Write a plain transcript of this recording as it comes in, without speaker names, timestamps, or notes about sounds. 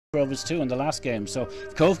Rovers too in the last game. So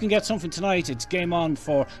if Cobh can get something tonight, it's game on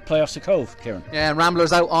for playoffs to Cobh, Kieran. Yeah, and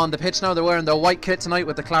Ramblers out on the pitch now. They're wearing their white kit tonight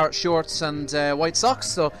with the claret shorts and white socks,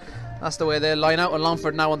 so that's the way they line out. And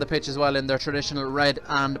Longford now on the pitch as well in their traditional red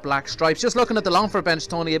and black stripes. Just looking at the Longford bench,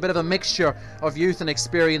 Tony, a bit of a mixture of youth and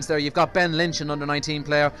experience there. You've got Ben Lynch, an under-19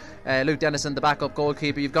 player, Luke Dennison, the backup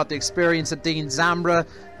goalkeeper. You've got the experience of Dean Zambra,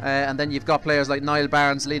 and then you've got players like Niall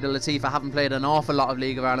Barnes, Lida Latifa, haven't played an awful lot of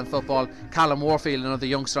League of Ireland football. Callum Warfield, another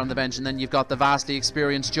youngster on the bench, and then you've got the vastly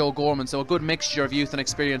experienced Joe Gorman. So a good mixture of youth and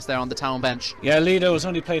experience there on the town bench. Yeah, Lida has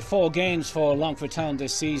only played 4 games for Longford Town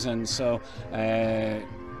this season, so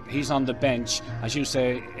he's on the bench, as you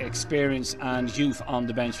say, experience and youth on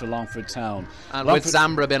the bench for Longford Town. And with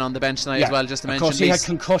Zambra been on the bench tonight as well, just to mention. Of course, he had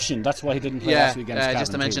concussion, that's why he didn't play last week against Cavan.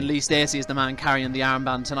 Just to mention, Lee Stacey is the man carrying the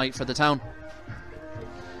armband tonight for the town.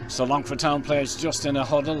 So Longford Town players just in a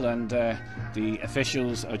huddle, and the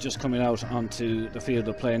officials are just coming out onto the field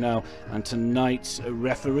of play now. And tonight's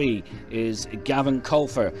referee is Gavin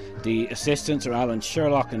Colfer. The assistants are Alan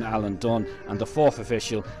Sherlock and Alan Dunn, and the fourth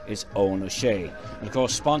official is Owen O'Shea. And of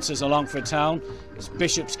course, sponsors of Longford Town is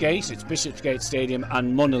Bishopsgate, it's Bishopsgate Stadium,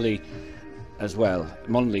 and Munnelly as well,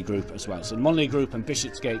 Munnelly Group as well. So Munnelly Group and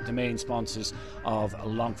Bishopsgate, the main sponsors of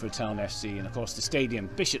Longford Town FC, and of course the stadium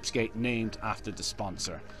Bishopsgate named after the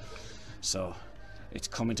sponsor. So it's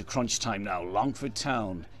coming to crunch time now. Longford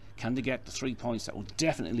Town, can they get the 3 points that will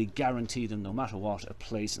definitely guarantee them, no matter what, a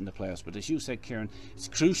place in the playoffs? But as you said, Kieran, it's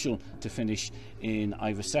crucial to finish in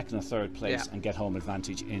either second or third place and get home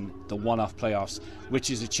advantage in the one-off playoffs,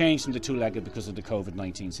 which is a change from the two-legged because of the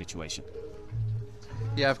COVID-19 situation.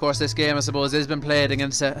 Yeah, of course, this game, I suppose, has been played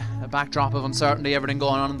against a backdrop of uncertainty, everything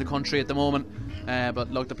going on in the country at the moment.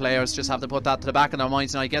 But look, the players just have to put that to the back of their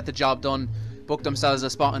minds now, get the job done, book themselves a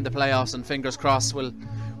spot in the playoffs, and fingers crossed we'll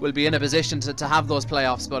be in a position to have those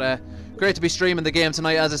playoffs. But great to be streaming the game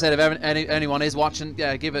tonight. As I said, if anyone is watching,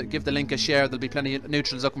 give the link a share. There'll be plenty of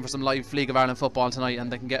neutrals looking for some live League of Ireland football tonight,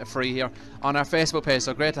 and they can get it free here on our Facebook page.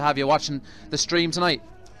 So great to have you watching the stream tonight.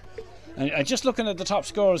 And just looking at the top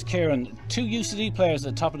scorers, Kieran, 2 UCD players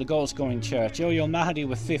at the top of the goal scoring chart. Yo-Yo Mahady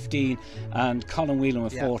with 15 and Colin Whelan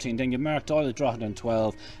with 14. Then you Mark Doyle dropping in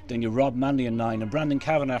 12. Then you Rob Manley in 9. And Brandon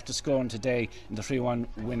Kavanagh, after scoring today in the 3-1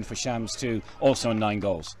 win for Shams 2, also in 9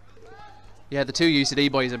 goals. Yeah, the 2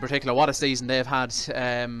 UCD boys in particular, what a season they've had.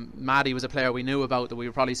 Maddie was a player we knew about that we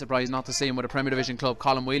were probably surprised not to see him with a Premier Division club.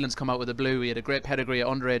 Colin Whelan's come out with a blue. He had a great pedigree at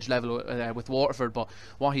underage level with Waterford, but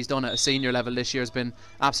what he's done at a senior level this year has been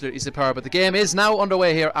absolutely superb. But the game is now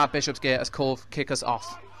underway here at Bishopsgate as Cobh kick us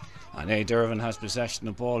off. And A. Dervin has possession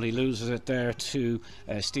of the ball. He loses it there to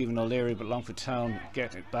Stephen O'Leary, but Longford Town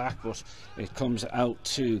get it back. But it comes out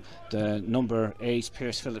to the number 8,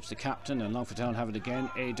 Pierce Phillips, the captain, and Longford Town have it again.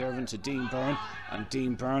 A. Dervin to Dean Byrne, and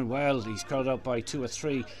Dean Byrne, well, he's crowded out by 2 or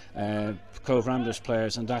 3 Cobh Ramblers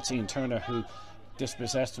players, and that's Ian Turner who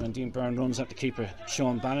dispossessed him, and Dean Byrne runs at the keeper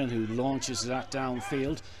Sean Bannon, who launches that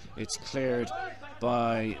downfield. It's cleared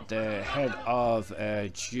by the head of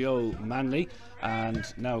Joe Manley, and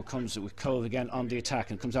now comes with Cobh again on the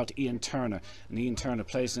attack, and comes out to Ian Turner, and Ian Turner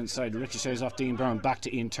plays inside, ricochets off Dean Byrne back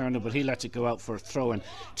to Ian Turner, but he lets it go out for a throw-in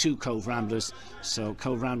to Cobh Ramblers. So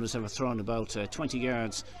Cobh Ramblers have a throw-in about 20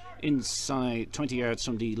 yards inside, 20 yards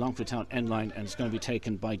from the Longford Town end line, and it's going to be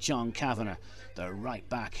taken by John Kavanagh, the right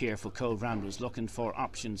back here for Cobh Ramblers, looking for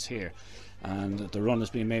options here. And the run has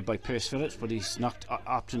been made by Pierce Phillips, but he's not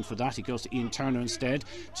opting for that. He goes to Ian Turner instead,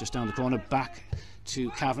 just down the corner, back to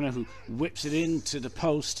Kavanagh, who whips it into the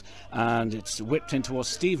post, and it's whipped in towards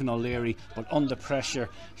Stephen O'Leary, but under pressure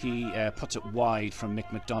he puts it wide from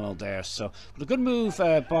Mick McDonald there. So but a good move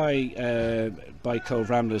by Cobh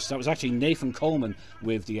Ramblers. That was actually Nathan Coleman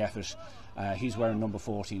with the effort. He's wearing number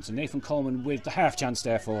 14, so Nathan Coleman with the half chance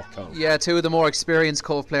there for Cobh. Yeah, 2 of the more experienced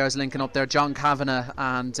Cobh players linking up there, John Kavanagh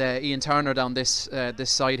and Ian Turner down this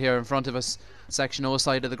side here in front of us, section O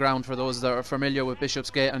side of the ground, for those that are familiar with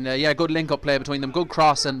Bishopsgate. And yeah, good link up play between them, good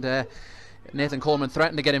cross, and Nathan Coleman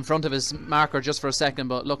threatened to get in front of his marker just for a second,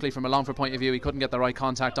 but luckily from a Longford point of view he couldn't get the right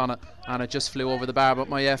contact on it, and it just flew over the bar. But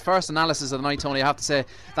my first analysis of the night, Tony, I have to say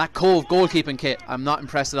that Cobh goalkeeping kit, I'm not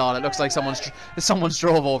impressed at all. It looks like someone's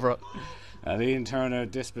drove over it. Ian Turner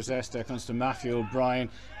dispossessed. There comes to Matthew O'Brien,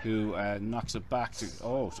 who knocks it back to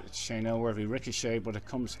it's Shane Elworthy ricochet, but it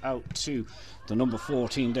comes out to the number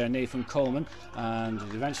 14 there, Nathan Coleman, and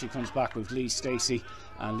it eventually comes back with Lee Stacey,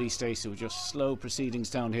 and Lee Stacey with just slow proceedings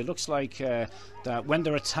down here. Looks like that when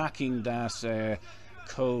they're attacking that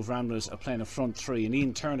Cobh Ramblers are playing a front 3, and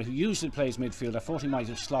Ian Turner, who usually plays midfield, I thought he might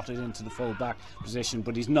have slotted into the full back position,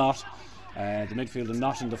 but he's not. the midfielder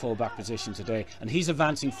not in the full-back position today, and he's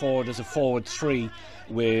advancing forward as a forward 3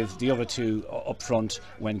 with the other 2 up front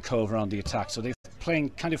when Cobh are on the attack. So they're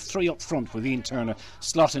playing kind of 3 up front with Ian Turner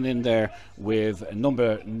slotting in there with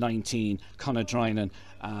number 19 Conor Drynan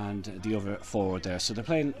and the other forward there. So they're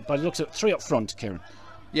playing, by the looks of it, 3 up front, Kieran.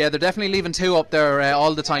 Yeah, they're definitely leaving 2 up there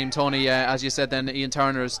all the time, Tony. As you said, then Ian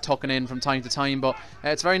Turner is tucking in from time to time, but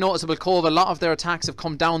it's very noticeable. Cobh, a lot of their attacks have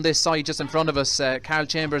come down this side just in front of us. Carl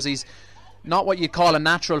Chambers, he's not what you'd call a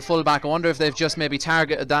natural fullback. I wonder if they've just maybe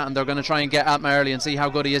targeted that and they're going to try and get at him early and see how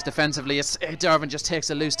good he is defensively. Dervin just takes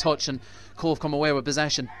a loose touch and Cobh come away with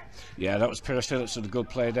possession. Yeah, that was Pierce Phillips with a good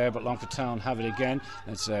play there, but Longford Town have it again.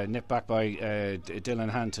 It's nipped back by Dylan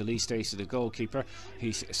Hand to Lee Stacey, the goalkeeper.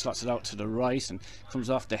 He slots it out to the right and comes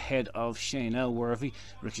off the head of Shane Elworthy.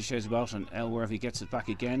 Ricochets about and Elworthy gets it back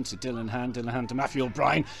again to Dylan Hand to Matthew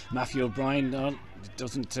O'Brien. Matthew O'Brien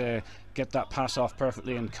doesn't get that pass off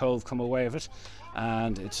perfectly, and Cobh come away with it.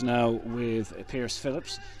 And it's now with Pierce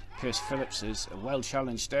Phillips. Pierce Phillips is well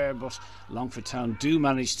challenged there, but Longford Town do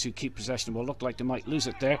manage to keep possession. Well, look like they might lose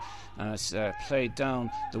it there. It's played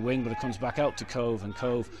down the wing, but it comes back out to Cobh, and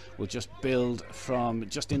Cobh will just build from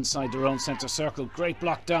just inside their own centre circle. Great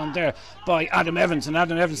block down there by Adam Evans, and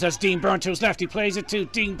Adam Evans has Dean Byrne to his left. He plays it to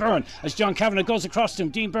Dean Byrne as John Kavanagh goes across to him.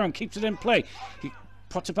 Dean Byrne keeps it in play. He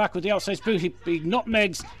puts it back with the outside boot. He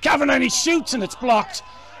nutmegs Kavanagh and he shoots, and it's blocked.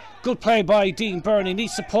 Good play by Dean Byrne. He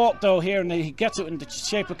needs support though here, and he gets it in the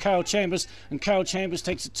shape of Carl Chambers, and Carl Chambers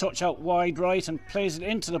takes a touch out wide right and plays it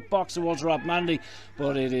into the box towards Rob Manley,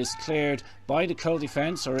 but it is cleared by the Cobh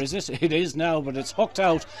defence, or is it? It is now, but it's hooked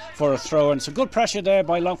out for a throw, and so good pressure there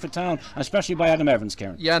by Longford Town, especially by Adam Evans,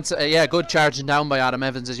 Kieran. Yeah, good charging down by Adam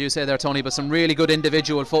Evans, as you say there, Tony, but some really good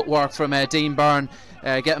individual footwork from Dean Byrne,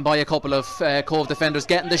 getting by a couple of Cobh defenders,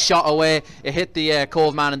 getting the shot away. It hit the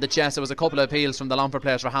Cobh man in the chest. There was a couple of appeals from the Longford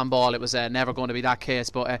players for handball. It was never going to be that case,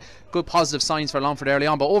 but good positive signs for Longford early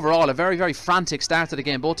on. But overall, a very, very frantic start to the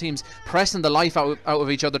game. Both teams pressing the life out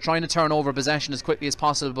of each other, trying to turn over possession as quickly as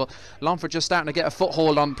possible, but Longford just starting to get a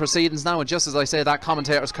foothold on proceedings now, and just as I say, that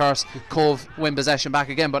commentator's curse, Cobh win possession back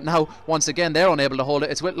again. But now, once again, they're unable to hold it.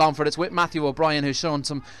 It's with Longford, it's with Matthew O'Brien, who's shown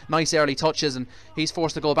some nice early touches, and he's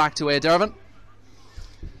forced to go back to Dervin.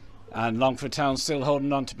 And Longford Town still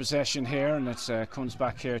holding on to possession here, and it comes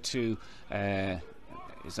back here to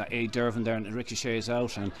is that Dervin there, and the ricochet is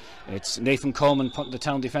out, and it's Nathan Coleman putting the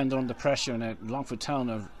Town defender under pressure, and Longford Town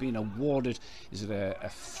have been awarded, is it a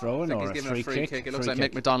throw-in or a free kick? It looks like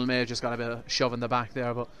Mick McDonald may have just got a bit of shove in the back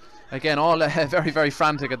there, but again, all very, very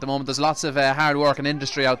frantic at the moment. There's lots of hard work and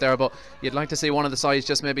industry out there, but you'd like to see one of the sides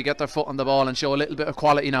just maybe get their foot on the ball and show a little bit of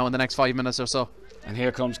quality now in the next 5 minutes or so. And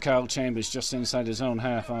here comes Carl Chambers just inside his own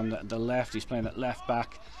half on the left. He's playing at left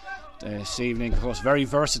back this evening. Of course, very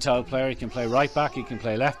versatile player. He can play right back, he can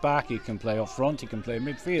play left back, he can play up front, he can play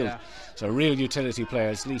midfield. Yeah. So a real utility player.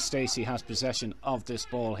 As Lee Stacey has possession of this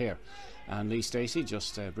ball here. And Lee Stacey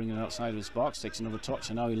just bringing it outside of his box, takes another touch,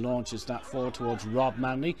 and now he launches that forward towards Rob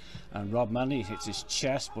Manley, and Rob Manley hits his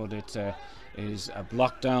chest, but it is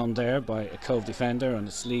blocked down there by a Cobh defender, and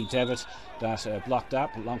it's Lee Devitt that blocked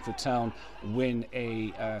that. But Longford Town win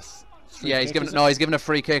a he's given a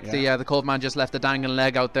free kick. Yeah. The Cobh man just left the dangling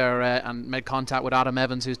leg out there and made contact with Adam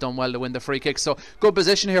Evans, who's done well to win the free kick. So good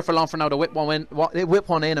position here for Longford now to whip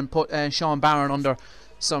one in and put Sean Barron under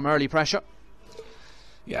some early pressure.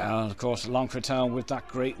 Yeah, and of course Longford Town with that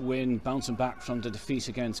great win, bouncing back from the defeat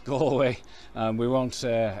against Galway. We won't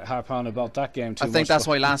harp on about that game too much. I think that's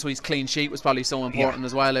why last week's clean sheet was probably so important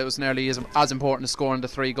as well. It was nearly as important as scoring the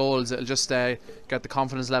 3 goals. It'll just get the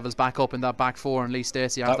confidence levels back up in that back four, and Lee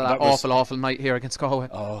Stacey after that awful night here against Galway.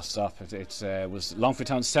 Oh, stop it. It was Longford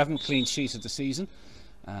Town's 7th clean sheet of the season.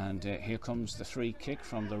 And here comes the free kick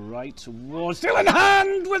from the right towards Dylan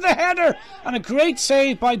Hand with a header, and a great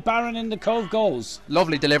save by Barron in the Cobh goals.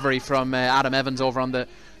 Lovely delivery from Adam Evans over on the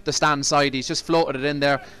stand side. He's just floated it in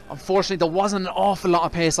there. Unfortunately, there wasn't an awful lot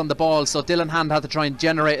of pace on the ball, so Dylan Hand had to try and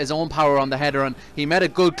generate his own power on the header, and he made a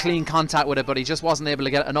good clean contact with it, but he just wasn't able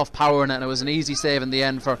to get enough power in it, and it was an easy save in the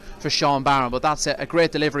end for Sean Barron. But that's a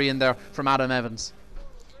great delivery in there from Adam Evans.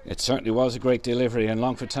 It certainly was a great delivery, and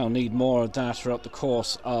Longford Town need more of that throughout the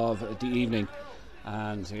course of the evening.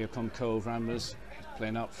 And here come Cobh Ramblers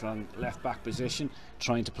playing out from left back position,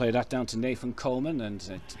 trying to play that down to Nathan Coleman, and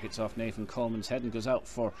it hits off Nathan Coleman's head and goes out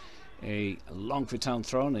for a Longford Town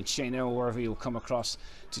throw, and Shane Elworthy will come across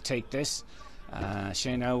to take this.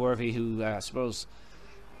 Shane Elworthy, who I suppose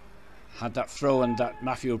had that throw and that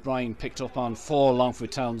Matthew O'Brien picked up on for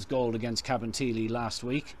Longford Town's goal against Cabinteely last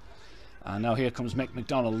week. And now here comes Mick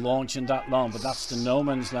McDonald launching that long, but that's the no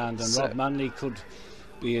man's land, and Rob Manley could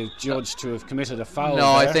be judged to have committed a foul.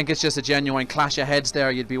 No, there. I think it's just a genuine clash of heads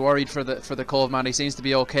there. You'd be worried for the Cobh man. He seems to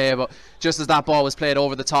be okay, but just as that ball was played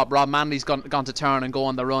over the top, Rob Manley's gone to turn and go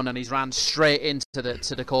on the run, and he's ran straight into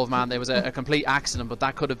the Cobh man. There was a complete accident, but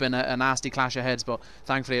that could have been a nasty clash of heads. But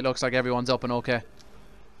thankfully, it looks like everyone's up and okay.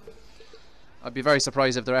 I'd be very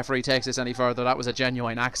surprised if the referee takes this any further. That was a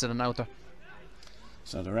genuine accident out there.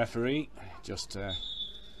 So the referee just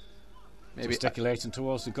maybe gesticulating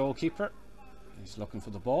towards the goalkeeper. He's looking for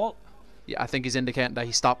the ball. Yeah, I think he's indicating that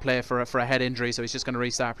he stopped play for a head injury, so he's just going to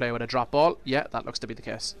restart play with a drop ball. Yeah, that looks to be the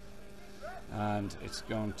case. And it's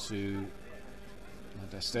going to...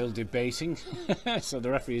 they're still debating. So the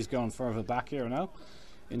referee is going further back here now.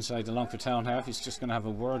 Inside the Longford Town half. He's just going to have a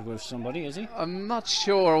word with somebody, is he? I'm not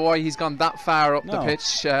sure why he's gone that far up the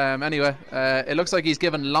pitch. Anyway, it looks like he's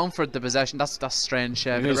given Longford the possession. That's strange.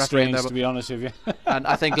 It is strange, to be honest with you. And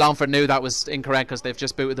I think Longford knew that was incorrect because they've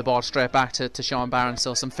just booted the ball straight back to Sean Barron.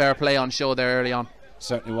 So some fair play on show there early on.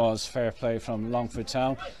 Certainly was fair play from Longford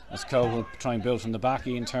Town as Cobh will try and build from the back.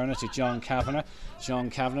 Ian Turner to John Kavanagh. John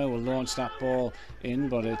Kavanagh will launch that ball in,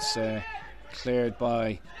 but it's cleared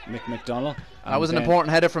by Mick McDonald. That was an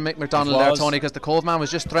important header from Mick McDonald there, Tony, because the Cobh man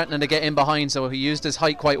was just threatening to get in behind, so he used his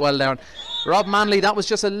height quite well there. And Rob Manley, that was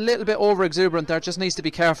just a little bit over exuberant there. Just needs to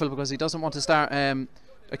be careful because he doesn't want to start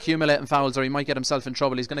accumulating fouls, or he might get himself in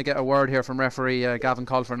trouble. He's going to get a word here from referee Gavin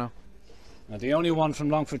Colfer now. Now, the only one from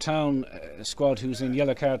Longford Town squad who's in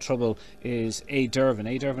yellow card trouble is A. Dervin.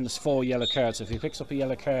 A. Dervin has 4 yellow cards. So if he picks up a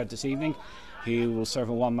yellow card this evening, he will serve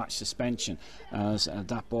a 1-match suspension as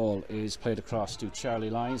that ball is played across to Charlie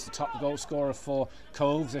Lyons, the top goal scorer for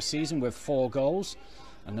Cobh this season with 4 goals.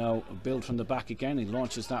 And now build from the back again. He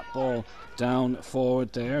launches that ball down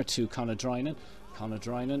forward there to Conor Drynan. Conor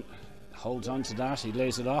Drynan holds on to that, he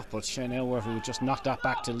lays it off, but Shane Aylworthy would just knock that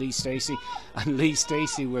back to Lee Stacey, and Lee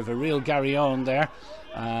Stacey with a real Gary Owen there,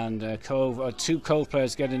 and 2 Cobh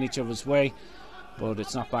players get in each other's way, but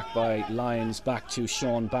it's not back by Lyons, back to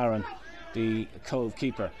Sean Barron, the Cobh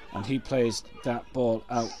keeper, and he plays that ball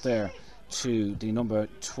out there to the number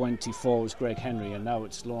 24 was Greg Henry, and now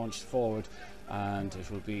it's launched forward and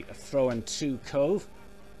it will be a throw-in to Cobh.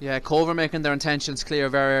 Yeah, Cobh are making their intentions clear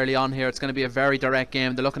very early on here. It's going to be a very direct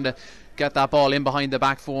game. They're looking to get that ball in behind the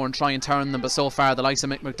back 4 and try and turn them, but so far the likes of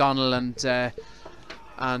Mick McDonald and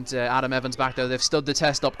Adam Evans back there, they've stood the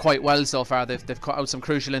test up quite well so far. They've cut out some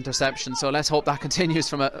crucial interceptions, so let's hope that continues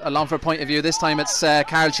from a Longford point of view. This time it's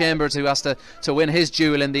Carl Chambers who has to win his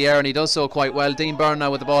duel in the air, and he does so quite well. Dean Byrne now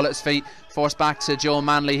with the ball at his feet, forced back to Joe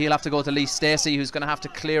Manley. He'll have to go to Lee Stacey, who's going to have to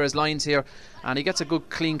clear his lines here, and he gets a good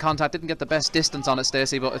clean contact. Didn't get the best distance on it,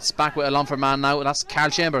 Stacey, but it's back with a Longford man now. That's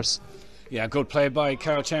Carl Chambers. Yeah, good play by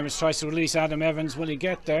Carl Chambers. Tries to release Adam Evans. Will he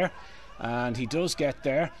get there? And he does get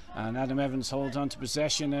there, and Adam Evans holds on to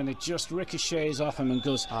possession, and it just ricochets off him and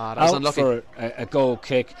goes out for a goal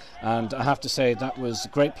kick. And I have to say that was a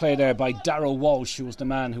great play there by Darryl Walsh, who was the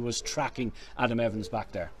man who was tracking Adam Evans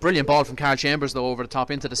back there. Brilliant ball from Carl Chambers though, over the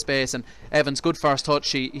top into the space, and Evans, good first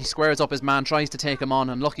touch. He squares up his man, tries to take him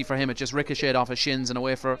on, and lucky for him it just ricocheted off his shins and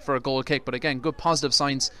away for a goal kick. But again, good positive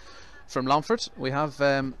signs from Longford. We have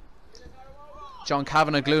John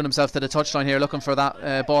Kavanagh gluing himself to the touchline here, looking for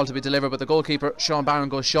that ball to be delivered, but the goalkeeper Sean Barron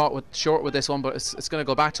goes short with this one, but it's going to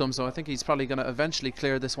go back to him, so I think he's probably going to eventually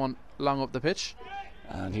clear this one long up the pitch.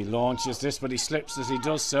 And he launches this, but he slips as he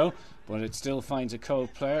does so, but it still finds a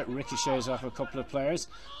Cobh player, ricochets off a couple of players,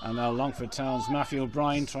 and now Longford Town's Matthew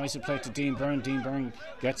O'Brien tries to play to Dean Byrne. Dean Byrne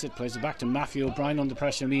gets it, plays it back to Matthew O'Brien under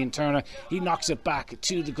pressure of Ian Turner. He knocks it back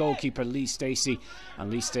to the goalkeeper Lee Stacey, and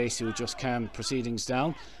Lee Stacey will just calm proceedings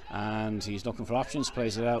down, and he's looking for options,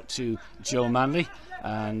 plays it out to Joe Manley,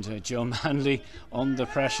 and Joe Manley under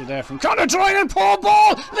pressure there from Conor Drynan. Poor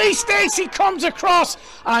ball, Lee Stacey comes across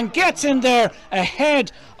and gets in there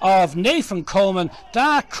ahead of Nathan Coleman.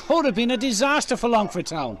 That could have been a disaster for Longford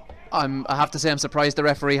Town. I have to say I'm surprised the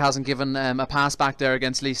referee hasn't given a pass back there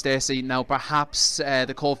against Lee Stacey. Now perhaps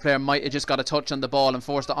the Cobh player might have just got a touch on the ball and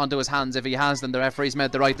forced it onto his hands. If he has, then the referee's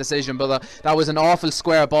made the right decision, but that was an awful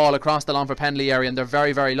square ball across the Longford penalty area, and they're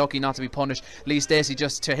very, very lucky not to be punished. Lee Stacey,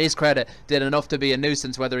 just to his credit, did enough to be a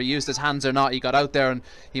nuisance. Whether he used his hands or not, he got out there and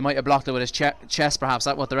he might have blocked it with his chest perhaps.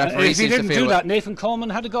 That's what the referee seems to feel. If he didn't do that, Nathan Coleman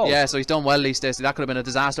had a goal. Yeah, so he's done well, Lee Stacey. That could have been a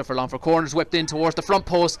disaster for Longford. Corners whipped in towards the front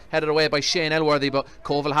post, headed away by Shane Aylworthy, but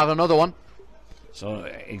Cobh will have another one. So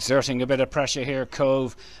exerting a bit of pressure here,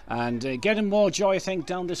 Cobh, and getting more joy, I think,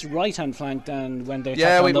 down this right-hand flank than when they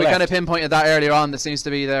attack on the we left. kind of pinpointed that earlier on. That seems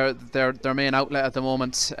to be their main outlet at the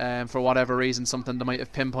moment, for whatever reason, something they might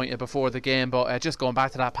have pinpointed before the game. But just going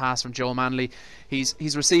back to that pass from Joe Manley,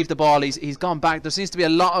 he's received the ball, he's gone back. There seems to be a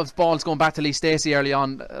lot of balls going back to Lee Stacey early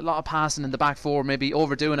on, a lot of passing in the back four, maybe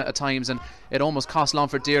overdoing it at times, and it almost cost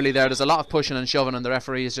Longford dearly there. There's a lot of pushing and shoving, and the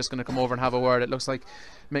referee is just going to come over and have a word. It looks like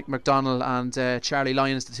Mick McDonald and Charlie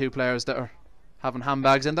Lyons, the two players that are having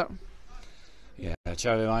handbags in there. Yeah,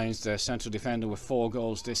 Charlie Lyons, the central defender with 4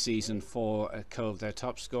 goals this season for Cobh, their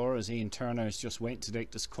top scorer, as Ian Turner is just waiting to take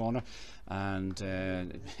this corner,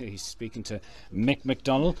 and he's speaking to Mick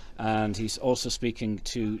McDonald, and he's also speaking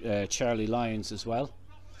to Charlie Lyons as well.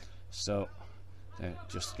 So they're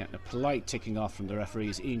just getting a polite ticking off from the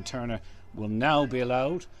referees. Ian Turner will now be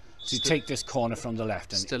allowed to take this corner from the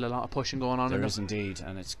left. And still a lot of pushing going on. There is indeed,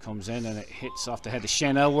 and it comes in and it hits off the head of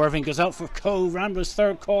Chanel. Worthing goes out for Cobh Ramblers'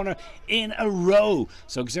 3rd corner in a row.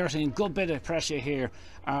 So exerting a good bit of pressure here,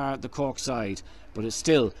 the Cork side, but it's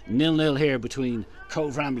still 0-0 here between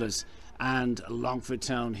Cobh Ramblers and Longford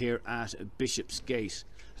Town here at Bishopsgate.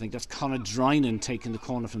 I think that's Conor Drynan taking the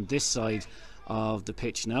corner from this side of the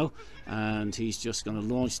pitch now, and he's just going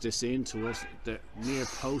to launch this in towards the near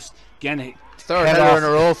post. Again, 3rd header in a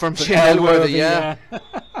row from Chanel Worthy, yeah.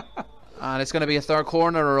 And it's going to be a 3rd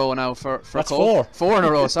corner in a row now for that's Cobh. 4 in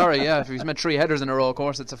a row, sorry, yeah. If he's meant 3 headers in a row, of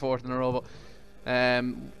course it's a 4th in a row. But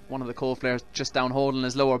one of the Cobh players just down holding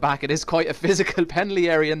his lower back. It is quite a physical penalty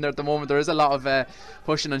area in there at the moment. There is a lot of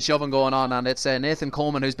pushing and shoving going on, and it's Nathan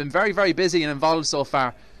Coleman, who's been very, very busy and involved so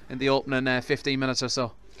far in the opening 15 minutes or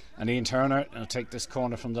so. And Ian Turner will take this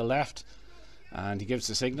corner from the left, and he gives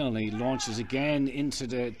the signal and he launches again into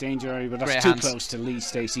the danger area, but that's too close to Lee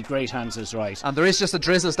Stacey. Great hands is right. And there is just a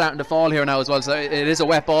drizzle starting to fall here now as well, so it is a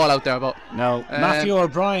wet ball out there. But no, Matthew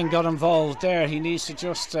O'Brien got involved there. He needs to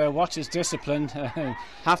just watch his discipline.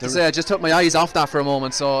 Have to say, I just took my eyes off that for a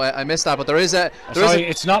moment, so I missed that. But there is a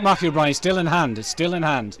it's not Matthew O'Brien. Still in hand. It's still in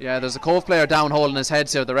hand. Yeah, there's a Cobh player down holding his head,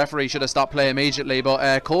 so the referee should have stopped play immediately.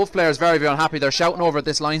 But Cobh players very, very unhappy. They're shouting over at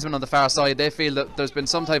this linesman on the far side. They feel that there's been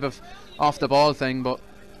some type of off the ball thing, but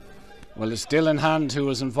well, it's Dylan Hand who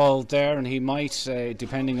was involved there, and he might,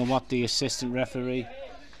 depending on what the assistant referee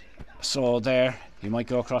saw there, he might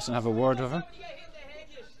go across and have a word with him.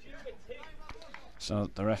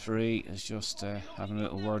 So the referee is just having a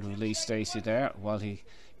little word with Lee Stacey there while he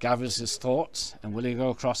gathers his thoughts. And will he go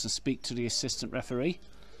across and speak to the assistant referee?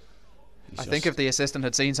 I think if the assistant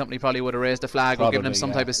had seen something, he probably would have raised a flag or given him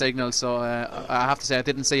some type of signal. So I have to say I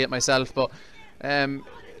didn't see it myself, but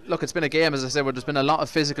look, it's been a game, as I said, where there's been a lot of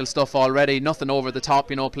physical stuff already. Nothing over the top,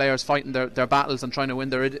 you know, players fighting their battles and trying to win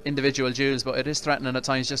their individual duels, but it is threatening at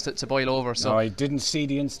times just to boil over. So no, I didn't see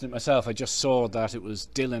the incident myself. I just saw that it was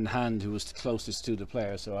Dylan Hand who was the closest to the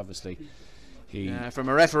player, so obviously from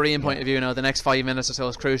a refereeing point of view now, the next 5 minutes or so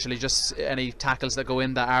is crucially just any tackles that go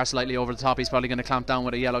in that are slightly over the top. He's probably going to clamp down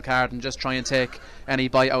with a yellow card and just try and take any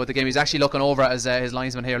bite out of the game. He's actually looking over at his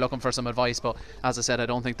linesman here, looking for some advice, but as I said, I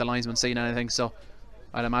don't think the linesman's seen anything, so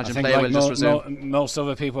I'd imagine play will just resume. Most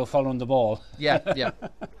other people following the ball. Yeah.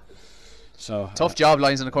 So tough job,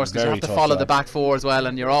 linesman, of course, because you have to follow the back four as well,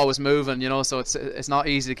 and you're always moving, you know. So it's not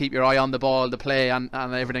easy to keep your eye on the ball, the play, and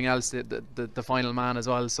everything else. The final man as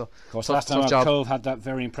well. So of course, last time Cobh had that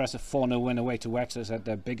very impressive 4-0 win away to Wexford, had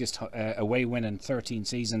their biggest away win in 13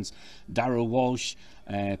 seasons. Darrell Walsh,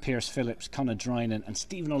 Pierce Phillips, Conor Drynan and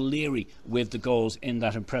Stephen O'Leary with the goals in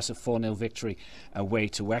that impressive 4-0 victory away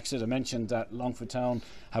to Wexford. I mentioned that Longford Town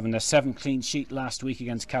having a 7 clean sheet last week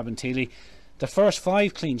against Cabinteely. The first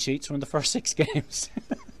 5 clean sheets were in the first 6 games.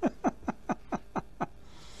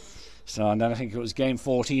 So, and then I think it was game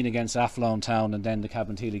 14 against Athlone Town, and then the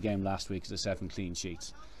Cabinteely game last week, the 7 clean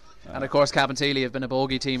sheets. And of course Cabinteely have been a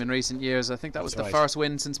bogey team in recent years. I think that was the first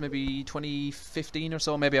win since maybe 2015 or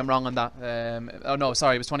so. Maybe I'm wrong on that. Oh no,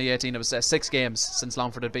 sorry, it was 2018. It was 6 games since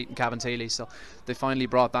Longford had beaten Cabinteely, so they finally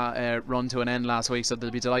brought that run to an end last week, so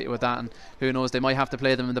they'll be delighted with that. And who knows, they might have to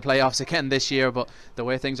play them in the playoffs again this year, but the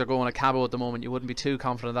way things are going at Cabo at the moment, you wouldn't be too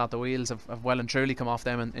confident that the wheels have well and truly come off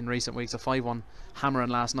them in recent weeks. A 5-1 hammering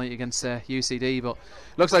last night against UCD, but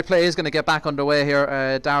looks like play is going to get back underway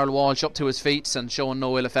here. Darrell Walsh up to his feet and showing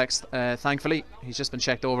no ill effects. Thankfully, he's just been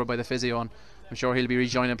checked over by the physio, and I'm sure he'll be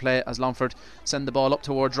rejoining play as Longford send the ball up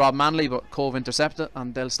towards Rob Manley, but Cobh intercepted,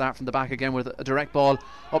 and they'll start from the back again with a direct ball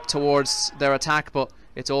up towards their attack, but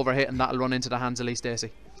it's overhit and that'll run into the hands of Lee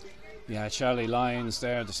Stacey. Yeah, Charlie Lyons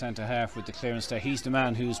there, the centre half with the clearance there. He's the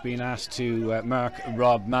man who's been asked to mark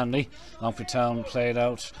Rob Manley. Longford Town played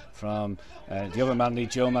out from the other Manley,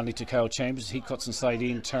 Joe Manley, to Carol Chambers. He cuts inside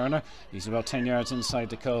Ian Turner. He's about 10 yards inside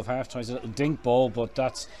the Cobh half. Tries a little dink ball, but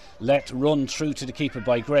that's let run through to the keeper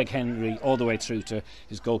by Greg Henry, all the way through to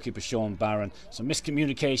his goalkeeper Sean Barron. So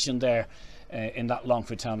miscommunication there in that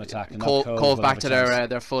Longford Town attack. Cobh back to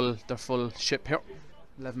their full ship here.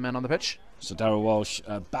 11 men on the pitch. So Darrell Walsh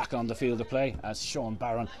back on the field of play as Sean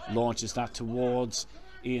Barron launches that towards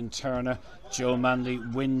Ian Turner. Joe Manley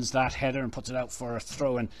wins that header and puts it out for a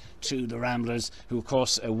throw-in to the Ramblers, who of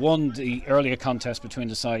course won the earlier contest between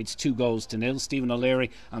the sides 2-0. Stephen O'Leary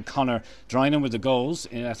and Conor Drynan with the goals.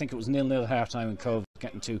 I think it was 0-0 half-time, and Cobh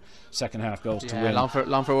getting 2 second half goals to win. Longford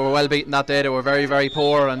were well beaten that day. They were very, very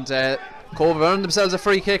poor, and Cobh earned themselves a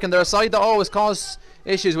free kick, and they're a side that always cause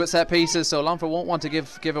issues with set pieces, so Longford won't want to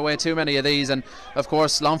give away too many of these. And of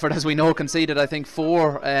course Longford, as we know, conceded I think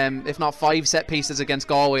 4 if not 5 set pieces against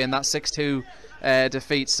Galway in that 6-2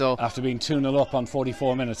 defeat. So after being 2-0 up on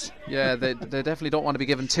 44 minutes, yeah, they definitely don't want to be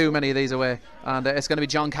giving too many of these away, and it's going to be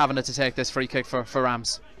John Kavanagh to take this free kick for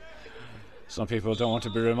Rams. Some people don't want to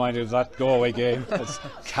be reminded of that Galway game as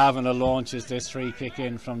Kavanagh launches this free kick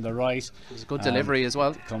in from the right. It was a good delivery as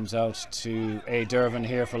well. Comes out to A. Dervin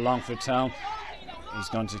here for Longford Town. He's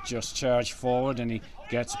going to just charge forward, and he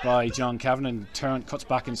gets by John Kavanagh and cuts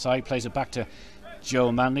back inside, plays it back to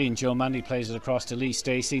Joe Manley, and Joe Manley plays it across to Lee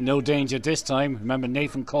Stacey. No danger this time. Remember,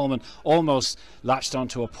 Nathan Coleman almost latched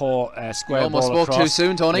onto a poor square almost ball across. Spoke too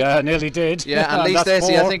soon, Tony. Yeah, nearly did. Yeah, and Lee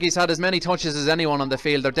Stacey, I think he's had as many touches as anyone on the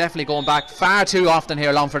field. They're definitely going back far too often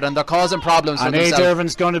here, Longford, and they're causing problems for themselves. And A.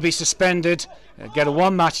 Dervin's going to be suspended, get a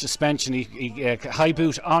 1-match suspension. He high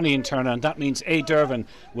boot on Ian Turner, and that means A. Dervin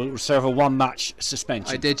will serve a 1-match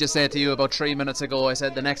suspension. I did just say to you about 3 minutes ago, I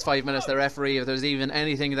said the next 5 minutes the referee, if there's even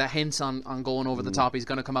anything that hints on going over the top, he's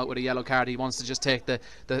going to come out with a yellow card. He wants to just take the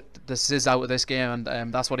sizz out of this game,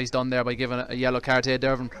 and that's what he's done there by giving a yellow card to A.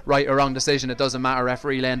 Dervin. Right or wrong decision, it doesn't matter.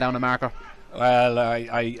 Referee laying down a marker. Well,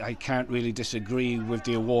 I can't really disagree with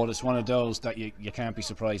the award. It's one of those that you can't be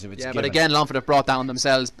surprised if it's given. But again, Longford have brought down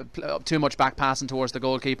themselves. Too much back passing towards the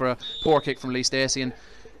goalkeeper. A poor kick from Lee Stacey, and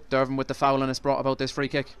Dervin with the foul, and it's brought about this free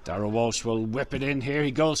kick. Darrell Walsh will whip it in here.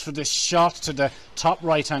 He goes for this shot to the top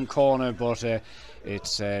right hand corner, but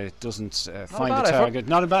it doesn't find the target.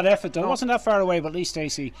 Not a bad effort though. It wasn't that far away, but Lee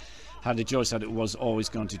Stacey had a judge that it was always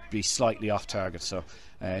going to be slightly off target. So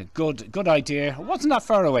good idea. It wasn't that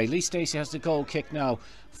far away. Lee Stacey has the goal kick now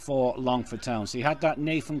for Longford Town. So he had that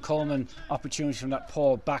Nathan Coleman opportunity from that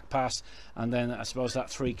poor back pass, and then I suppose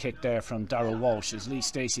that free kick there from Darrell Walsh as Lee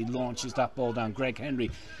Stacey launches that ball down. Greg Henry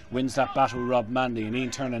wins that battle with Rob Manley, and Ian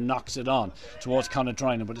Turner knocks it on towards Conor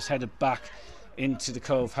Drynan, but it's headed back into the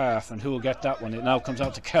Cobh half, and who will get that one? It now comes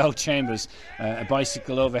out to Carol Chambers. A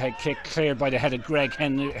bicycle overhead kick cleared by the head of Greg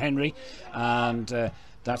Henry, and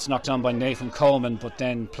that's knocked on by Nathan Coleman, but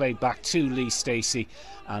then played back to Lee Stacey,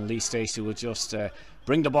 and Lee Stacey will just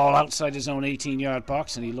bring the ball outside his own 18-yard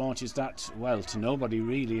box, and he launches that, well, to nobody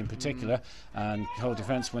really in particular. And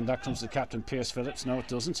co-defence, when that comes to captain Pierce Phillips, no it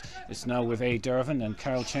doesn't. It's now with A. Dervin, and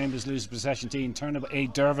Carol Chambers loses possession to Ian Turner, but A.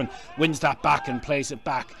 Dervin wins that back and plays it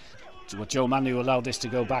back. But Joe Manley will allow this to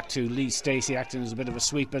go back to Lee Stacey, acting as a bit of a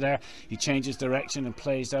sweeper there. He changes direction and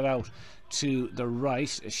plays that out to the right.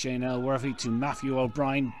 Shane Elworthy to Matthew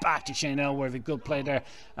O'Brien, back to Shane Elworthy. Good play there.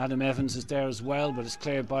 Adam Evans is there as well, but it's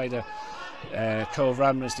cleared by the Cobh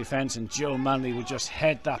Ramblers defence, and Joe Manley will just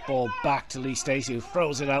head that ball back to Lee Stacey, who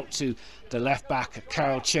throws it out to the left back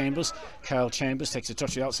Carol Chambers. Carol Chambers takes a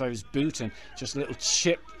touch outside his boot, and just a little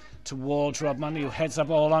chip towards Rob Manley, who heads the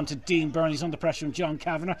ball on to Dean Byrne. He's under pressure from John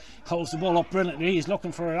Kavanagh, holds the ball up brilliantly. He's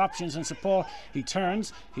looking for options and support. He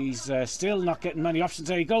turns, he's still not getting many options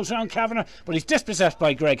there. He goes around Kavanagh, but he's dispossessed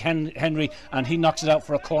by Greg Henry, and he knocks it out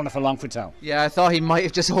for a corner for Longford Town. Yeah, I thought he might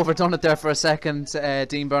have just overdone it there for a second,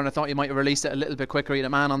 Dean Byrne. I thought he might have released it a little bit quicker. He had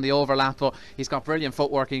a man on the overlap, but he's got brilliant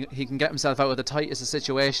footwork. He can get himself out of the tightest of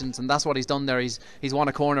situations, and that's what he's done there. He's won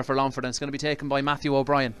a corner for Longford, and it's going to be taken by Matthew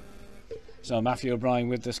O'Brien. So Matthew O'Brien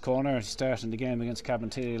with this corner, starting the game against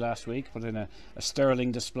Cabinteely last week, put in a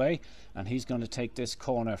sterling display, and he's going to take this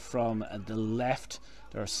corner from the left.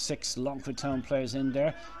 There are 6 Longford Town players in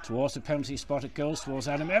there. Towards the penalty spot it goes, towards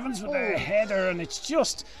Adam Evans with a header, and it's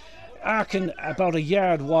just arcing about a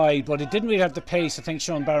yard wide, but it didn't really have the pace. I think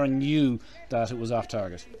Sean Barron knew that it was off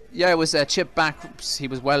target. Yeah, it was a chip back. He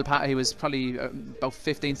was he was probably about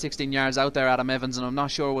 15-16 yards out there, Adam Evans, and I'm not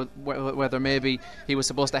sure whether maybe he was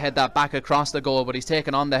supposed to head that back across the goal, but he's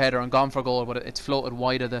taken on the header and gone for goal, but it's floated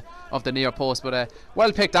wide of the near post. But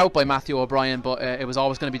well picked out by Matthew O'Brien, but it was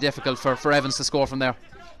always going to be difficult for Evans to score from there.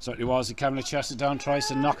 Certainly was. Kavanagh chested down, tries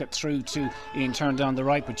to knock it through to Ian Turn down the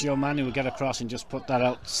right, but Joe Manley will get across and just put that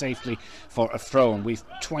out safely for a throw. And we've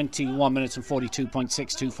 21 minutes and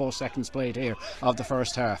 42.624 seconds played here of the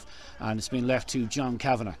first half, and it's been left to John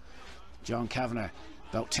Kavanagh. John Kavanagh,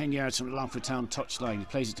 about 10 yards from the Longford Town touchline. He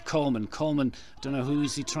plays it to Coleman. Coleman, I don't know who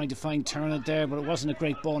is he trying to find, turn it there, but it wasn't a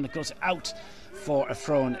great ball, and it goes out for a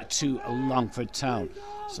throw-in to Longford Town.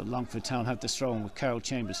 So Longford Town have this throw-in with Carol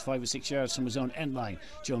Chambers, 5 or 6 yards from his own end line.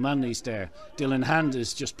 Joe Manley's there. Dylan Hand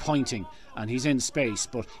is just pointing, and he's in space,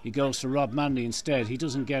 but he goes to Rob Manley instead. He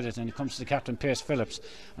doesn't get it, and it comes to the captain, Pierce Phillips,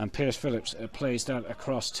 and Pierce Phillips plays that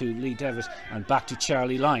across to Lee Devitt and back to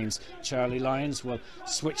Charlie Lyons. Charlie Lyons will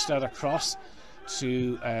switch that across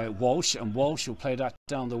to Walsh, and Walsh will play that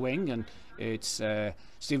down the wing, and it's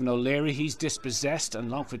Stephen O'Leary. He's dispossessed,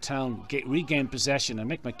 and Longford Town regain possession, and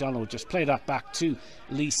Mick McDonald will just play that back to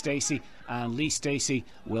Lee Stacey, and Lee Stacey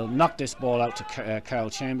will knock this ball out to Carl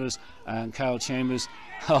Chambers, and Carl Chambers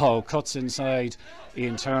cuts inside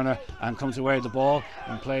Ian Turner and comes away with the ball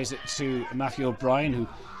and plays it to Matthew O'Brien, who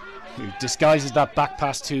disguises that back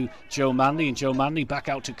pass to Joe Manley, and Joe Manley back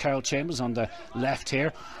out to Carl Chambers on the left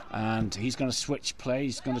here, and he's going to switch play.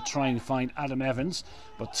 He's going to try and find Adam Evans,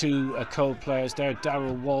 but two Cobh players there,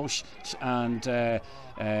 Darryl Walsh and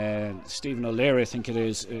Stephen O'Leary, I think it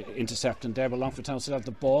is, intercepting there, but Longford Town still have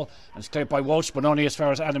the ball, and it's cleared by Walsh, but only as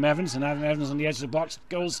far as Adam Evans, and Adam Evans on the edge of the box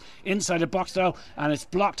goes inside the box now, and it's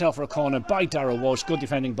blocked out for a corner by Darryl Walsh. Good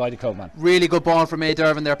defending by the Cobh man. Really good ball from A.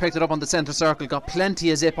 Dervin there, picked it up on the centre circle, got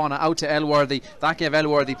plenty of zip on it out to Elworthy. That gave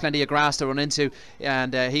Elworthy plenty of grass to run into,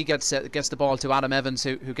 and he gets the ball to Adam Evans,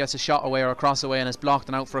 who gets a shot away or a cross away, and is blocked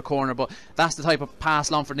and out for a corner. But that's the type of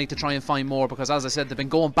pass Longford need to try and find more, because as I said, they've been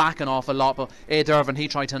going back an awful lot, but A. Dervin, he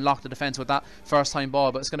tried to unlock the defence with that first time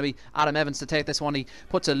ball, but it's going to be Adam Evans to take this one. He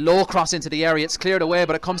puts a low cross into the area, it's cleared away,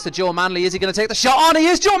 but it comes to Joe Manley. Is he going to take the shot on? He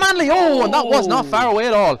is, Joe Manley. And that was not far away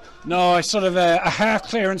at all. No, it's sort of a half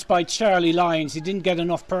clearance by Charlie Lyons. He didn't get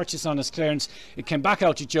enough purchase on his clearance. It came back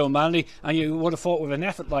out to Joe Manley, and you would have thought with an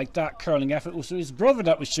effort like that, curling effort, it was his brother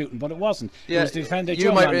that was shooting, but it wasn't. Yeah, it was the defender, you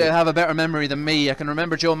Joe might Manley. have a better memory than me. I can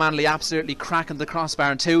remember Joe Manley absolutely cracking the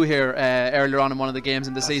crossbar in two here earlier on in one of the games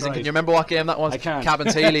in the season. Right. Can you remember what game that was? I can't.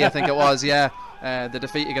 Cabinteely, I think it was, yeah. The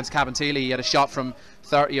defeat against Cabinteely, he had a shot from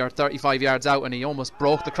 30 or 35 yards out, and he almost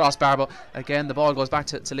broke the crossbar, but again the ball goes back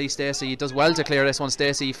to Lee Stacey. He does well to clear this one.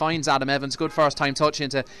 Stacey, he finds Adam Evans, good first time touch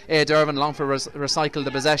into A. Dervin. Longford recycled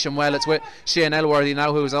the possession well. It's with Shane Elworthy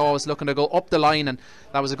now, who's always looking to go up the line, and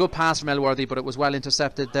that was a good pass from Elworthy, but it was well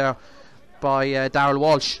intercepted there by Darryl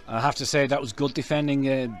Walsh. I have to say that was good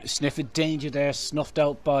defending. Sniff of danger there, snuffed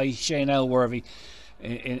out by Shane Elworthy,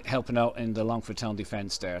 helping out in the Longford Town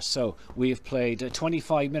defence there. So we have played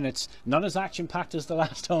 25 minutes, not as action packed as the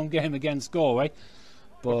last home game against Galway,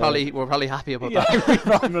 but we're probably happy about yeah, that. we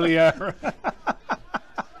probably are.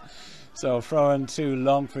 So throwing to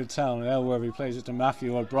Longford Town, Elworthy plays it to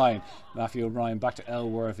Matthew O'Brien. Matthew O'Brien back to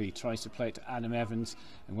Elworthy, tries to play it to Adam Evans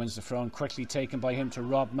and wins the throw, quickly taken by him to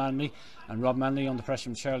Rob Manley, and Rob Manley under pressure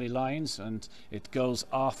from Charlie Lyons, and it goes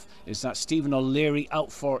off. Is that Stephen O'Leary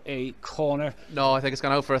out for a corner? No, I think it's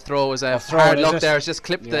gone out for a throw. It was a throw, hard look there. It's just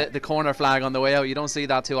clipped the corner flag on the way out. You don't see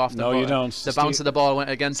that too often. No, you don't. The bounce of the ball went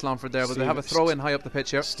against Longford there, but they have a throw in high up the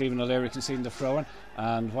pitch here. Stephen O'Leary conceding the throw in,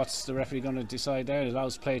 and what's the referee going to decide there? It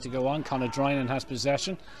allows play to go on. Conor Drynan has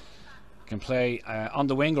possession, can play on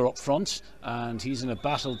the wing or up front, and he's in a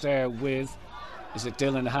battle there with, is it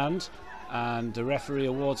Dylan Hand, and the referee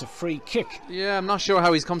awards a free kick. Yeah, I'm not sure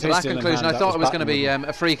how he's come to that conclusion. I thought it was going to be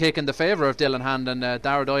a free kick in the favour of Dylan Hand, and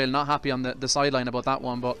Dara Doyle not happy on the sideline about that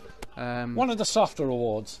one, but one of the softer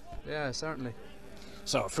awards. Yeah, certainly.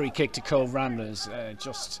 So a free kick to Cobh Ramblers,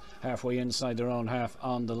 just halfway inside their own half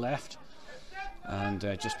on the left, and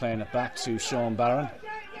just playing it back to Sean Barron,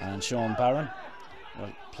 and Sean Barron will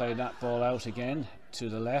play that ball out again to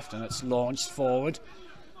the left, and it's launched forward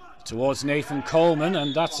towards Nathan Coleman,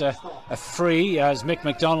 and that's a free, as Mick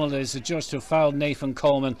McDonald is adjudged to have fouled Nathan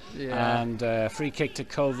Coleman. Yeah. And free kick to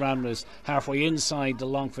Cobh Ramblers halfway inside the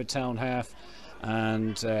Longford Town half,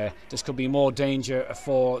 and this could be more danger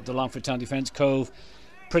for the Longford Town defence. Cobh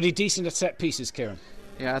pretty decent at set pieces, Kieran.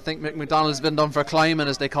 Yeah, I think Mick McDonald's been done for climbing,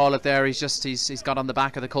 as they call it there. He's got on the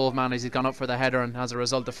back of the Cobh man as he's gone up for the header, and as a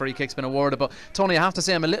result the free kick's been awarded. But Tony, I have to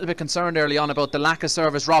say I'm a little bit concerned early on about the lack of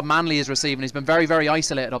service Rob Manley is receiving. He's been very, very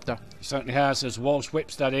isolated up there. He certainly has, as Walsh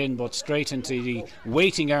whips that in, but straight into the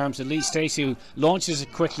waiting arms of Lee Stacey, who launches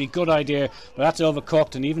it quickly. Good idea, but that's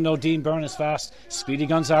overcooked, and even though Dean Byrne is fast, Speedy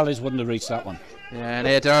Gonzalez wouldn't have reached that one. Yeah, and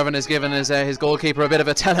A. Dervin has given his goalkeeper a bit of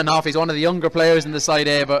a telling off. He's one of the younger players in the side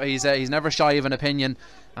A, but he's never shy of an opinion,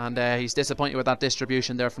 and he's disappointed with that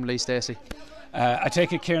distribution there from Lee Stacey. I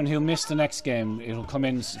take it, Kieran, he'll miss the next game. It'll come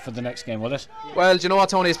in for the next game, will it? Well, do you know what,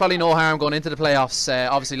 Tony? It's probably no harm going into the playoffs.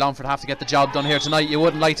 Obviously, Longford have to get the job done here tonight. You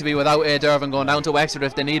wouldn't like to be without Durban going down to Wexford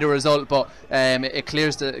if they need a result, but it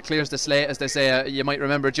clears the slate, as they say. You might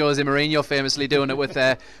remember Jose Mourinho famously doing it with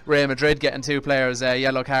Real Madrid, getting 2 players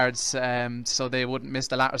yellow cards, so they wouldn't miss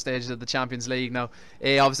the latter stages of the Champions League. Now,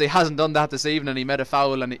 he obviously hasn't done that this evening. He made a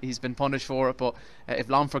foul and he's been punished for it, but if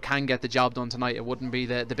Longford can get the job done tonight, it wouldn't be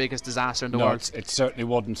the biggest disaster in the world. It certainly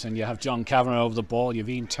wouldn't. And you have John Kavanagh over the ball, you have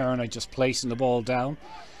Ian Turner just placing the ball down,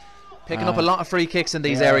 picking up a lot of free kicks in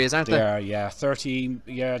these areas, aren't they? Yeah, 30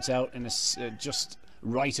 yards out in just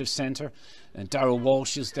right of centre, and Darryl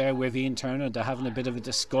Walsh is there with Ian Turner. They're having a bit of a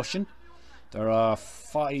discussion. There are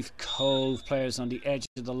 5 Cobh players on the edge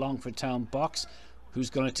of the Longford Town box. Who's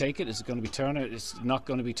going to take it? Is it going to be Turner? It's not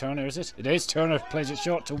going to be Turner, is it? It is. Turner plays it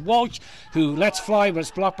short to Walsh, who lets fly, but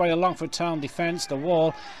it's blocked by a Longford Town defence, the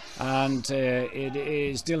wall, and it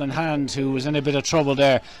is Dylan Hand who was in a bit of trouble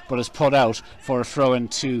there, but is put out for a throw in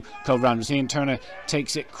to Cobh Ramblers. Ian Turner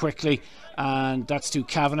takes it quickly, and that's to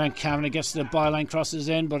Kavanagh. Kavanagh gets to the byline, crosses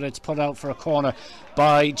in, but it's put out for a corner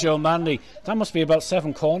by Joe Manley. That must be about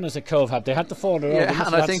 7 corners that Cobh had. They had the 4 there. Yeah,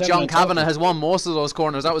 and I think John Kavanagh has won most of those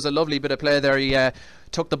corners. That was a lovely bit of play there. He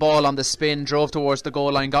took the ball on the spin, drove towards the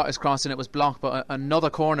goal line, got his cross, and it was blocked. But another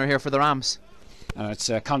corner here for the Rams. It's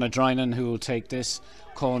Conor Drynan who will take this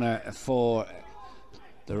corner for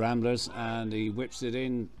the Ramblers, and he whips it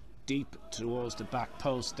in deep towards the back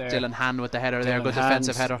post there. Dylan Hand with the header there, good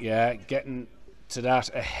defensive header. Yeah, getting to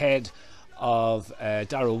that ahead of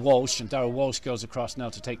Darryl Walsh, and Darryl Walsh goes across now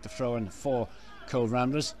to take the throw in for Cobh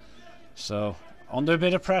Ramblers. So under a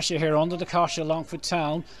bit of pressure here, under the cosh of Longford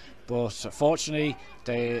Town, but fortunately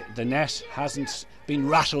the net hasn't been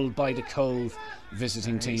rattled by the Cobh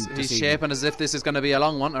visiting team. He's shaping as if this is going to be a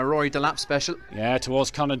long one, a Rory Delap special. Yeah,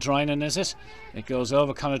 towards Conor Drynan, is it? It goes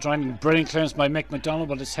over Conor Drynan. Brilliant clearance by Mick McDonald,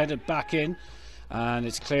 but it's headed back in, and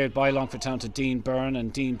it's cleared by Longford Town to Dean Byrne,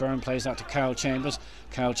 and Dean Byrne plays out to Carol Chambers.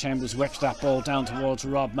 Carol Chambers whips that ball down towards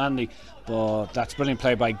Rob Manley, but that's brilliant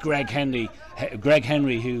play by Greg Henry,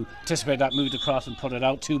 who anticipated that, moved across and put it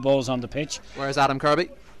out. 2 balls on the pitch. Where's Adam Kirby?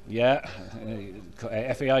 Yeah,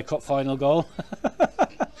 FAI Cup final goal.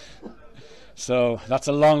 So that's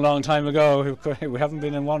a long time ago. We haven't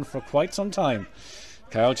been in one for quite some time.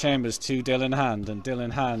 Carol Chambers to Dylan Hand, and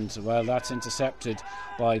Dylan Hand, well, that's intercepted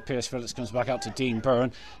by Pierce Phillips, comes back out to Dean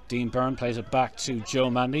Byrne. Dean Byrne plays it back to Joe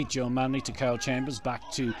Manley. Joe Manley to Carol Chambers,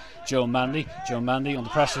 back to Joe Manley. Joe Manley under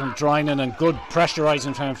pressure from Drynan, and good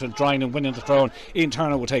pressurising time from Drynan, winning the throw. Ian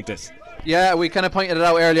Turner will take this. Yeah, we kind of pointed it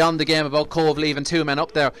out early on in the game about Cobh leaving 2 men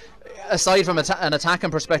up there. Aside from an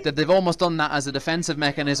attacking perspective, they've almost done that as a defensive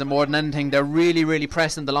mechanism more than anything. They're really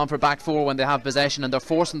pressing the Longford back 4 when they have possession, and they're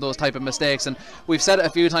forcing those type of mistakes. And we've said it a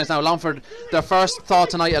few times now, Longford, their first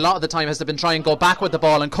thought tonight a lot of the time has to been try and go back with the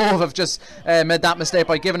ball, and Cobh have just made that mistake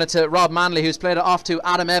by giving it to Rob Manley, who's played it off to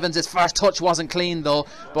Adam Evans. His first touch wasn't clean though,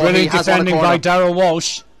 but brilliant he has defending won a corner by Darryl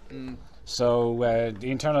Walsh. So the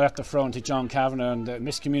internal left the throw to John Kavanagh, and the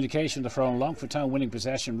miscommunication, the throw in. Longford Town winning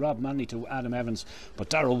possession, Rob Manley to Adam Evans, but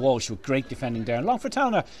Darryl Walsh with great defending there. And Longford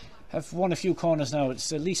Town have won a few corners now.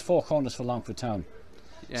 It's at least 4 corners for Longford Town.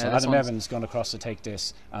 Yeah, so Adam Evans gone across to take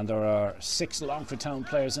this, and there are 6 Longford Town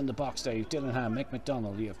players in the box there. You have Dylan Ham, Mick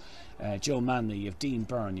McDonald, you have Joe Manley, you have Dean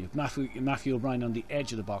Byrne, you have Matthew O'Brien on the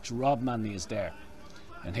edge of the box. Rob Manley is there,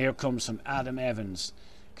 and here comes from Adam Evans.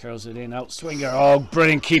 Curls it in, out swinger. Oh,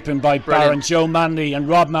 brilliant keeping by Barron. Joe Manley and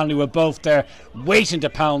Rob Manley were both there, waiting to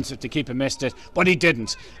pounce if the keeper missed it, but he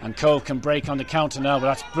didn't. And Cobh can break on the counter now, but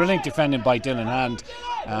that's brilliant defending by Dylan Hand,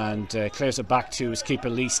 and clears it back to his keeper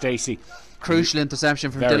Lee Stacey. Crucial interception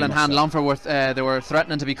from Dylan Hand. Longford they were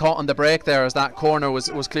threatening to be caught on the break there as that corner was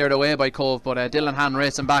cleared away by Cobh, but Dylan Hand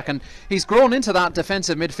racing back, and he's grown into that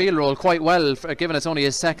defensive midfield role quite well, given it's only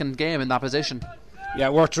his 2nd game in that position. Yeah,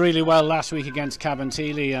 it worked really well last week against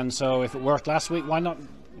Cabinteely, and so if it worked last week, why not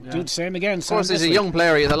do the same again? Of course, he's a young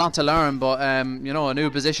player, he has a lot to learn, but you know, a new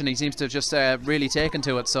position, he seems to have just really taken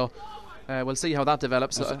to it, so we'll see how that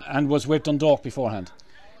develops. And was with Dundalk beforehand.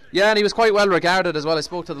 Yeah, and he was quite well regarded as well. I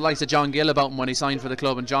spoke to the likes of John Gill about him when he signed for the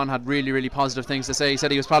club, and John had really positive things to say. He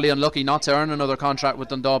said he was probably unlucky not to earn another contract with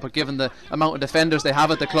Dundalk, but given the amount of defenders they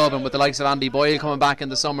have at the club, and with the likes of Andy Boyle coming back in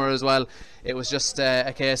the summer as well, it was just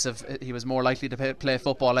a case of he was more likely to play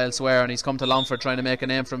football elsewhere, and he's come to Longford trying to make a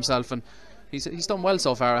name for himself, and he's done well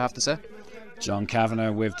so far, I have to say. John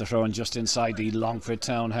Kavanagh with the throw in just inside the Longford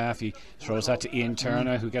town half. He throws that to Ian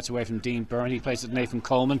Turner, who gets away from Dean Byrne. He plays it to Nathan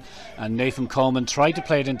Coleman, and Nathan Coleman tried to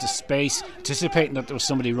play it into space, anticipating that there was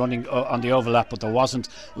somebody running on the overlap, but there wasn't.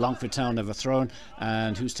 Longford town have a throw,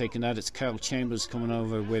 and who's taking that? It's Carl Chambers coming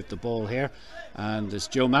over with the ball here, and there's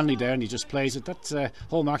Joe Manley there, and he just plays it. That's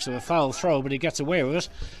hallmarks of a foul throw, but he gets away with it.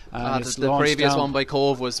 The previous one by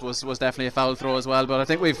Cobh was definitely a foul throw as well, but I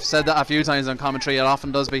think we've said that a few times on commentary. It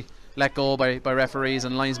often does be let go by referees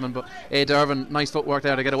and linesmen, but Dervin, nice footwork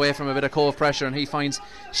there to get away from a bit of Cobh pressure, and he finds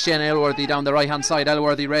Shane Elworthy down the right hand side.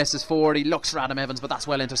 Elworthy races forward, he looks for Adam Evans, but that's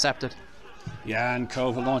well intercepted. Yeah, and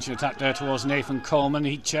Cobh will launch an attack there towards Nathan Coleman.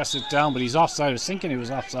 He chests it down, but he's offside. I was thinking he was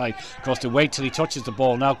offside. Of course, to wait till he touches the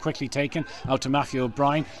ball. Now quickly taken out to Matthew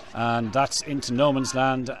O'Brien, and that's into no man's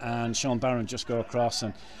land, and Sean Barron just go across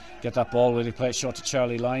and get that ball. Will he play it short to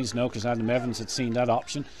Charlie Lyons? No, because Adam Evans had seen that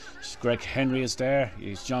option. Greg Henry is there.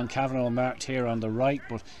 He's John Kavanagh marked here on the right,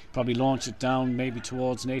 but probably launch it down maybe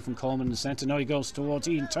towards Nathan Coleman in the centre. No, he goes towards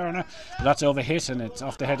Ian Turner, but that's overhit, and it's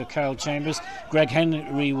off the head of Carl Chambers. Greg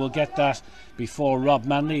Henry will get that before Rob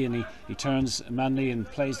Manley, and he turns Manley and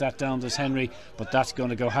plays that down to Henry, but that's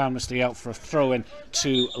going to go harmlessly out for a throw-in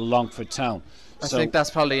to Longford Town. I think that's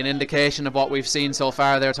probably an indication of what we've seen so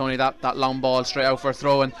far there, Tony, that long ball straight out for a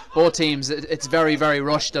throw. And both teams, it's very, very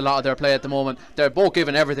rushed, a lot of their play at the moment. They're both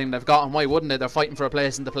giving everything they've got, and why wouldn't they? They're fighting for a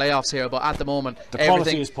place in the playoffs here, but at the moment the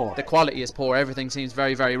quality is poor. The quality is poor. Everything seems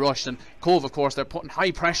very, very rushed. And Cobh, of course, they're putting high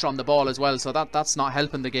pressure on the ball as well, so that's not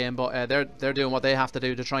helping the game, but they're doing what they have to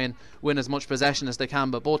do to try and win as much possession as they can.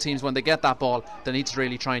 But both teams, when they get that ball, they need to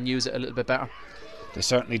really try and use it a little bit better. They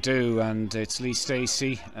certainly do, and it's Lee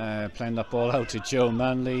Stacey playing that ball out to Joe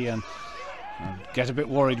Manley, and get a bit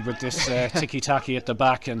worried with this ticky-tacky at the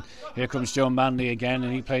back, and here comes Joe Manley again,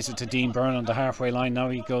 and he plays it to Dean Byrne on the halfway line. Now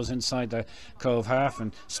he goes inside the Cobh half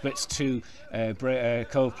and splits two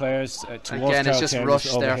Cobh players towards again. It's just Chambers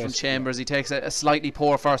rushed there from Chambers. He takes a slightly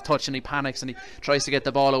poor first touch and he panics and he tries to get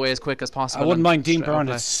the ball away as quick as possible. I wouldn't mind Dean Byrne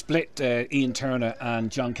has split Ian Turner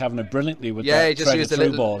and John Kavanagh brilliantly with that he just used a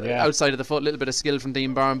little ball, outside of the foot, a little bit of skill from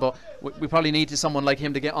Dean Byrne, but we probably need someone like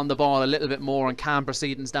him to get on the ball a little bit more and calm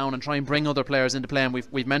proceedings down and try and bring other players into play. And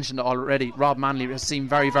we've mentioned it already, Rob Manley has seen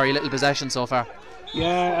very, very little possession so far.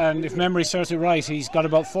 Yeah, and if memory serves me right, he's got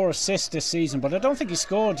about 4 assists this season, but I don't think he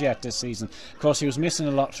scored yet this season. Of course, he was missing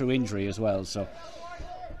a lot through injury as well, so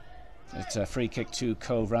it's a free kick to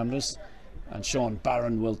Cobh Ramblers, and Sean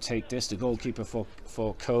Barron will take this, the goalkeeper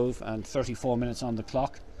for Cobh, and 34 minutes on the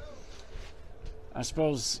clock. I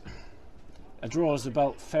suppose a draw is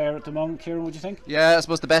about fair at the moment, Kieran, would you think? Yeah, I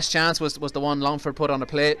suppose the best chance was the one Longford put on a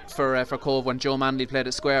plate for Cobh when Joe Manley played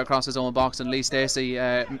it square across his own box, and Lee Stacey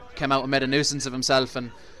came out and made a nuisance of himself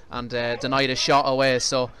and denied a shot away.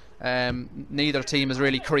 So neither team has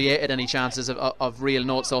really created any chances of real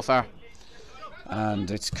note so far.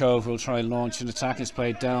 And it's Cobh who will try and launch an attack. It's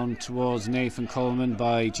played down towards Nathan Coleman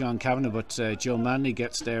by John Kavanagh, but Joe Manley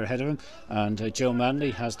gets there ahead of him, and Joe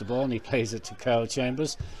Manley has the ball and he plays it to Carl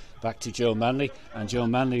Chambers. Back to Joe Manley, and Joe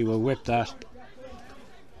Manley will whip that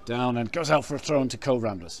down and goes out for a throw into Cobh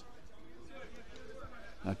Ramblers.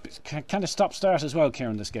 Kind of stop-start as well,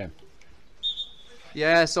 Kieran, this game.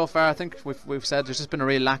 Yeah, so far I think we've said there's just been a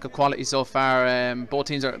real lack of quality so far. Both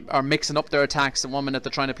teams are mixing up their attacks, and 1 minute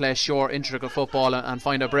they're trying to play short, intricate football and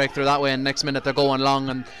find a breakthrough that way, and next minute they're going long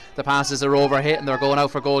and the passes are overhit and they're going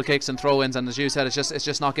out for goal kicks and throw-ins, and as you said, it's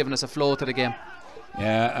just not giving us a flow to the game.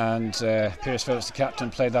 Yeah, and Pierce Phillips, the captain,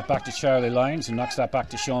 played that back to Charlie Lyons, who knocks that back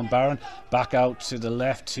to Sean Barron, back out to the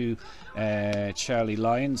left to Charlie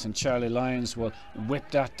Lyons, and Charlie Lyons will whip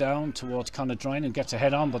that down towards Conor Dryne and gets a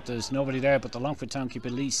head on, but there's nobody there but the Longford town keeper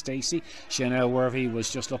Lee Stacey. Shane Elworthy was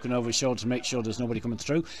just looking over his shoulder to make sure there's nobody coming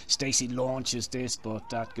through. Stacey launches this, but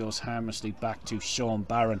that goes harmlessly back to Sean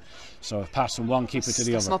Barron, so a pass from one keeper to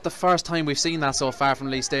the other. It's not the first time we've seen that so far from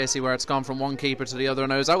Lee Stacey, where it's gone from one keeper to the other,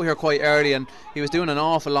 and I was out here quite early and he was doing an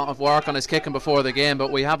awful lot of work on his kicking before the game,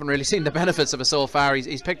 but we haven't really seen the benefits of it so far.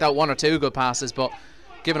 He's picked out 1 or 2 good passes, but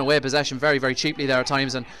giving away possession very, very cheaply there at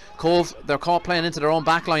times. And Cobh, they're caught playing into their own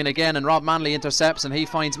backline again, and Rob Manley intercepts and he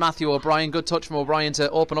finds Matthew O'Brien. Good touch from O'Brien to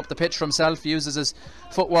open up the pitch for himself, uses his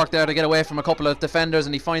footwork there to get away from a couple of defenders,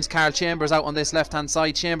 and he finds Carl Chambers out on this left hand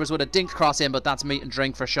side. Chambers with a dink cross in, but that's meat and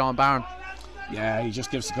drink for Sean Barron. Yeah, he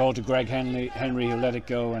just gives the goal to Greg Henry, who let it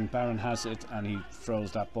go, and Barron has it, and he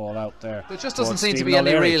throws that ball out there. There just doesn't seem to be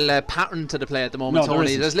any real pattern to the play at the moment,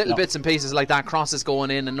 Tony. There's little bits and pieces like that, crosses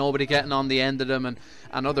going in and nobody getting on the end of them, and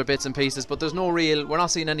other bits and pieces, but there's no real, we're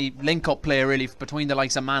not seeing any link-up play really between the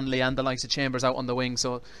likes of Manley and the likes of Chambers out on the wing,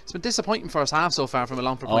 so it's been disappointing first half so far from a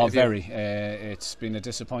Longford point of view. Very. It's been a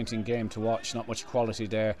disappointing game to watch, not much quality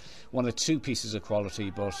there. One or two pieces of quality,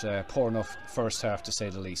 but poor enough first half to say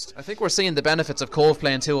the least. I think we're seeing the benefits of Cobh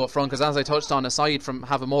playing two up front, because as I touched on, aside from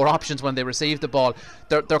having more options when they receive the ball,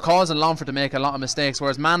 they're causing Longford to make a lot of mistakes,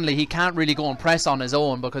 whereas Manley, he can't really go and press on his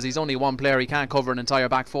own because he's only one player, he can't cover an entire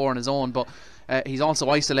back four on his own, but he's also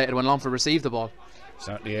isolated when Longford receive the ball.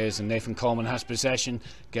 Certainly is, and Nathan Coleman has possession,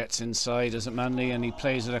 gets inside as it Manley, and he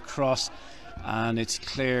plays it across, and it's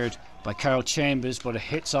cleared by Carol Chambers, but it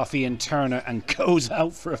hits off Ian Turner and goes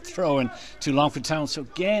out for a throw-in to Longford Town. So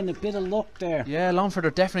again, a bit of luck there. Yeah, Longford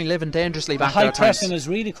are definitely living dangerously back there. High pressing is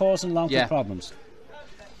really causing Longford problems.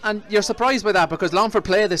 And you're surprised by that, because Longford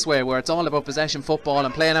play this way, where it's all about possession football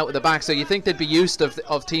and playing out with the back, so you think they'd be used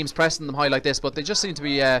of teams pressing them high like this, but they just seem to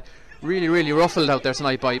be really ruffled out there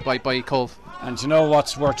tonight by Cobh. And you know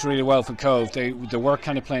what's worked really well for Cobh? They were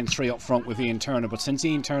kind of playing three up front with Ian Turner, but since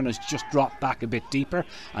Ian Turner's just dropped back a bit deeper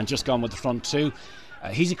and just gone with the front two,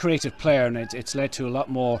 he's a creative player, and it's led to a lot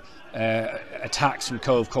more attacks from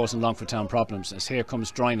Cobh, causing Longford Town problems. As here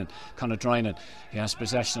comes Conor Drynan, he has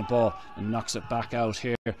possession of the ball and knocks it back out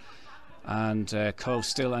here. And Cobh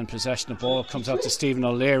still in possession of the ball, comes out to Stephen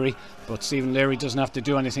O'Leary, but Stephen O'Leary doesn't have to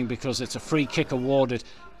do anything because it's a free kick awarded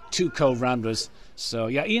to Cobh Ramblers. So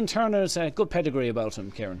yeah, Ian Turner's a good pedigree about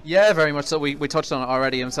him, Kieran. Yeah, very much so. We touched on it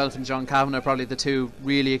already. Himself and John Kavanagh are probably the two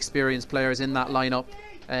really experienced players in that lineup.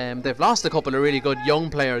 They've lost a couple of really good young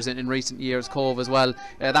players in recent years, Cobh as well.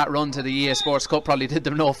 That run to the EA Sports Cup probably did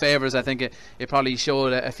them no favours. I think it probably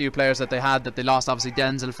showed a few players that they had that they lost. Obviously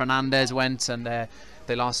Denzel Fernandez went, and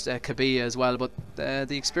they lost Kabia as well, but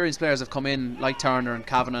the experienced players have come in, like Turner and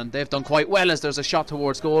Kavanagh, and they've done quite well, as there's a shot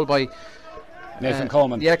towards goal by Nathan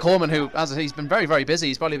Coleman. Yeah, Coleman, who, as he's been very busy.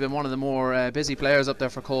 He's probably been one of the more busy players up there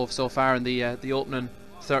for Cobh so far in the opening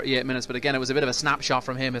 38 minutes. But again, it was a bit of a snapshot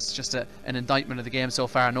from him. It's just an indictment of the game so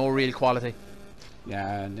far. No real quality.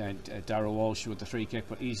 Yeah, and Darragh Walsh with the free kick,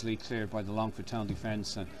 but easily cleared by the Longford Town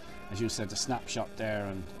defence. And as you said, the snapshot there,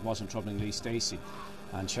 and wasn't troubling Lee Stacey.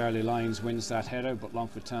 And Charlie Lyons wins that header, but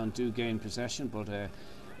Longford Town do gain possession, but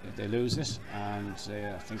they lose it, and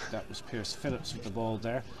I think that was Pierce Phillips with the ball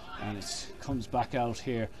there, and it comes back out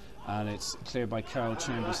here, and it's cleared by Carol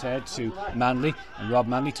Chambers' head to Manley, and Rob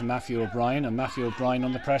Manley to Matthew O'Brien, and Matthew O'Brien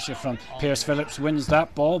under pressure from Pierce Phillips wins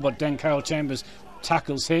that ball, but then Carol Chambers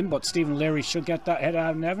tackles him, but Stephen Leary should get that head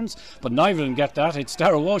out of Evans, but neither didn't get that. It's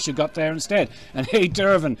Darragh Walsh who got there instead, and Hay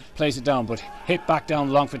Dervin plays it down, but hit back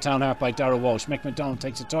down Longford Town half by Darragh Walsh. Mick McDonald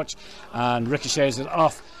takes a touch and ricochets it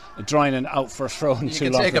off Drynan out for a throw in to Longford Town.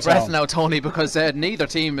 You can take a breath now, Tony, because neither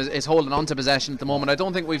team is holding on to possession at the moment. I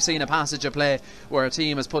don't think we've seen a passage of play where a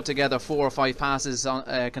team has put together 4 or 5 passes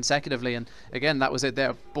consecutively, and again, that was it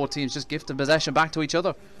there. Both teams just gifting possession back to each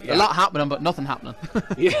other. Yeah. A lot happening, but nothing happening.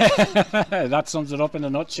 Yeah, that sums it up in a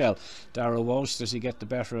nutshell. Darragh Walsh, does he get the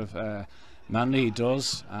better of Manley? He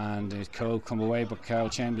does, and it could come away, but Carol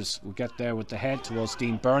Chambers will get there with the head towards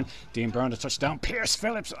Dean Byrne. Dean Byrne, the touchdown. Pierce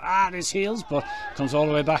Phillips at his heels, but comes all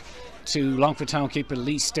the way back to Longford Town keeper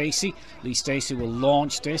Lee Stacey. Lee Stacey will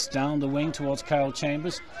launch this down the wing towards Carol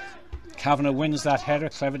Chambers. Kavanagh wins that header,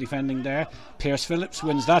 clever defending there. Pierce Phillips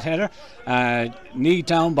wins that header, knee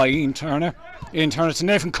down by Ian Turner. Ian Turner to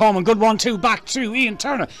Nathan Coleman, good 1-2 back to Ian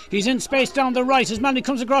Turner. He's in space down the right, as Manley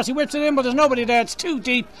comes across, he whips it in, but there's nobody there, it's too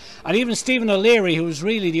deep, and even Stephen O'Leary, who was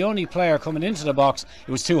really the only player coming into the box,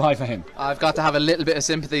 it was too high for him. I've got to have a little bit of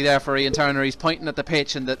sympathy there for Ian Turner. He's pointing at the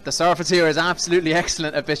pitch, and the surface here is absolutely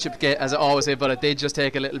excellent at Bishopsgate, as it always is, but it did just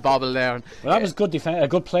take a little bobble there. And well, that was good a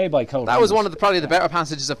good play by Cobh. That was one of probably the better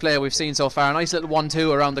passages of play we've seen so far. A nice little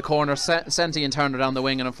 1-2 around the corner, sent Ian Turner down the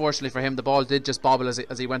wing, and unfortunately for him, the ball did just bobble as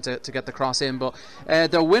he went to get the cross in. But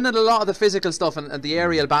they're winning a lot of the physical stuff and the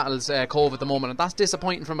aerial battles, Cobh, at the moment, and that's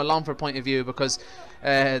disappointing from a Longford point of view, because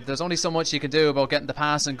there's only so much you can do about getting the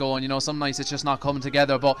pass and going. You know, some nights it's just not coming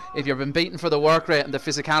together, but if you've been beaten for the work rate and the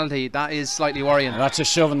physicality, that is slightly worrying. That's a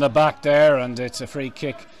shove in the back there, and it's a free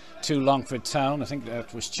kick to Longford Town. I think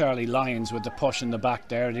that was Charlie Lyons with the push in the back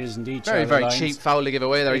there. It is indeed Charlie very Lyons. cheap foul to give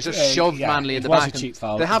away there. He just shoved Manley in the back. It was a cheap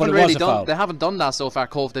foul. They haven't really done. They haven't done that so far,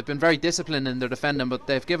 Cobh. They've been very disciplined in their defending, but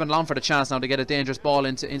they've given Longford a chance now to get a dangerous ball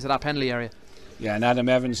into that penalty area. Yeah, and Adam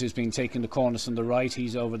Evans, who's been taking the corners on the right,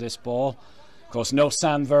 he's over this ball. Of course, no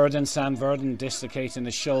Sam Verdon. Sam Verdon dislocating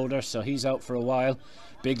his shoulder, so he's out for a while.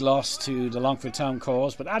 big loss to the Longford Town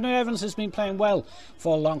cause. But Adam Evans has been playing well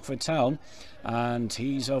for Longford Town, and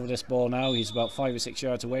he's over this ball now. He's about 5 or 6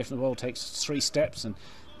 yards away from the ball, takes 3 steps and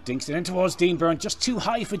dinks it in towards Dean Byrne, just too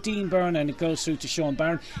high for Dean Byrne, and it goes through to Sean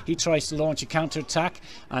Barron. He tries to launch a counter-attack,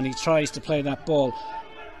 and he tries to play that ball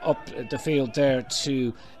up the field there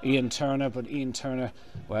to Ian Turner, but Ian Turner,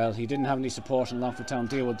 well, he didn't have any support, and Longford Town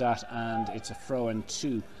deal with that, and it's a throw-in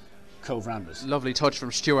to Cobh Ramblers. Lovely touch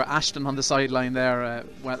from Stuart Ashton on the sideline there,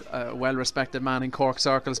 well-respected man in Cork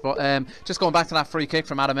circles. But just going back to that free kick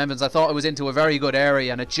from Adam Evans, I thought it was into a very good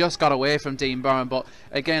area, and it just got away from Dean Byrne, but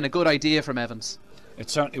again, a good idea from Evans. It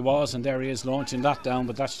certainly was, and there he is launching that down,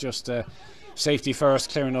 but that's just safety first,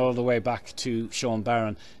 clearing all the way back to Sean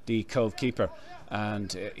Barron, the Cobh keeper,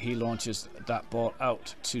 and he launches that ball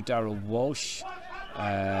out to Darryl Walsh,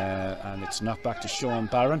 and it's knocked back to Sean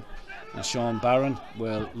Barron, and Sean Barron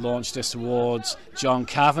will launch this towards John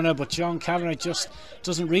Kavanagh, but John Kavanagh just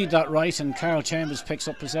doesn't read that right, and Carol Chambers picks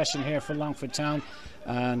up possession here for Longford Town,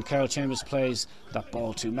 and Carol Chambers plays that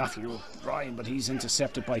ball to Matthew O'Brien, but he's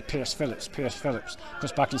intercepted by Pierce Phillips. Pierce Phillips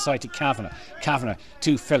goes back inside to Kavanagh. Kavanagh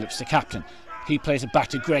to Phillips, the captain. He plays it back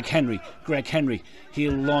to Greg Henry. Greg Henry,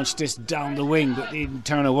 he'll launch this down the wing, but Ian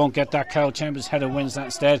Turner won't get that. Carol Chambers' header wins that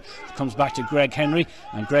instead. It comes back to Greg Henry,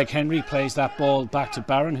 and Greg Henry plays that ball back to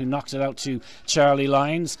Barron, who knocks it out to Charlie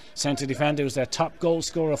Lyons, centre defender, who's their top goal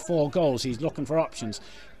scorer, 4 goals. He's looking for options.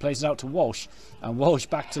 Plays it out to Walsh, and Walsh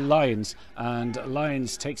back to Lyons, and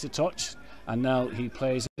Lyons takes a touch, and now he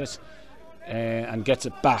plays it and gets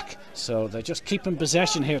it back. So they're just keeping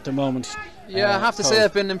possession here at the moment. Yeah, I have to say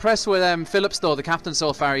I've been impressed with Phillips though, the captain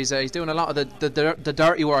so far. He's doing a lot of the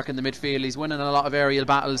dirty work in the midfield. He's winning a lot of aerial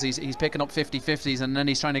battles. He's picking up 50-50s, and then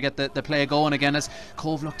he's trying to get the play going again as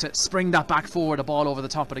Cobh look to spring that back forward, a ball over the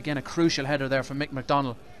top, but again a crucial header there from Mick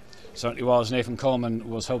McDonald. Certainly was. Nathan Coleman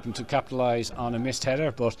was hoping to capitalise on a missed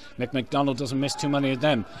header, but Mick McDonald doesn't miss too many of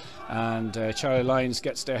them, and Charlie Lyons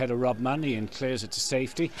gets their header Rob Manley and clears it to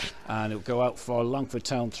safety, and it'll go out for a Longford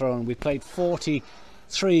Town throw, and we played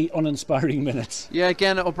 43 uninspiring minutes. Yeah,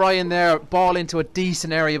 again O'Brien there, ball into a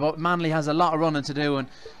decent area, but Manley has a lot of running to do, and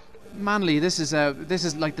Manley, this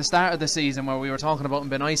is like the start of the season where we were talking about him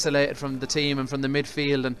being isolated from the team and from the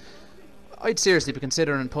midfield, and I'd seriously be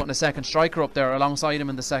considering putting a second striker up there alongside him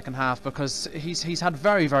in the second half, because he's had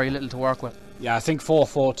very, very little to work with. Yeah, I think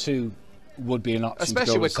 4-4-2 would be an option,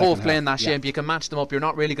 especially with Cobh playing that shape. You can match them up. You're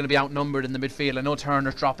not really going to be outnumbered in the midfield. I know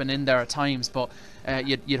Turner's dropping in there at times, but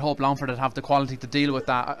you'd hope Longford would have the quality to deal with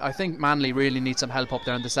that. I think Manley really needs some help up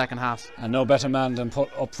there in the second half, and no better man than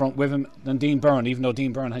put up front with him than Dean Byrne, even though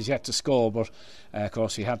Dean Byrne has yet to score, but of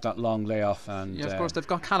course he had that long layoff, and yeah, of course they've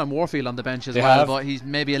got Callum Warfield on the bench as well, but he's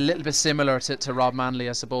maybe a little bit similar to Rob Manley,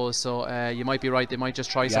 I suppose, so you might be right, they might just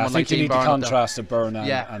try someone like Dean Byrne. I think you need the contrast of Byrne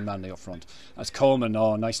and Manley up front. That's Coleman.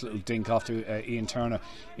 Nice little dink off to Ian Turner.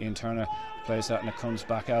 Ian Turner plays that, and it comes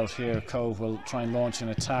back out here. Cobh will try and launch an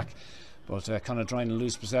attack, but kind of trying to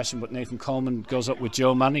lose possession, but Nathan Coleman goes up with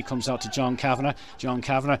Joe Manley, comes out to John Kavanagh. John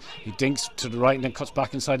Kavanagh, he dinks to the right and then cuts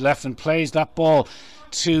back inside left and plays that ball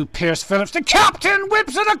to Pierce Phillips. The captain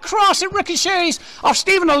whips it across, it ricochets off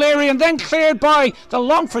Stephen O'Leary and then cleared by the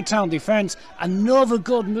Longford Town defence. Another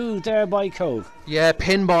good move there by Cobh. Yeah,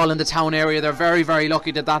 pinball in the town area. They're very, very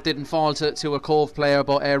lucky that didn't fall to a Cobh player,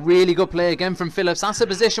 but a really good play again from Phillips. That's a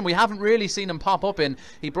position we haven't really seen him pop up in.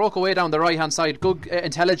 He broke away down the right hand side. Good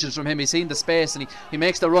intelligence from him. He's seen the space and he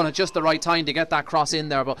makes the run at just the right time to get that cross in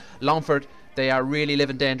there, but Longford, they are really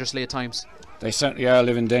living dangerously at times. They certainly are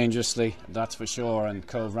living dangerously, that's for sure, and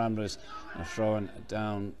Cobh Ramblers are throwing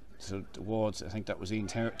down towards, I think that was Ian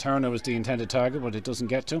Turner was the intended target, but it doesn't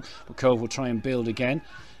get to him. But Cobh will try and build again,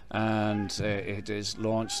 and it is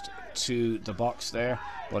launched to the box there,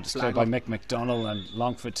 but it's cleared by Mick McDonald, and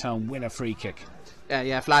Longford Town win a free kick.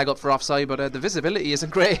 Yeah, flag up for offside, but the visibility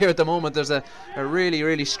isn't great here at the moment. There's a really,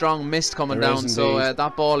 really strong mist coming down, so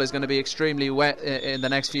that ball is going to be extremely wet in the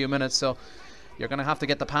next few minutes, so you're going to have to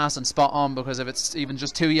get the pass and spot on, because if it's even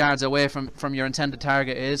just 2 yards away from your intended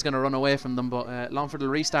target, it is going to run away from them. But Longford will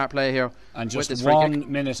restart play here, and just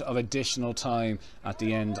 1 minute of additional time at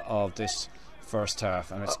the end of this first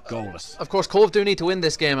half, and it's goalless. Of course, Cobh do need to win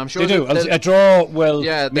this game. I'm sure they do. A draw will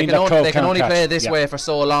they can only play this way for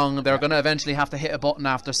so long. They're going to eventually have to hit a button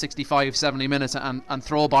after 65-70 minutes and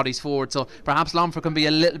throw bodies forward, so perhaps Longford can be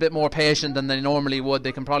a little bit more patient than they normally would.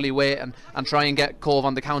 They can probably wait and try and get Cobh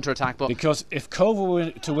on the counter attack, but because if Cobh were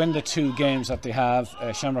to win the 2 games that they have,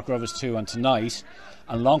 Shamrock Rovers 2 and tonight,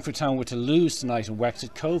 and Longford Town were to lose tonight in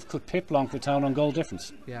Wexford, Cobh could pip Longford Town on goal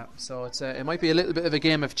difference. Yeah, so it might be a little bit of a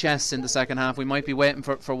game of chess in the second half. We might be waiting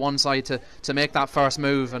for one side to make that first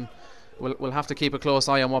move, and we'll have to keep a close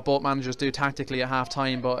eye on what both managers do tactically at half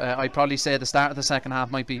time, but I'd probably say the start of the second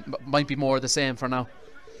half might be more of the same for now.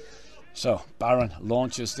 So Barron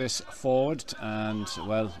launches this forward, and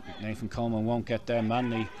well, Nathan Coleman won't get there.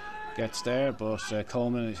 Manley gets there, but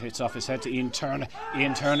Coleman hits off his head to Ian Turner.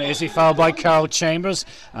 Ian Turner, is he fouled by Carl Chambers?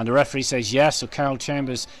 And the referee says yes, so Carl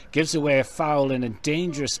Chambers gives away a foul in a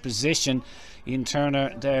dangerous position. Ian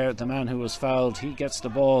Turner there, the man who was fouled, he gets the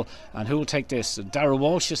ball, and who will take this? Darrell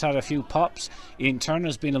Walsh has had a few pops. Ian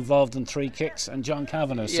Turner's been involved in 3 kicks, and John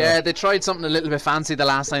Kavanagh. Yeah, they tried something a little bit fancy the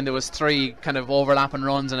last time. There was 3 kind of overlapping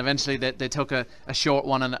runs, and eventually they took a short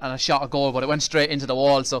one and a shot a goal, but it went straight into the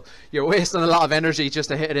wall, so you're wasting a lot of energy just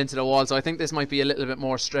to hit it into the wall. So I think this might be a little bit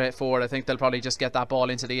more straightforward. I think they'll probably just get that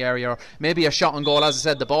ball into the area, or maybe a shot on goal. As I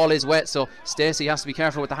said, the ball is wet, so Stacey has to be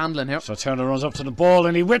careful with the handling here. So Turner runs up to the ball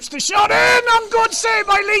and he whips the shot in, and good save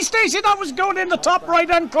by Lee Stacey. That was going in the top right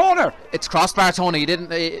hand corner. It's crossbar, Tony. He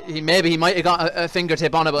didn't. He might have got a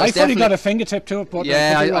fingertip on it, but I thought he got a fingertip to it, but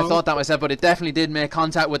yeah, I thought that myself, but it definitely did make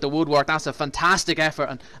contact with the woodwork. That's a fantastic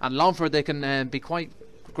effort, and Longford, they can be quite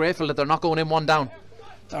grateful that they're not going in 1 down.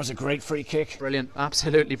 That was a great free kick. Brilliant,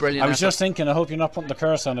 absolutely brilliant. I was just thinking, I hope you're not putting the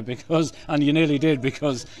curse on it, because, and you nearly did,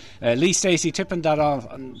 because Lee Stacey tipping that off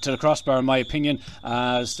to the crossbar, in my opinion,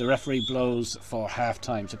 as the referee blows for half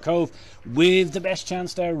time. So Cobh with the best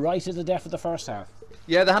chance there, right at the death of the first half.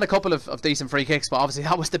 Yeah, they had a couple of decent free kicks, but obviously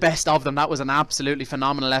that was the best of them. That was an absolutely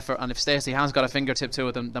phenomenal effort, and if Stacey has got a fingertip to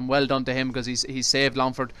it, then well done to him, because he's saved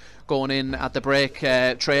Longford going in at the break,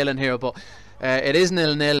 trailing here. But it is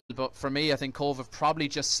 0-0, but for me, I think Cobh have probably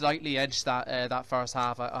just slightly edged that first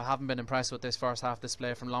half. I haven't been impressed with this first half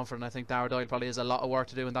display from Longford, and I think Darragh Doyle probably has a lot of work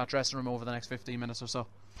to do in that dressing room over the next 15 minutes or so.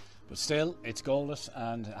 But still, it's goalless,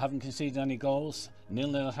 and haven't conceded any goals.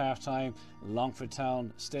 0-0 at half time. Longford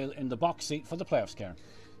Town still in the box seat for the playoffs, Karen.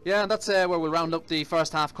 Yeah, and that's where we'll round up the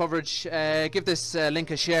first half coverage. Give this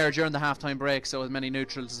link a share during the half-time break, so as many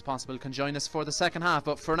neutrals as possible can join us for the second half.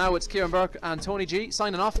 But for now, it's Kieran Burke and Tony G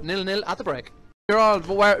signing off. 0-0 at the break. You're all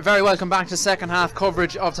very welcome back to second half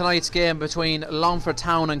coverage of tonight's game between Longford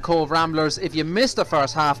Town and Cobh Ramblers. If you missed the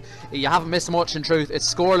first half, you haven't missed much in truth.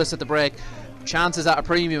 It's scoreless at the break. Chances at a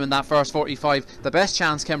premium in that first 45. The best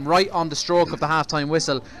chance came right on the stroke of the half-time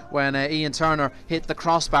whistle when Ian Turner hit the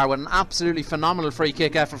crossbar with an absolutely phenomenal free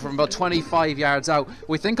kick effort from about 25 yards out.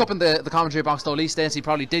 We think up in the commentary box though, Lee Stacey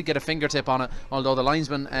probably did get a fingertip on it, although the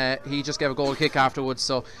linesman he just gave a goal kick afterwards,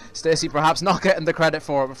 so Stacey perhaps not getting the credit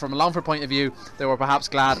for it. But from a Longford point of view, they were perhaps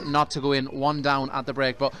glad not to go in 1 down at the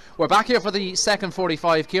break. But we're back here for the second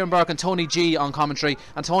 45. Kieran Burke and Tony G on commentary,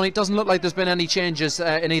 and Tony, it doesn't look like there's been any changes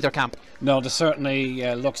in either camp. No, certainly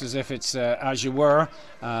looks as if it's as you were,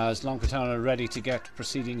 as Longford Town are ready to get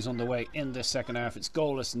proceedings underway in this second half. It's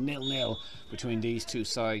goalless, 0-0 between these two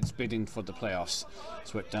sides bidding for the playoffs.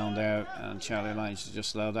 It's whipped down there, and Charlie Lyons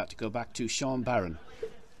just allowed that to go back to Sean Barron.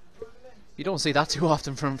 You don't see that too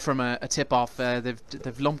often from a tip-off.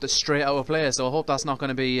 They've lumped it straight out of play, so I hope that's not going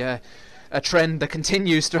to be a trend that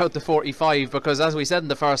continues throughout the 45, because as we said in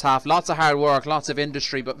the first half, lots of hard work, lots of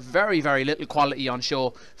industry, but very, very little quality on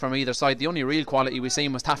show from either side. The only real quality we've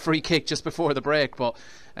seen was that free kick just before the break, but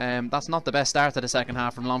that's not the best start to the second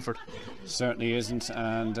half from Longford. Certainly isn't,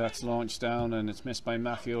 and that's launched down and it's missed by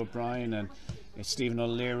Matthew O'Brien, and it's Stephen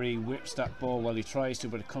O'Leary whips that ball while he tries to,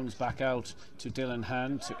 but it comes back out to Dylan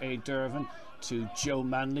Hand, to A. Dervin, to Joe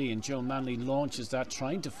Manley, and Joe Manley launches that,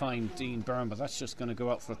 trying to find Dean Byrne, but that's just going to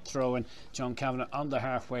go out for a throw-in. John Kavanagh on the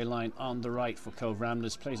halfway line on the right for Cobh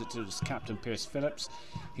Ramblers, plays it to his captain Pierce Phillips.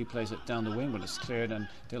 He plays it down the wing, but it's cleared, and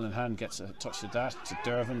Dylan Hand gets a touch of that to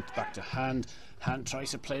Dervin, back to Hand. Hand tries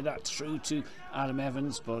to play that through to Adam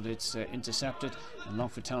Evans, but it's intercepted, and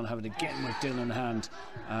Longford Town have it again with Dylan Hand,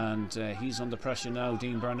 and he's under pressure now.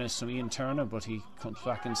 Dean Byrne is from Ian Turner, but he comes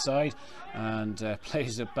back inside and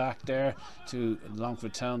plays it back there to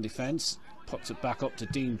Longford Town defence. Puts it back up to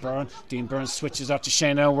Dean Byrne. Dean Byrne switches out to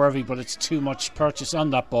Shane Elworthy, but it's too much purchase on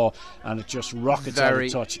that ball, and it just rockets out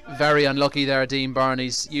of touch. Very unlucky there, Dean Byrne.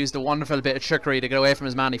 He's used a wonderful bit of trickery to get away from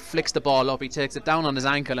his man. He flicks the ball up, he takes it down on his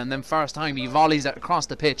ankle, and then first time he volleys it across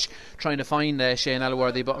the pitch trying to find Shane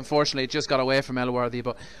Elworthy, but unfortunately it just got away from Elworthy.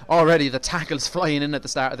 But already the tackles flying in at the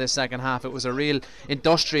start of this second half. It was a real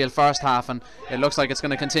industrial first half, and it looks like it's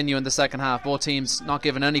going to continue in the second half. Both teams not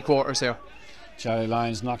giving any quarters here. Charlie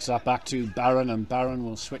Lyons knocks that back to Barron, and Barron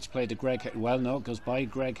will switch play to Greg. Well, no, it goes by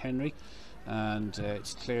Greg Henry, and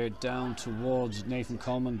it's cleared down towards Nathan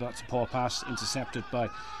Coleman. That's a poor pass, intercepted by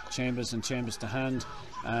Chambers, and Chambers to Hand,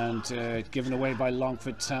 and given away by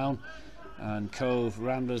Longford Town. And Cobh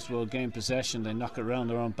Ramblers will gain possession. They knock it around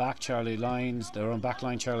their own back. Charlie Lyons, their own back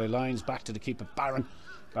line. Charlie Lyons back to the keeper Barron.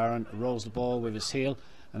 Barron rolls the ball with his heel,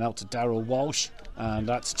 and out to Darrell Walsh, and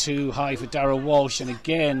that's too high for Darrell Walsh, and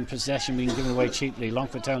again possession being given away cheaply.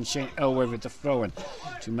 Longford Town, Shane Elworthy with the throw-in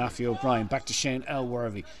to Matthew O'Brien, back to Shane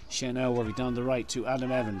Elworthy down the right to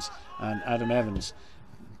Adam Evans, and Adam Evans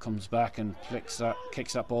comes back and kicks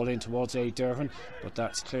that ball in towards A. Dervin, but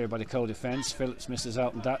that's cleared by the Cobh defence. Phillips misses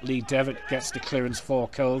out on that. Lee Devitt gets the clearance for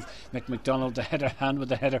Cobh. McDonald the header, hand with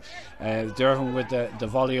the header. Dervin with the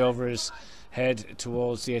volley over his head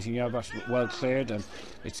towards the 18-yard box, but well cleared, and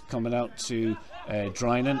it's coming out to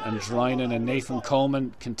Drynan and Nathan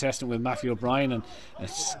Coleman contesting with Matthew O'Brien, and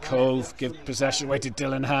it's Cobh give possession away to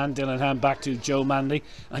Dylan Hand back to Joe Manley,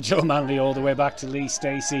 and Joe Manley all the way back to Lee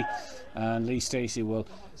Stacey, and Lee Stacey will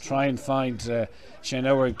try and find Shane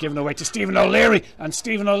Elworthy, given away to Stephen O'Leary, and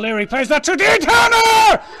Stephen O'Leary plays that to Dean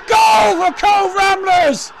Turner! Goal for Cobh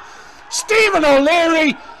Ramblers! Stephen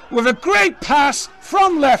O'Leary with a great pass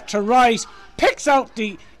from left to right, picks out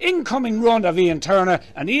the incoming run of Ian Turner,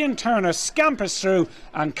 and Ian Turner scampers through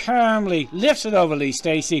and calmly lifts it over Lee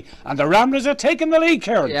Stacey, and the Ramblers are taking the lead,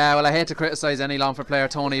 Kieran. Yeah, well, I hate to criticise any Longford player,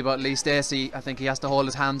 Tony, but Lee Stacey, I think he has to hold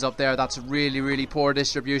his hands up there. That's really, really poor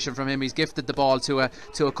distribution from him. He's gifted the ball to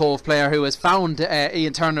a Cobh player who has found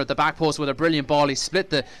Ian Turner at the back post with a brilliant ball. He split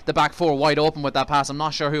the back four wide open with that pass. I'm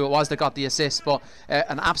not sure who it was that got the assist, but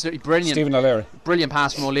an absolutely brilliant Stephen O'Leary. Brilliant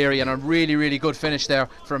pass from O'Leary, and a really, really good finish there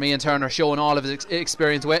from Ian Turner, showing all of his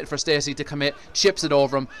experience, waiting for Stacey to commit, chips it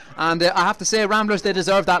over him, and I have to say, Ramblers, they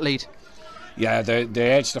deserve that lead. Yeah, they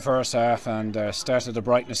edged the first half and started to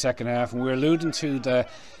brighten the second half, and we're alluding to the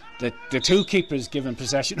two keepers giving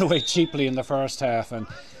possession away cheaply in the first half, and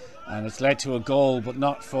it's led to a goal, but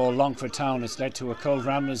not for Longford Town. It's led to a Cobh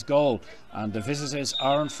Ramblers goal, and the visitors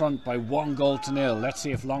are in front by 1-0. Let's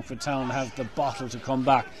see if Longford Town has the bottle to come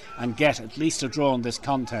back and get at least a draw in this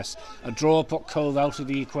contest. A draw put Cobh out of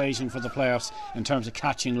the equation for the playoffs in terms of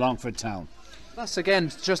catching Longford Town. That's again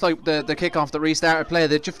just like the kick-off that restarted play.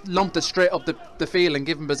 They just lumped it straight up the field and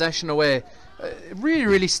given possession away. Really,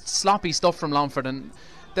 really sloppy stuff from Longford, and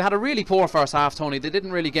they had a really poor first half, Tony. They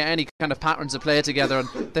didn't really get any kind of patterns of play together,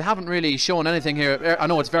 and they haven't really shown anything here. I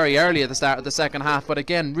know it's very early at the start of the second half, but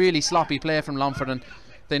again, really sloppy play from Longford, and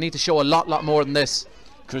they need to show a lot more than this.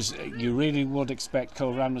 Because you really would expect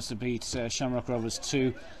Cobh Ramblers to beat Shamrock Rovers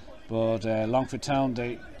 2, but Longford Town,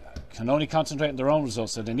 they can only concentrate on their own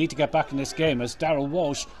results, so they need to get back in this game, as Darrell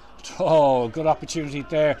Walsh, good opportunity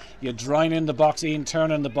there. You drain in the box, Ian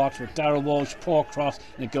Turner in the box with Darrell Walsh, poor cross,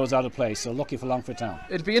 and it goes out of play. So lucky for Longford Town.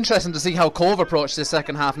 It'll be interesting to see how Cobh approach this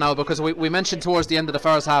second half now, because we mentioned towards the end of the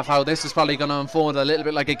first half how this is probably going to unfold a little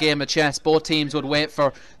bit like a game of chess. Both teams would wait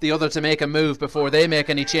for the other to make a move before they make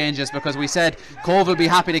any changes, because we said Cobh will be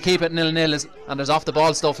happy to keep it 0-0, and there's off the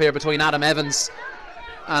ball stuff here between Adam Evans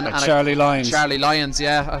and Charlie Lyons.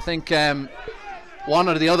 Yeah, I think one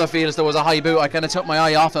or the other feels there was a high boot. I kind of took my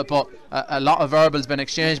eye off it, but a lot of verbals been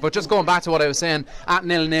exchanged. But just going back to what I was saying, at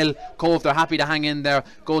 0-0, Cobh, they're happy to hang in there,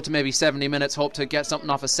 go to maybe 70 minutes, hope to get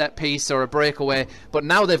something off a set piece or a breakaway. But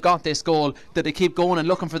now they've got this goal, did they keep going and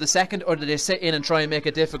looking for the second, or did they sit in and try and make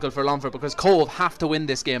it difficult for Longford? Because Cobh have to win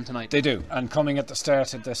this game tonight. They do, and coming at the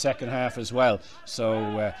start of the second half as well.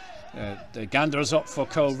 So the gander's up for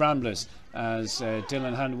Cobh Ramblers as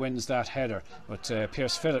Dylan Hand wins that header, but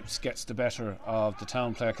Pierce Phillips gets the better of the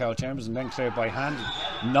Town player Carl Chambers, and then cleared by Hand,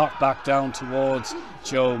 knocked back down towards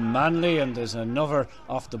Joe Manley, and there's another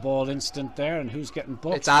off the ball incident there, and who's getting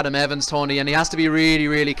booked? It's Adam Evans, Tony, and he has to be really,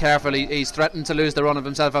 really careful. He's threatened to lose the run of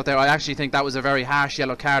himself out there. I actually think that was a very harsh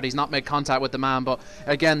yellow card. He's not made contact with the man, but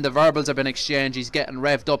again, the verbals have been exchanged. He's getting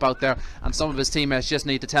revved up out there, and some of his teammates just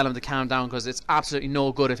need to tell him to calm down, because it's absolutely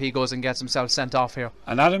no good if he goes and gets himself sent off here.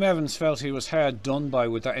 And Adam Evans felt he was hard done by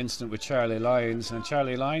with that incident with Charlie Lyons, and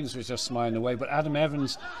Charlie Lyons was just smiling away, but Adam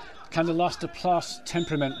Evans kind of lost the plot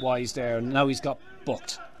temperament wise there, and now he's got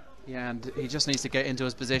booked. Yeah, and he just needs to get into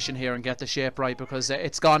his position here and get the shape right, because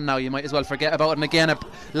it's gone now. You might as well forget about it. And again, a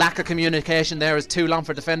lack of communication there as two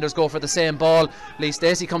Longford defenders go for the same ball. Lee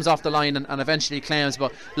Stacey comes off the line and eventually claims,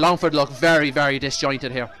 but Longford look very, very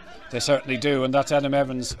disjointed here. They certainly do, and that's Adam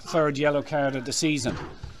Evans' third yellow card of the season.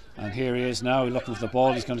 And here he is now looking for the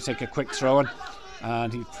ball. He's going to take a quick throw in,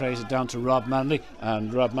 and he plays it down to Rob Manley,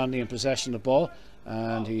 and Rob Manley in possession of the ball,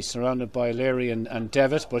 and he's surrounded by Leary and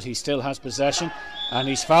Devitt, but he still has possession, and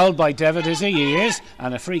he's fouled by Devitt, is he is,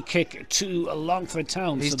 and a free kick to Longford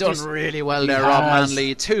Town. He's done really well there, Rob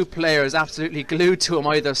Manley. Two players absolutely glued to him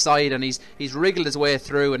either side, and he's wriggled his way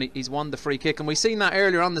through, and he's won the free kick. And we've seen that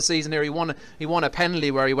earlier on the season here. He won a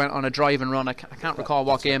penalty where he went on a drive and run. I can't recall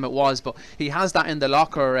what game it was, but he has that in the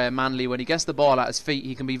locker, Manley. When he gets the ball at his feet,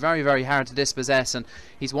 he can be very, very hard to dispossess, and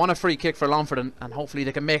he's won a free kick for Longford, and hopefully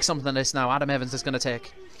they can make something of this now. Adam Evans is going to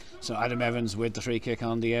take. So Adam Evans with the free kick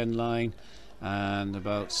on the end line, and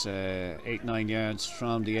about 8-9 yards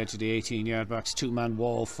from the edge of the 18-yard box, two-man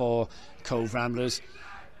wall for Cobh Ramblers.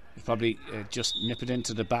 Probably just nip it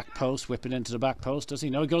into the back post, whip it into the back post, does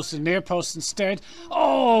he? No, he goes to the near post instead.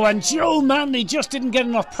 Oh, and Joe Manley just didn't get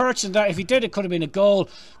enough perch in that. If he did, it could have been a goal,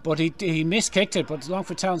 but he miskicked it. But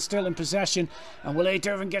Longford Town still in possession, and will A.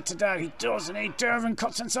 Dervin get to that? He does, and A. Dervin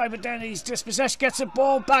cuts inside, but then he's dispossessed, gets the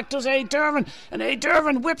ball back, does A. Dervin, and A.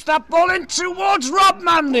 Dervin whips that ball in towards Rob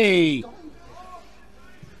Manley.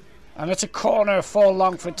 And it's a corner for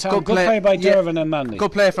Longford Town. Good play by Dervin and Manley.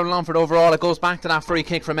 Good play from Longford overall. It goes back to that free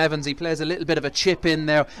kick from Evans. He plays a little bit of a chip in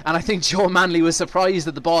there, and I think Joe Manley was surprised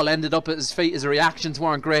that the ball ended up at his feet. His reactions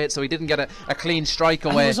weren't great, so he didn't get a clean strike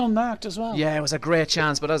away. And it was unmarked as well. Yeah, it was a great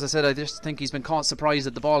chance, but as I said, I just think he's been caught surprised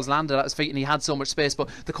that the ball's landed at his feet and he had so much space. But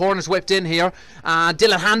the corner's whipped in here.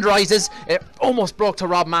 Dylan Hand rises. It almost broke to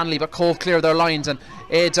Rob Manley, but Cobh clear their lines, and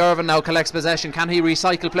A. Dervin now collects possession. Can he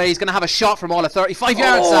recycle play? He's going to have a shot from all of 35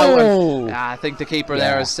 yards now. And, I think the keeper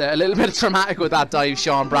there is a little bit dramatic with that dive,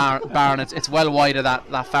 Sean Barron. It's well wide of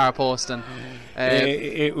that far post, and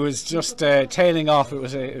it was just tailing off.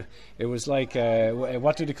 It was like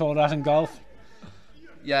what do they call that in golf?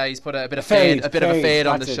 Yeah, he's put a bit of fade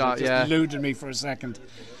on the shot. It just eluded me for a second.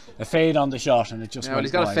 A fade on the shot, and it just well,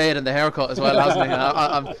 he's got a fade in the haircut as well, hasn't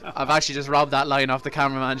he? I've actually just robbed that line off the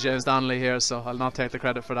cameraman James Donnelly here, so I'll not take the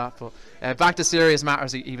credit for that. But back to serious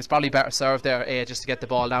matters, he was probably better served there, just to get the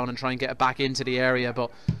ball down and try and get it back into the area.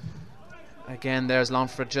 But again, there's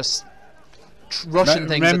Longford just rushing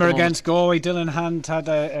things. Remember against Galway, Dylan Hand had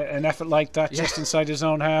an effort like that just inside his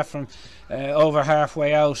own half from over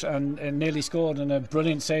halfway out, and nearly scored, and a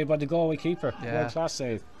brilliant save by the Galway keeper. World class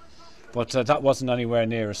save. But that wasn't anywhere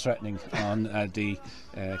near as threatening on the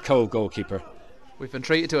Cobh goalkeeper. We've been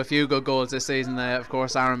treated to a few good goals this season. Of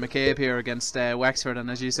course, Aaron McCabe here against Wexford,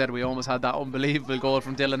 and as you said, we almost had that unbelievable goal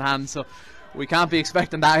from Dylan Hand. So we can't be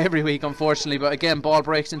expecting that every week, unfortunately. But again, ball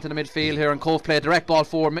breaks into the midfield here, and Cobh play a direct ball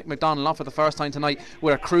forward. Mick McDonald off for the first time tonight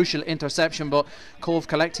with a crucial interception, but Cobh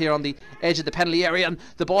collect here on the edge of the penalty area, and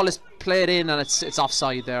the ball is played in, and it's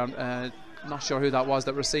offside there. Not sure who that was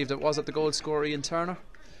that received it. Was it the goal scorer Ian Turner?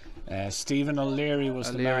 Stephen O'Leary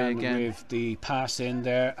was the man with the pass in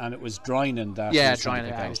there, and it was Drynan that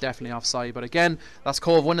Drynan, he was definitely offside. But again, that's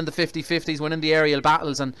Cobh winning the 50-50s, winning the aerial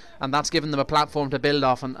battles, and that's given them a platform to build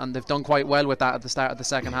off, and they've done quite well with that at the start of the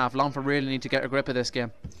second half. Longford really need to get a grip of this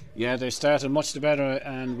game. Yeah, they started much better,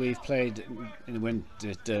 and we've played in the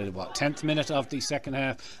 10th minute of the second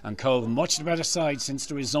half, and Cobh much the better side since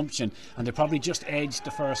the resumption, and they probably just edged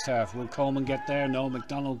the first half. Will Coleman get there? No,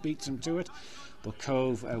 McDonald beats him to it. But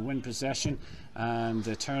Cobh win possession,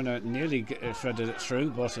 and Turner nearly threaded it through,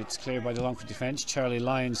 but it's cleared by the Longford defence. Charlie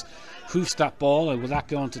Lyons hoofs that ball, and will that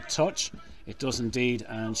go into touch? It does indeed,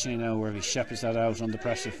 and Shane Elworthy shepherds that out under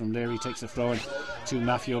pressure from Leary, takes the throw in to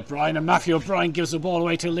Matthew O'Brien, and Matthew O'Brien gives the ball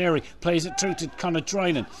away to Leary, plays it through to Conor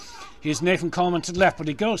Drynan. Here's Nathan Coleman to the left, but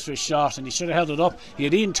he goes for a shot, and he should have held it up. He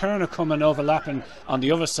had Ian Turner coming overlapping on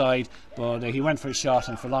the other side, but he went for a shot,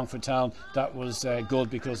 and for Longford Town that was good,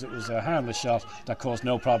 because it was a harmless shot that caused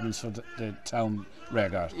no problems for the Town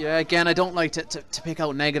rearguard. Yeah, again, I don't like to pick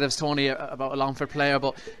out negatives, Tony, about a Longford player,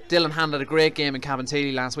 but Dylan Hand had a great game in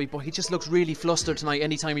Cabinteely last week, but he just looks really flustered tonight.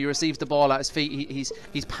 Anytime he receives the ball at his feet,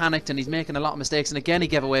 he's panicked, and he's making a lot of mistakes, and again he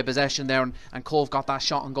gave away possession there, and Cobh got that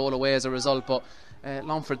shot and goal away as a result. But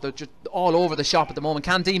Longford, they're just all over the shop at the moment.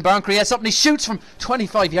 Can Dean Byrne create something? He shoots from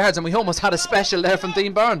 25 yards, and we almost had a special there from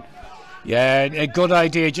Dean Byrne. Yeah, a good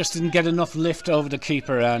idea, just didn't get enough lift over the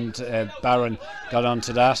keeper, and Barron got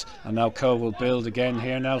onto that, and now Cobh will build again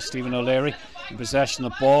here now. Stephen O'Leary in possession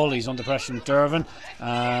of the ball, he's under pressure from Dervin,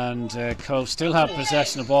 and Cobh still have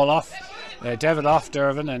possession of the ball off David off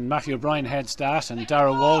Dervin, and Matthew O'Brien heads that, and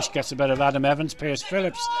Darragh Walsh gets a bit of Adam Evans. Pierce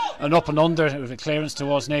Phillips and up and under with a clearance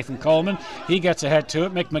towards Nathan Coleman. He gets ahead to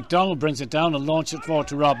it. Mick McDonald brings it down and launches it forward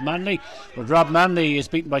to Rob Manley, but Rob Manley is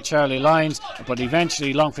beaten by Charlie Lyons, but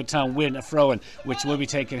eventually Longford Town win a throw-in, which will be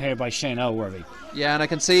taken here by Shane Elworthy. Yeah, and I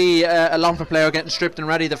can see a Longford player getting stripped and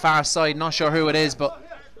ready the far side. Not sure who it is, but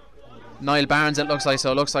Niall Barnes it looks like.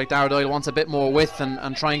 So it looks like Darragh Doyle wants a bit more width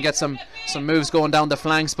and try and get some moves going down the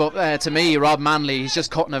flanks. But to me, Rob Manley, he's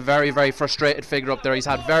just cutting a very, very frustrated figure up there. He's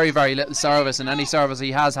had very, very little service, and any service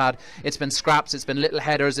he has had, it's been scraps, it's been little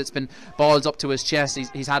headers, it's been balls up to his chest.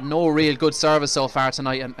 He's had no real good service so far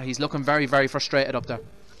tonight, and he's looking very, very frustrated up there.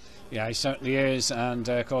 Yeah, he certainly is, and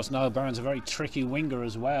of course Niall Byrne's a very tricky winger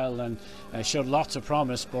as well, and showed lots of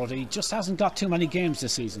promise, but he just hasn't got too many games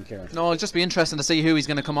this season, Kieran. No, it'll just be interesting to see who he's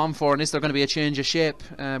going to come on for, and is there going to be a change of shape,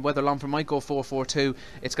 whether Longford might go 4-4-2.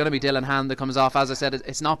 It's going to be Dylan Hand that comes off. As I said,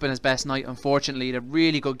 it's not been his best night, unfortunately. He had a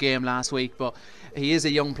really good game last week, but he is a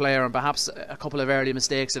young player, and perhaps a couple of early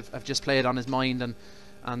mistakes have just played on his mind,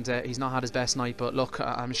 and he's not had his best night. But look,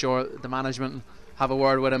 I'm sure the management have a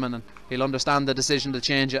word with him, and he'll understand the decision to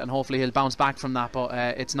change it, and hopefully he'll bounce back from that. But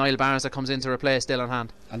it's Niall Barnes that comes in to replace Dylan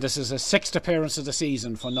Hand. And this is his 6th appearance of the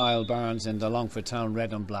season for Niall Barnes in the Longford Town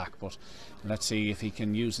red and black, but let's see if he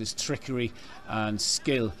can use his trickery and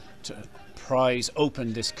skill to prize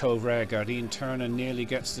open this Cobh rearguard. Ian Turner nearly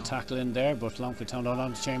gets the tackle in there, but Longford Town hold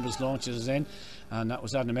on. Chambers launches in, and that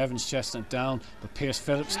was Adam Evans chesting it down, but Pierce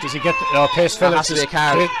Phillips, does he get Pierce Phillips is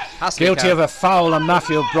guilty of a foul on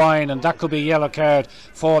Matthew O'Brien, and that could be a yellow card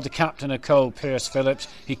for the captain of Cobh, Pierce Phillips.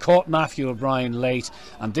 He caught Matthew O'Brien late,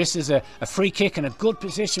 and this is a free kick in a good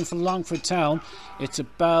position for Longford Town. It's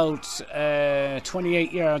about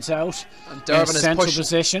 28 yards out. And Dervin is central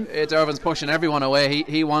position. Dervin's pushing everyone away.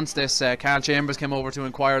 He wants this. Carl Chambers came over to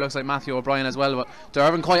inquire. Looks like Matthew O'Brien as well, but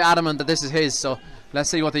Dervin quite adamant that this is his, so let's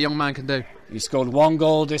see what the young man can do. He scored 1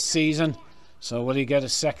 goal this season, so will he get a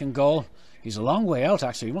second goal? He's a long way out,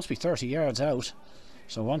 actually. He must be 30 yards out,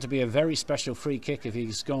 so want to be a very special free kick if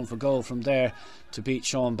he's going for goal from there to beat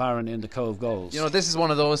Sean Barron in the Cobh goals. You know, this is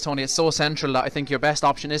one of those, Tony, it's so central that I think your best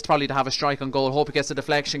option is probably to have a strike on goal. Hope it gets a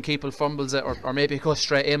deflection, Keeple fumbles it, or maybe it goes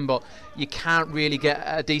straight in, but you can't really get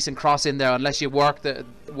a decent cross in there unless you work it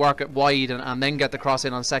wide and then get the cross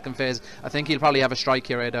in on second phase. I think he'll probably have a strike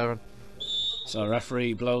here, Dervin. So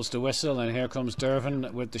referee blows the whistle, and here comes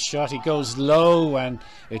Dervin with the shot. He goes low, and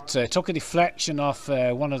it took a deflection off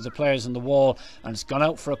one of the players on the wall, and it's gone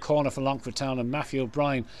out for a corner for Longford Town, and Matthew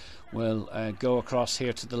O'Brien will go across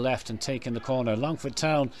here to the left and take in the corner. Longford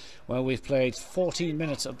Town, well, we've played 14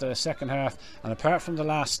 minutes of the second half, and apart from the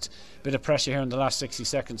last bit of pressure here in the last 60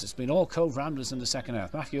 seconds, it's been all Cobh Ramblers in the second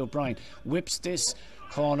half. Matthew O'Brien whips this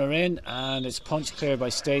corner in, and it's punched clear by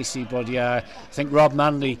Stacey, but yeah, I think Rob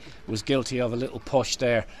Manley was guilty of a little push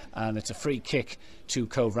there, and it's a free kick to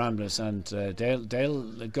Cobh Ramblers, and they'll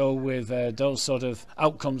go with those sort of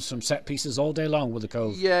outcomes from set pieces all day long with the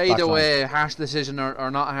Cobh. Yeah, either way, harsh decision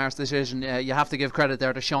or not a harsh decision, you have to give credit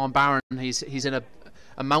there to Sean Barron. He's in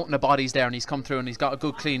a mountain of bodies there, and he's come through and he's got a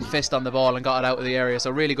good clean fist on the ball and got it out of the area,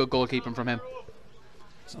 so really good goalkeeping from him.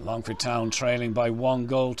 So Longford Town trailing by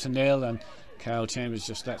 1-0, and Carl Chambers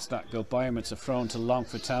just lets that go by him. It's a throw into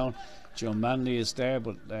Longford Town. Joe Manley is there,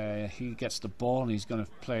 but he gets the ball and he's going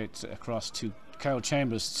to play it across to Carl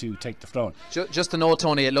Chambers to take the throw. Just to note,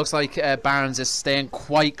 Tony, it looks like Barnes is staying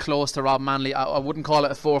quite close to Rob Manley. I wouldn't call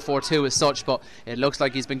it a 4-4-2 as such, but it looks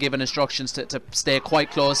like he's been given instructions to stay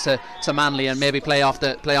quite close to Manley and maybe play off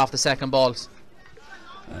the second balls.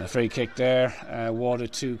 A free kick there,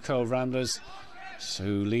 awarded to Cobh Ramblers,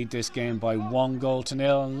 who lead this game by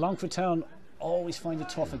 1-0. And Longford Town always find it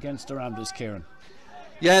tough against the Ramblers, Kieran.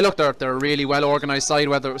 Yeah, look, they're a really well organised side,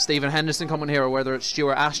 whether it's Stephen Henderson coming here or whether it's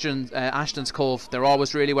Stuart Ashton's Cobh. They're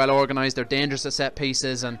always really well organised, they're dangerous at set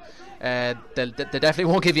pieces, and they definitely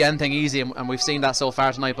won't give you anything easy, and we've seen that so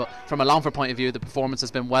far tonight. But from a Longford point of view, the performance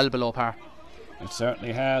has been well below par. It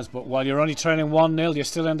certainly has, but while you're only trailing 1-0, you're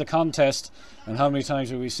still in the contest. And how many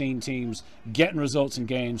times have we seen teams getting results in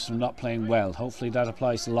games from not playing well? Hopefully that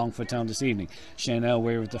applies to Longford Town this evening. Shane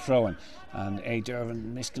Elway with the throw-in, and A.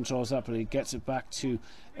 Dervin miscontrols that, but he gets it back to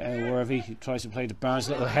Worthy. He tries to play the Barnes,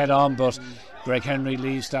 little head on, but Greg Henry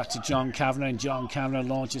leaves that to John Kavanagh, and John Kavanagh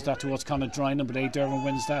launches that towards Conor Drynan, but A. Dervin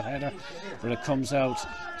wins that header, but it comes out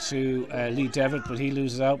to Lee Devitt, but he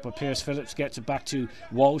loses out. But Pierce Phillips gets it back to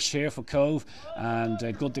Walsh here for Cobh, and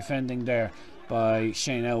good defending there by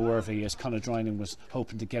Shane Elworthy as Conor Drynan was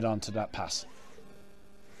hoping to get onto that pass.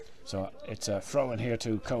 So it's a throw in here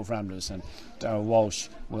to Cobh Ramblers, and Darryl Walsh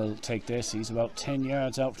will take this. He's about 10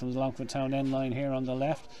 yards out from the Longford Town end line here on the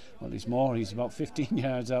left. Well, he's more, he's about 15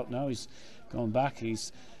 yards out now. He's going back.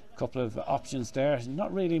 He's a couple of options there.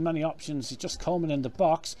 Not really many options. He's just Coleman in the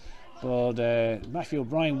box, but Matthew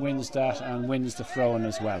O'Brien wins that and wins the throw in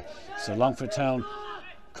as well. So Longford Town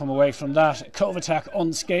come away from that Cobh attack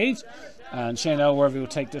unscathed, and Shane Elworthy will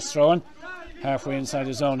take this throw in halfway inside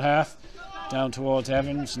his own half. Down towards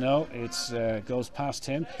Evans, no, it goes past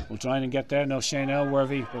him. We'll try and get there. No, Shane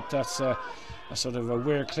Elworthy, but that's a sort of a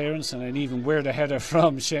weird clearance, and an even weirder header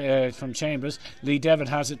from Chambers. Lee Devitt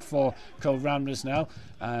has it for Cobh Ramblers now,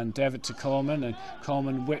 and Devitt to Coleman, and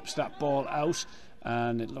Coleman whips that ball out,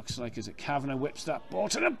 and it looks like, is it Kavanagh whips that ball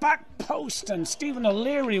to the back post, and Stephen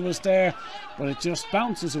O'Leary was there, but it just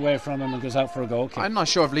bounces away from him and goes out for a goal kick. I'm not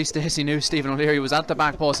sure if Lee Stacey knew Stephen O'Leary was at the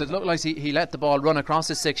back post. It looked like he let the ball run across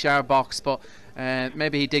his 6-yard box, but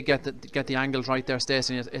maybe he did get the angles right there,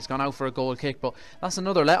 Stacey. It's gone out for a goal kick, but that's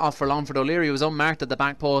another let off for Longford. O'Leary was unmarked at the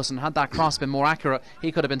back post, and had that cross been more accurate,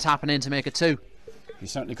 he could have been tapping in to make it 2. He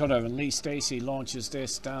certainly could have, and Lee Stacey launches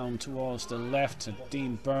this down towards the left to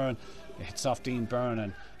Dean Byrne. It hits off Dean Byrne,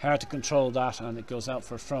 and hard to control that, and it goes out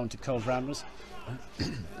for a throw to Cobh Ramblers.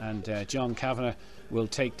 And John Kavanagh will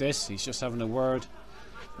take this. He's just having a word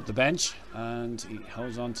with the bench, and he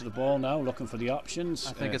holds on to the ball now, looking for the options.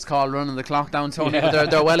 I think it's called running the clock down, Tony, yeah. But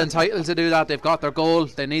they're well entitled to do that. They've got their goal.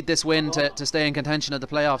 They need this win to stay in contention at the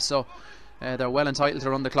playoffs, so they're well entitled to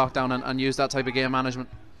run the clock down and use that type of game management.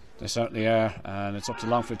 They certainly are, and it's up to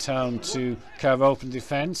Longford Town to carve open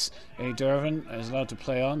defence. A. Dervin is allowed to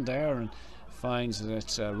play on there and finds that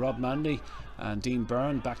it's Rob Manley and Dean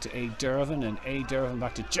Byrne back to A. Dervin, and A. Dervin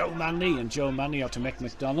back to Joe Manley, and Joe Manley out to Mick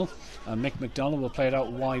McDonald, and Mick McDonald will play it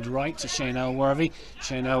out wide right to Shane Elworthy.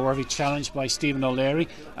 Shane Elworthy challenged by Stephen O'Leary,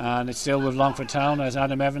 and it's still with Longford Town as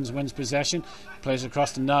Adam Evans wins possession, plays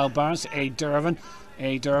across to Niall Barnes to A. Dervin.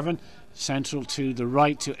 A. Dervin central to the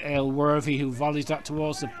right to Aylworthy, who volleys that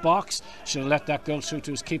towards the box. Should have let that go through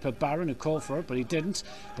to his keeper Barron, who called for it, but he didn't.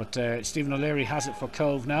 But Stephen O'Leary has it for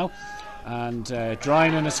Cobh now, and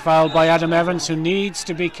Drynan is fouled by Adam Evans, who needs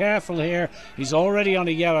to be careful here. He's already on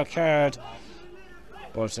a yellow card,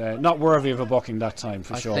 but not worthy of a booking that time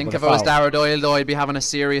for sure. I think if I was Dara Doyle, though, I'd be having a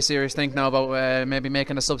serious think now about maybe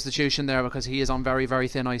making a substitution there, because he is on very, very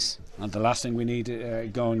thin ice. And the last thing we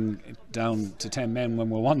need going down to 10 men when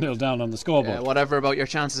we're 1-0 down on the scoreboard. Whatever about your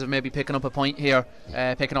chances of maybe picking up a point here,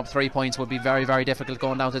 picking up 3 points would be very, very difficult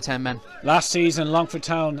going down to 10 men. Last season Longford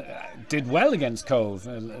Town did well against Cobh.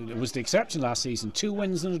 It was the exception last season. 2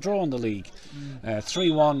 wins and a draw in the league.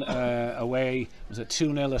 3-1 away, was it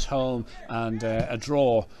 2-0 at home, and a draw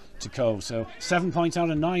to Cobh. So 7 points out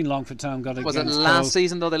of 9 Longford Town got against Cobh. Was it last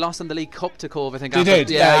season though? They lost in the League Cup to Cobh, I think. They did,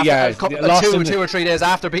 yeah. Two or 3 days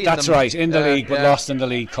after beating them. That's right, in the league, but lost in the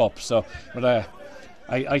League Cup. So, but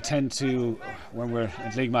I tend to, when we're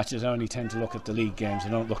at league matches, I only tend to look at the league games. I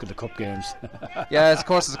don't look at the cup games. Yeah, of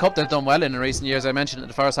course, it's a cup they've done well in recent years. I mentioned in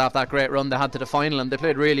the first half that great run they had to the final, and they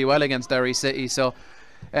played really well against Derry City. So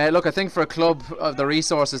look, I think for a club of the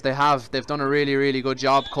resources they have, they've done a really, really good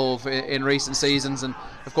job, Cobh, in recent seasons. And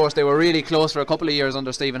of course they were really close for a couple of years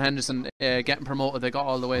under Stephen Henderson getting promoted. They got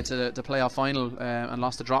all the way to the playoff final and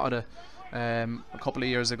lost to Drogheda a couple of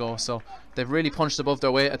years ago. So they've really punched above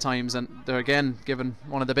their weight at times, and they're again giving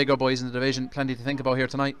one of the bigger boys in the division plenty to think about here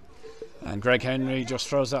tonight. And Greg Henry just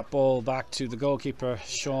throws that ball back to the goalkeeper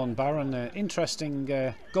Sean Barron. Interesting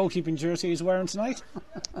goalkeeping jersey he's wearing tonight.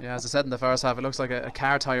 Yeah, as I said in the first half, it looks like a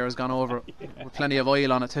car tyre has gone over with plenty of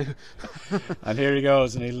oil on it too. And here he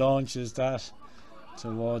goes, and he launches that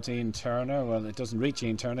towards Ian Turner. Well, it doesn't reach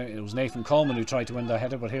Ian Turner. It was Nathan Coleman who tried to win that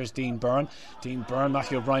header, but here's Dean Byrne. Dean Byrne,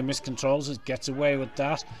 Matthew O'Brien miscontrols it, gets away with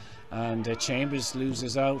that, and Chambers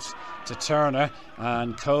loses out to Turner,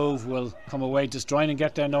 and Cobh will come away. Does Drynan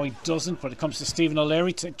get there? No, he doesn't, but it comes to Stephen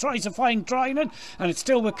O'Leary, tries to find Drynan, and it's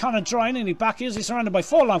still with Conor Drynan. He's surrounded by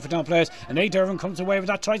 4 Longford Town players, and A. Dervin comes away with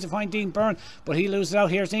that, tries to find Dean Byrne, but he loses out.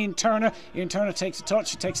 Here's Ian Turner. Ian Turner takes a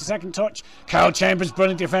touch, he takes a second touch. Carl Chambers,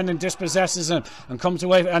 brilliant defending, dispossesses him and comes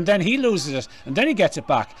away, and then he loses it, and then he gets it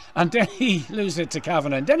back, and then he loses it to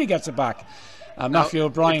Kavanagh, and then he gets it back. Matthew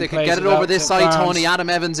O'Brien if they plays can get it over this side, Barnes. Tony. Adam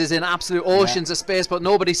Evans is in absolute oceans of space, but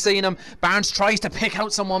nobody's seen him. Barnes tries to pick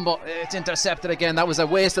out someone, but it's intercepted again. That was a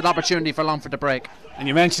wasted opportunity for Longford to break. And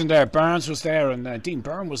you mentioned there Barnes was there, and Dean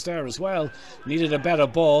Byrne was there as well. Needed a better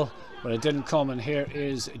ball, but it didn't come, and here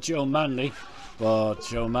is Joe Manley. But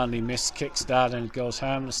Joe Manley miskicks that, and it goes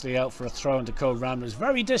harmlessly out for a throw into Cobh Ramblers.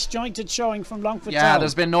 Very disjointed showing from Longford Town. Yeah,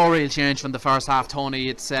 there's been no real change from the first half, Tony.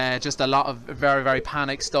 It's just a lot of very, very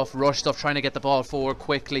panic stuff, rush stuff, trying to get the ball forward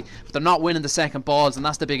quickly. But they're not winning the second balls, and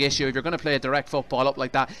that's the big issue. If you're going to play a direct football up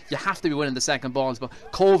like that, you have to be winning the second balls. But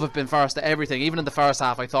Cobh have been first at everything. Even in the first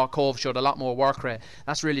half, I thought Cobh showed a lot more work rate.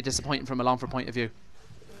 That's really disappointing from a Longford point of view.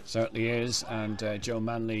 Certainly is, and Joe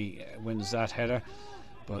Manley wins that header.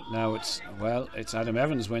 But now it's Adam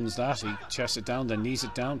Evans wins that. He chests it down, then knees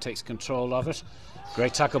it down, takes control of it,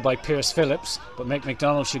 Great tackle by Pierce Phillips, but Mick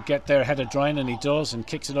McDonald should get there ahead of Drine, and he does, and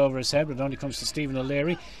kicks it over his head, but it only comes to Stephen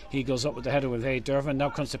O'Leary. He goes up with the header with A. Dervin. Now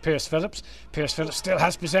comes to Pierce Phillips. Pierce Phillips still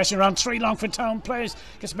has possession around 3 Longford Town players.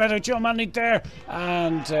 Gets better, Joe Manley there,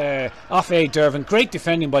 and off A. Dervin. Great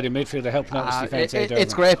defending by the midfielder, helping out his defence.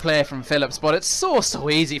 It's great play from Phillips, but it's so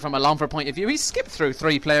easy from a Longford point of view. He skipped through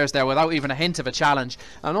 3 players there without even a hint of a challenge,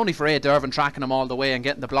 and only for A. Dervin tracking him all the way and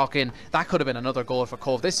getting the block in. That could have been another goal for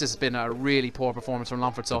Cobh. This has been a really poor performance from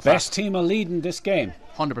Longford so far. Best team are leading this game.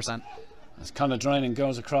 100%. As Conor Drinan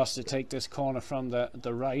goes across to take this corner from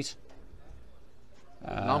the right.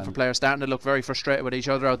 Longford players starting to look very frustrated with each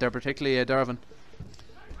other out there, particularly Dervin.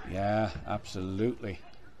 Yeah, absolutely.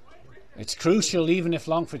 It's crucial, even if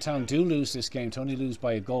Longford Town do lose this game, to only lose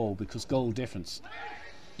by a goal, because goal difference.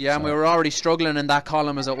 Yeah, and we were already struggling in that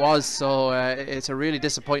column as it was, so it's a really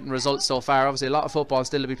disappointing result so far. Obviously a lot of football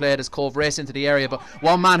still to be played as Cobh race into the area, but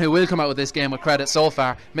one man who will come out with this game with credit so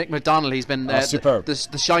far, Mick McDonald. He's been superb.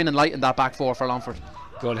 The shining light in that back four for Longford.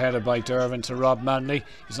 Good header by Dervin to Rob Manley.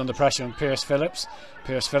 He's under pressure on Pierce Phillips.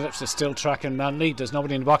 Pierce Phillips is still tracking Manley. There's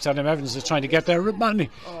nobody in the box. Adam Evans is trying to get there. Manley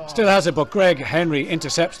still has it, but Greg Henry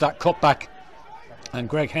intercepts that cutback. And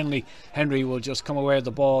Greg Henry will just come away with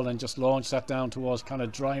the ball and just launch that down towards Conor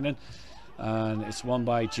Drinan. And it's won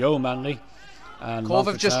by Joe Manley. And Cobh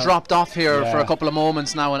have just dropped off here for a couple of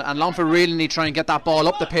moments now, and Longford really need to try and get that ball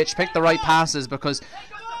up the pitch, pick the right passes, because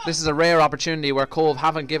this is a rare opportunity where Cobh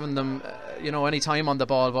haven't given them any time on the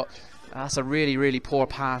ball, but that's a really poor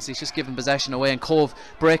pass. He's just given possession away, and Cobh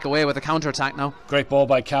break away with a counter-attack now. Great ball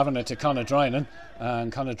by Kavanagh to Conor Drinan,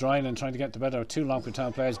 and Conor Drinan trying to get the better of 2 Longford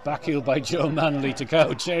Town players. Backheel by Joe Manley to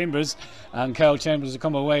Kyle Chambers, and Kyle Chambers will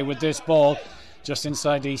come away with this ball just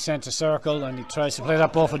inside the centre circle, and he tries to play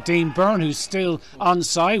that ball for Dean Byrne, who's still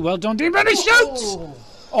onside. Well done, Dean Byrne. He shoots!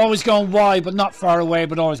 Always going wide, but not far away,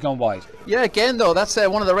 but always going wide. Yeah, again though, that's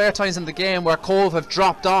one of the rare times in the game where Cobh have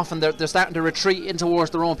dropped off and they're starting to retreat in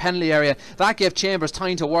towards their own penalty area. That gave Chambers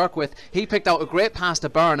time to work with. He picked out a great pass to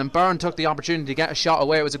Byrne, and Byrne took the opportunity to get a shot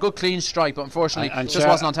away. It was a good clean strike, but unfortunately it just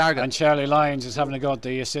wasn't on target. And Charlie Lyons is having a go at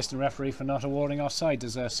the assistant referee for not awarding offside.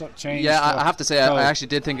 There's a change. Yeah, I have to say I actually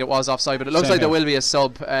did think it was offside, but it looks like there will be a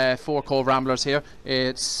sub for Cobh Ramblers here.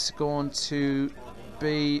 It's going to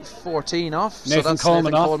be 14 off. Nathan so that's Coleman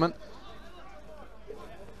Nathan off. Coleman.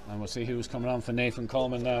 And we'll see who's coming on for Nathan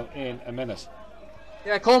Coleman now in a minute.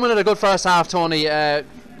 Yeah, Coleman had a good first half, Tony.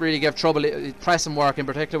 Really gave trouble. Pressing work in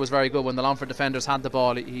particular was very good when the Longford defenders had the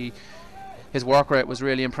ball. His work rate was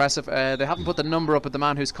really impressive. They haven't put the number up with the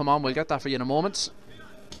man who's come on. We'll get that for you in a moment.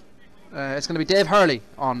 It's going to be Dave Hurley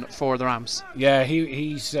on for the Rams. Yeah,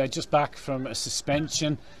 he's just back from a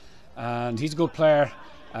suspension, and he's a good player.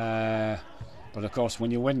 But of course,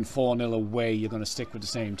 when you're winning 4-0 away, you're going to stick with the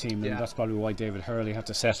same team, and that's probably why David Hurley had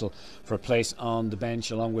to settle for a place on the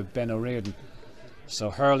bench along with Ben O'Riordan. So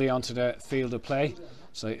Hurley onto the field of play.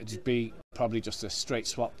 So it'd be probably just a straight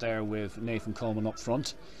swap there with Nathan Coleman up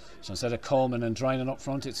front. So instead of Coleman and Drinan up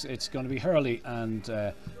front, it's going to be Hurley and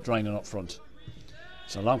Drinan up front.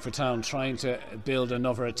 So Longford Town trying to build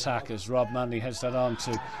another attack as Rob Manley heads that on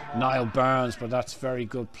to Niall Burns, but that's very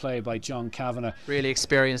good play by John Kavanagh. Really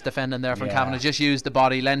experienced defending there from Kavanagh. Just used the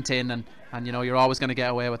body, lent in, and you're always going to get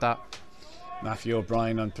away with that. Matthew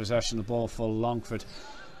O'Brien on possession of the ball for Longford,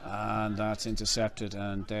 and that's intercepted,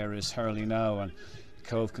 and there is Hurley now, and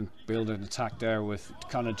Cobh can build an attack there with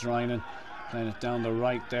Conor Drinan playing it down the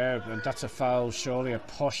right there, and that's a foul, surely a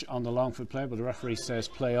push on the Longford play, but the referee says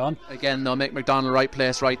play on. Again though, Mick McDonald, right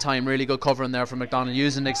place, right time. Really good covering there from McDonald,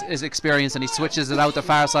 using his experience, and he switches it out the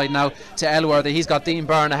far side now to Elworthy. He's got Dean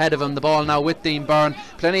Byrne ahead of him. The ball now with Dean Byrne.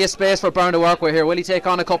 Plenty of space for Byrne to work with here. Will he take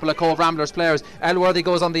on a couple of Cobh Ramblers players? Elworthy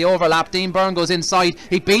goes on the overlap. Dean Byrne goes inside.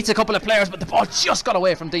 He beats a couple of players, but the ball just got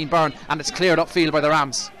away from Dean Byrne, and it's cleared upfield by the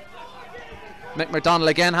Rams. Mick McDonald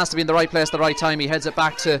again has to be in the right place at the right time. He heads it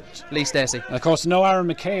back to Lee Stacey. And of course no Aaron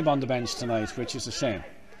McCabe on the bench tonight, which is a shame.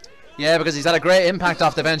 Yeah, because he's had a great impact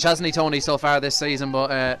off the bench, hasn't he, Tony, so far this season?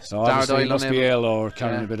 But so obviously he must be ill or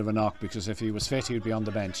carrying a bit of a knock, because if he was fit he would be on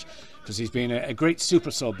the bench, because he's been a great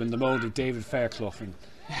super sub in the mould of David Fairclough in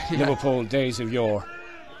Liverpool days of yore.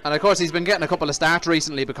 And of course he's been getting a couple of starts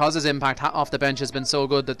recently because his impact off the bench has been so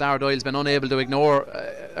good that Darragh Doyle's been unable to ignore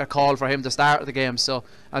a call for him to start the game. So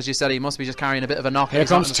as you said, he must be just carrying a bit of a knock. Here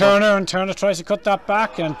comes Turner, and Turner tries to cut that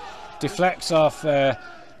back and deflects off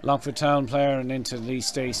Longford Town player and into Lee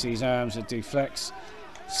Stacey's arms. It deflects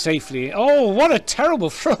safely. Oh, what a terrible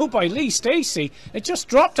throw by Lee Stacey. It just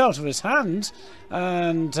dropped out of his hand.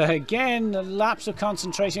 And again, a lapse of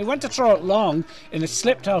concentration. He went to throw it long and it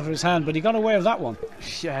slipped out of his hand, but he got away with that one.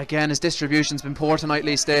 Yeah, again, his distribution's been poor tonight,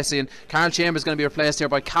 Lee Stacey, and Carl Chambers is going to be replaced here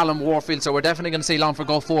by Callum Warfield, so we're definitely going to see Longford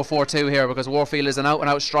go 4-4-2 here, because Warfield is an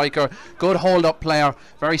out-and-out striker, good hold-up player,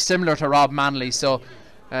 very similar to Rob Manley, so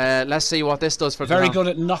let's see what this does for Very good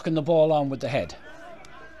at knocking the ball on with the head.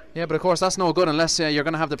 Yeah, but of course that's no good unless you're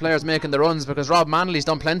going to have the players making the runs, because Rob Manley's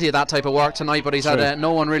done plenty of that type of work tonight, but he's had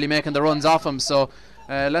no one really making the runs off him. So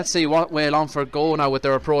let's see what way Longford go now with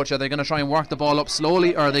their approach. Are they going to try and work the ball up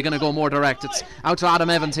slowly, or are they going to go more direct? It's out to Adam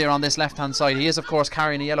Evans here on this left hand side. He is of course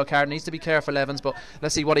carrying a yellow card, needs to be careful, Evans, but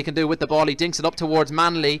let's see what he can do with the ball. He dinks it up towards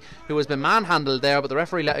Manley, who has been manhandled there, but the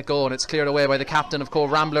referee let it go and it's cleared away by the captain of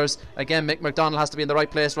Cobh Ramblers. Again, Mick McDonald has to be in the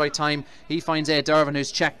right place, right time. He finds A. Dervin,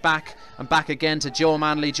 who's checked back, and back again to Joe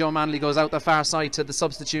Manley. Joe Manley goes out the far side to the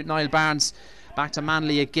substitute Niall Barnes. Back to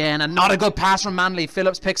Manley again, and not a good pass from Manley.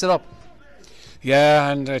 Phillips picks it up. Yeah,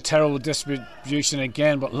 and a terrible distribution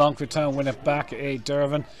again, but Longford Town win it back. A.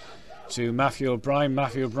 Dervin to Matthew O'Brien.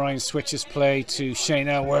 Matthew O'Brien switches play to Shane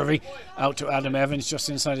Elworthy, out to Adam Evans just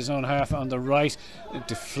inside his own half on the right. It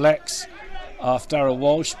deflects off Darrell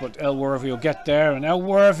Walsh, but Elworthy will get there, and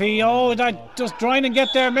Elworthy, oh, that does Drynan get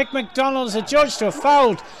there? Mick McDonald is adjudged to have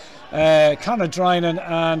fouled Conor Drynan,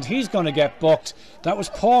 and he's going to get booked. That was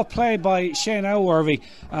poor play by Shane Elworthy,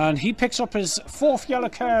 and he picks up his 4th yellow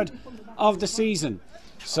card of the season.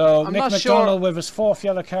 So Mick McDonald with his 4th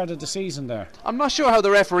yellow card of the season there. I'm not sure how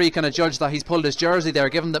the referee can judge that he's pulled his jersey there,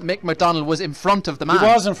 given that Mick McDonald was in front of the man.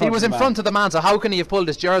 He was in front of the man, so how can he have pulled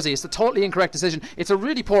his jersey? It's a totally incorrect decision. It's a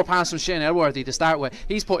really poor pass from Shane Elworthy to start with.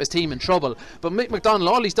 He's put his team in trouble, but Mick McDonald,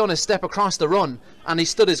 all he's done is step across the run and he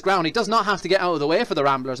stood his ground. He does not have to get out of the way for the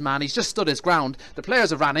Ramblers, man. He's just stood his ground. The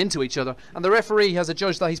players have ran into each other and the referee has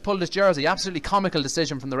adjudged that he's pulled his jersey. Absolutely comical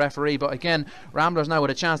decision from the referee, but again, Ramblers now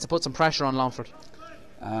with a chance to put some pressure on Longford.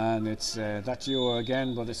 And it's that duo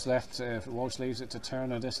again, but it's left. Walsh leaves it to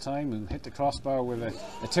Turner this time, and hit the crossbar with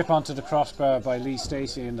a tip onto the crossbar by Lee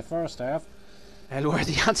Stacey in the first half.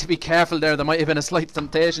 Elworthy had to be careful there. There might have been a slight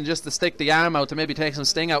temptation just to stick the arm out to maybe take some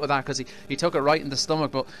sting out of that, because he took it right in the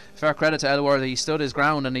stomach, but fair credit to Elworthy. He stood his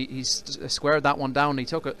ground and he squared that one down. He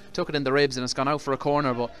took it in the ribs and it's gone out for a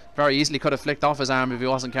corner, but very easily could have flicked off his arm if he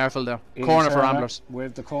wasn't careful there. Corner for Ramblers.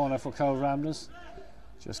 With the corner for Cobh Ramblers.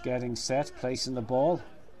 Just getting set, placing the ball.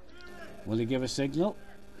 Will he give a signal?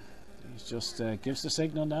 He just gives the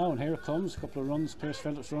signal now, and here it comes. A couple of runs. Pierce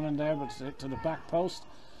Phillips running there, but it's hit to the back post,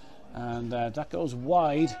 and that goes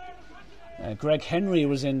wide. Greg Henry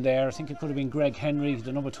was in there. I think it could have been Greg Henry,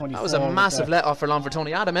 the number 24. That was a massive let off for Longford,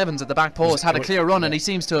 Tony. Adam Evans at the back post had a clear run, and he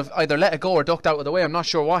seems to have either let it go or ducked out of the way. I'm not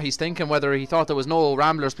sure what he's thinking, whether he thought there was no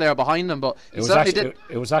Ramblers player behind him, but it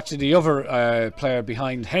was actually the other player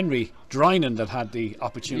behind Henry, Drynan, that had the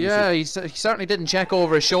opportunity. Yeah, he certainly didn't check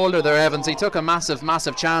over his shoulder there, Evans. He took a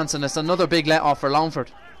massive chance, and it's another big let off for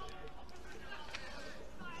Longford.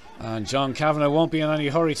 And John Kavanagh won't be in any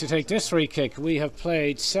hurry to take this free kick. We have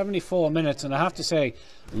played 74 minutes, and I have to say,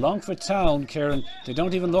 Longford Town, Kieran, they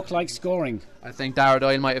don't even look like scoring. I think Darragh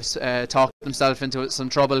Doyle might have talked himself into some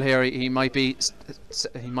trouble here. He might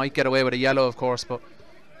get away with a yellow, of course, but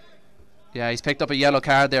yeah, he's picked up a yellow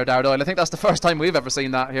card there, Darragh Doyle. I think that's the first time we've ever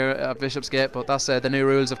seen that here at Bishopsgate, but that's the new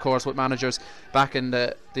rules, of course, with managers. Back in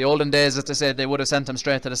the olden days, as they said, they would have sent him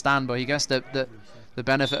straight to the stand, but he gets the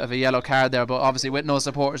benefit of a yellow card there. But obviously with no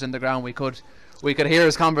supporters in the ground, we could hear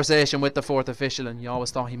his conversation with the 4th official, and you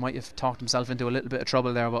always thought he might have talked himself into a little bit of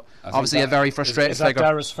trouble there, but obviously a very frustrated figure. Is that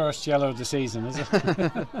Darragh's first yellow of the season, is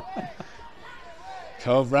it?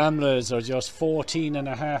 Cobh Ramblers are just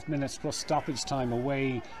 14.5 minutes plus stoppage time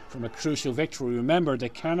away from a crucial victory. Remember, they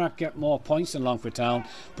cannot get more points than Longford Town,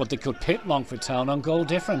 but they could pit Longford Town on goal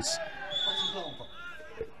difference.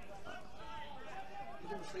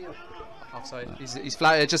 Offside. He's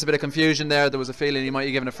flat. Just a bit of confusion there. There was a feeling he might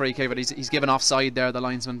have given a free kick, but he's given offside there, the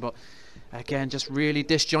linesman. But again, just really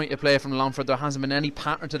disjointed play from Longford. There hasn't been any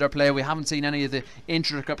pattern to their play. We haven't seen any of the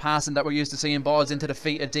intricate passing that we're used to seeing. Balls into the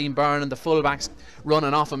feet of Dean Byrne and the fullbacks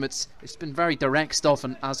running off him. It's been very direct stuff,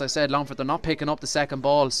 and as I said, Longford, they're not picking up the second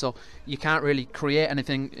ball, so you can't really create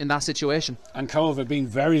anything in that situation. And Cobh have been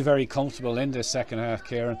very, very comfortable in this second half,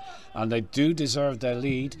 Kieran, and they do deserve their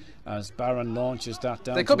lead as Barron launches that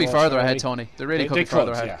down. They could be further ahead, Tony. They really could be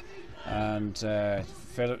further ahead. Yeah. And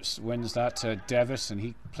Phillips wins that to Devitt, and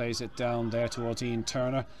he plays it down there towards Ian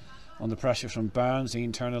Turner under pressure from Barnes.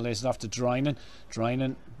 Ian Turner lays it off to Drynan.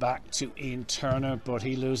 Drynan back to Ian Turner, but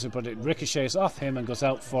he loses it, but it ricochets off him and goes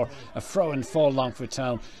out for a throw-in for Longford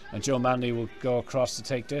Town. And Joe Manley will go across to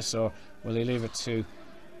take this, or will he leave it to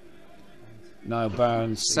Now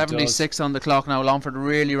Barnes. 76 on the clock now. Longford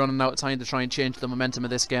really running out of time to try and change the momentum of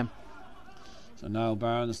this game. So now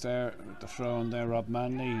Barnes there with the throw in there. Rob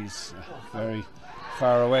Manley, he's very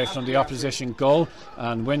far away from the opposition goal,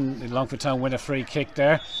 and Longford Town win a free kick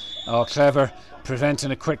there. Oh, clever,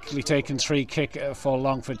 preventing a quickly taken free kick for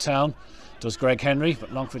Longford Town. Does Greg Henry,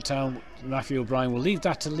 but Longford Town, Matthew O'Brien will leave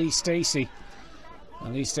that to Lee Stacey.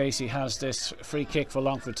 And Lee Stacey has this free kick for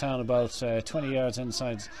Longford Town about 20 yards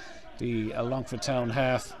inside the Longford Town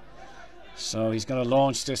half. So he's going to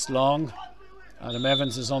launch this long. Adam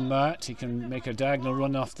Evans is unmarked. He can make a diagonal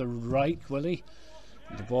run off the right, will he?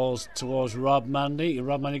 And the ball's towards Rob Manley.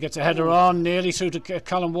 Rob Manley gets a header on, nearly through to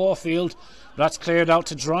Colin Warfield. That's cleared out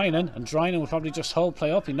to Drynan, and Drynan will probably just hold play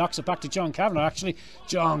up. He knocks it back to John Kavanagh, actually.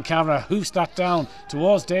 John Kavanagh hoofs that down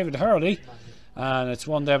towards David Hurley. And it's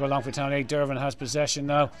one there by Longford Town. A. Dervin has possession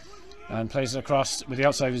now and plays it across with the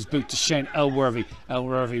outside of his boot to Shane Elworthy.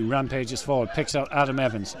 Elworthy rampages forward, picks out Adam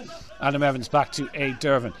Evans. Adam Evans back to A.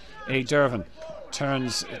 Dervin. A. Dervin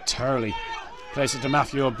turns Turley, plays it to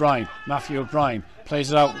Matthew O'Brien. Matthew O'Brien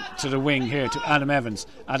plays it out to the wing here to Adam Evans.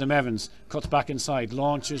 Adam Evans cuts back inside,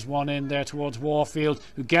 launches one in there towards Warfield,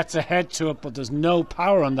 who gets a head to it, but there's no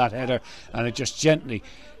power on that header, and it just gently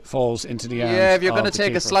falls into the arms. Yeah, if you're going to the take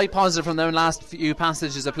keeper. A slight positive from them last few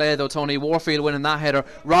passages of play though, Tony, Warfield winning that header.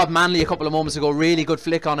 Rob Manley a couple of moments ago, really good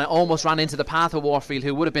flick on it, almost ran into the path of Warfield,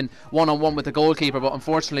 who would have been one-on-one with the goalkeeper, but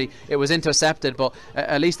unfortunately it was intercepted. But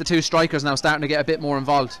at least the two strikers now starting to get a bit more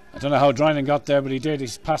involved. I don't know how Drynan got there, but he did.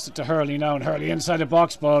 He's passed it to Hurley now, and Hurley inside the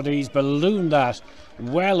box, but he's ballooned that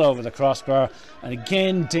well over the crossbar, and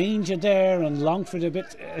again danger there, and Longford a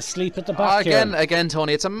bit asleep at the back again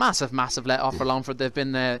Tony, it's a massive let off for Longford. They've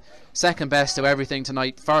been second best to everything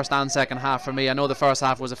tonight, first and second half for me. I know the first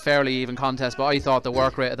half was a fairly even contest, but I thought the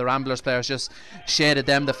work rate of the Ramblers players just shaded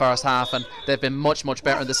them the first half, and they've been much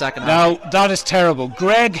better in the second half. Now that is terrible.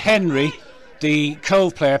 Greg Henry, the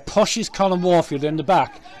Cobh player, pushes Colin Warfield in the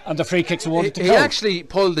back, and the free kick's awarded to Cobh. He actually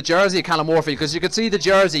pulled the jersey of Callum Warfield, because you could see the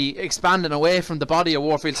jersey expanding away from the body of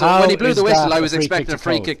Warfield. So when he blew the whistle, I was expecting a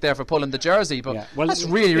free kick there for pulling the jersey, but that's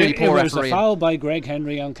really poor refereeing. It was a foul by Greg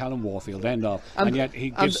Henry on Callum Warfield, end of, and yet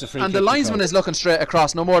he gives the free kick. And the linesman is looking straight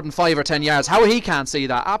across, no more than 5 or 10 yards. How he can't see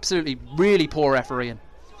that? Absolutely, really poor refereeing.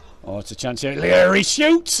 Oh, it's a chance here. O'Leary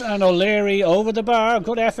shoots, and O'Leary over the bar.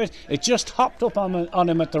 Good effort. It just hopped up on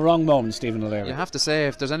him at the wrong moment, Stephen O'Leary. You have to say,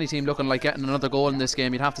 if there's any team looking like getting another goal in this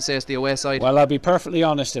game, you'd have to say it's the away side. Well, I'll be perfectly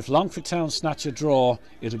honest. If Longford Town snatch a draw,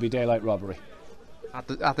 it'll be daylight robbery.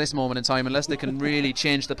 At this moment in time, unless they can really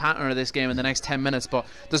change the pattern of this game in the next 10 minutes. But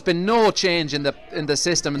there's been no change in the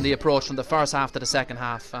system and the approach from the first half to the second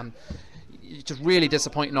half, and it's just really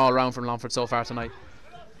disappointing all around from Longford so far tonight.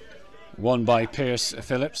 Won by Pierce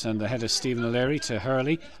Phillips, and the head of Stephen O'Leary to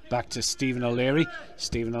Hurley, back to Stephen O'Leary.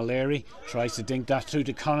 Stephen O'Leary tries to dink that through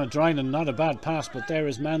to Conor Drynan. Not a bad pass, but there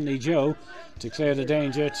is Manley Joe to clear the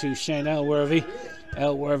danger to Shane Elworthy.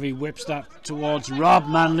 Elworthy whips that towards Rob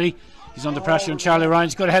Manley. He's under pressure, and Charlie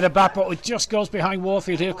Ryan's got a header back, but it just goes behind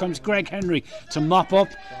Warfield. Here comes Greg Henry to mop up.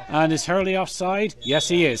 And is Hurley offside? Yes,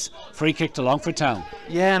 he is. Free kick to Longford Town.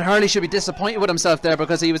 Yeah, and Hurley should be disappointed with himself there,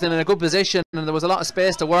 because he was in a good position and there was a lot of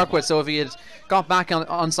space to work with. So if he had got back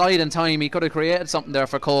onside in time, he could have created something there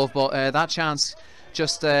for Cobh, but that chance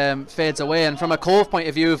just fades away. And from a Cobh point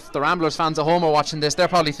of view, if the Ramblers fans at home are watching this, they're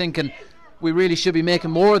probably thinking we really should be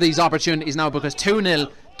making more of these opportunities now, because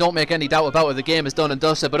 2-0, don't make any doubt about it, the game is done and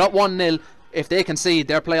dusted. But up 1-0, if they concede,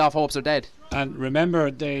 their playoff hopes are dead. And remember,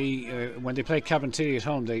 they when they played Cabinteely at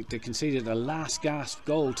home, they conceded a last gasp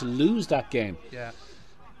goal to lose that game. Yeah.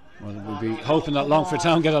 Well, we'll be hoping that Longford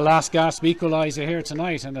Town get a last gasp equaliser here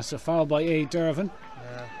tonight, and it's a foul by A. Dervin.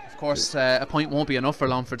 Of course, a point won't be enough for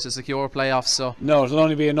Longford to secure playoffs. So no, it'll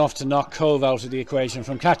only be enough to knock Cobh out of the equation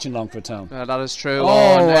from catching Longford Town. That is true.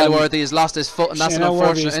 And Elworthy has lost his foot, and that's an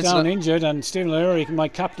unfortunate incident. Down injured, and Stephen O'Leary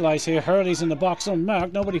might capitalise here. Hurley's in the box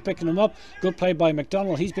unmarked, nobody picking him up. Good play by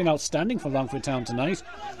McDonald. He's been outstanding for Longford Town tonight.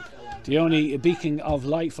 The only beacon of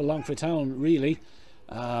light for Longford Town, really.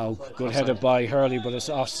 Good header by Hurley, but it's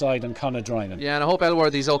offside on Conor Drynan. Yeah, and I hope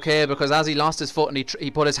Elworthy's okay, because as he lost his foot and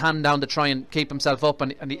he put his hand down to try and keep himself up,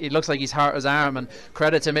 and it looks like he's hurt his arm, and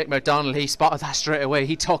credit to Mick McDonald, he spotted that straight away.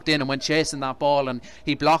 He tucked in and went chasing that ball, and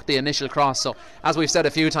he blocked the initial cross. So as we've said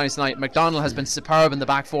a few times tonight, McDonald has been superb in the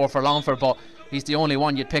back four for Longford, but he's the only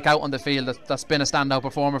one you'd pick out on the field that's been a standout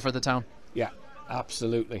performer for the town. Yeah,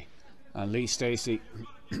 absolutely. And Lee Stacey,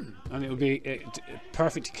 and it would be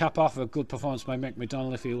perfect to cap off a good performance by Mick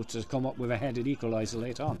McDonald if he was to come up with a headed equaliser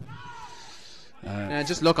late on.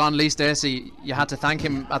 Just look on Lee Stacey. You had to thank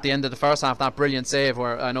him at the end of the first half, that brilliant save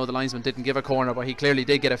where I know the linesman didn't give a corner, but he clearly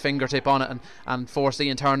did get a fingertip on it and forced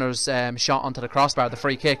Ian Turner's shot onto the crossbar, the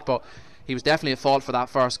free kick. But he was definitely at fault for that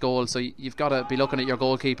first goal, so you've got to be looking at your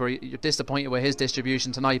goalkeeper. You're disappointed with his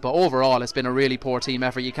distribution tonight, but overall it's been a really poor team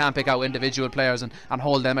effort. You can't pick out individual players and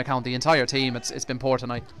hold them account. The entire team, it's been poor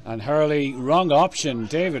tonight. And Hurley, wrong option.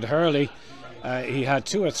 David Hurley, he had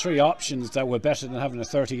 2 or 3 options that were better than having a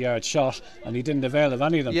 30-yard shot, and he didn't avail of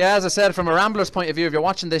any of them. Yeah, as I said, from a Ramblers point of view, if you're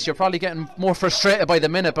watching this, you're probably getting more frustrated by the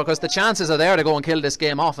minute, because the chances are there to go and kill this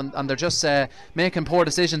game off, and they're just making poor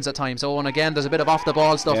decisions at times. Oh, and again, there's a bit of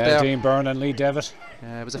off-the-ball stuff there. Dean Byrne and Lee Devitt.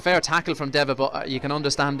 It was a fair tackle from Devitt, but you can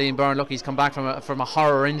understand Dean Byrne. Look, he's come back from a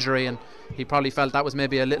horror injury, and he probably felt that was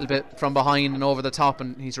maybe a little bit from behind and over the top,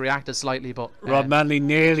 and he's reacted slightly. But Rob Manley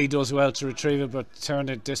nearly does well to retrieve it, but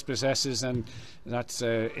Turner dispossesses, and that's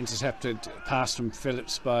intercepted pass from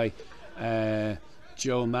Phillips by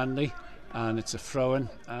Joe Manley, and it's a throw-in,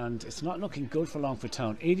 and it's not looking good for Longford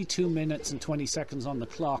Town. 82 minutes and 20 seconds on the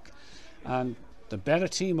clock, and the better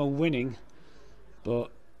team are winning, but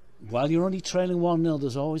while you're only trailing 1-0,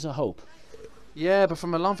 there's always a hope. Yeah, but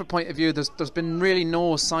from a Longford point of view, there's been really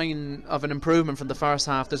no sign of an improvement from the first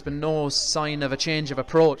half. There's been no sign of a change of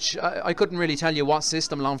approach. I couldn't really tell you what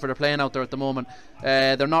system Longford are playing out there at the moment.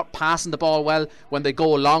 They're not passing the ball well. When they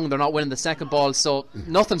go long, they're not winning the second ball, so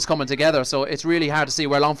nothing's coming together. So it's really hard to see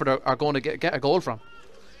where Longford are going to get a goal from.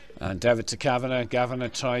 And Devitt to Kavanagh. Kavanagh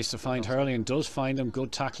tries to find Hurley and does find him.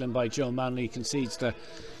 Good tackling by Joe Manley. Concedes the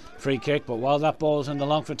free kick, but while that ball's in the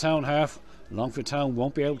Longford Town half, Longford Town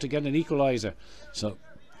won't be able to get an equaliser, so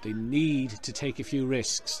they need to take a few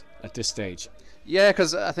risks at this stage. Yeah,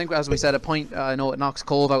 because I think, as we said, I know it knocks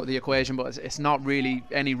Cobh out of the equation, but it's not really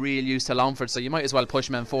any real use to Longford, so you might as well push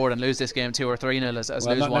men forward and lose this game 2 or 3-0 as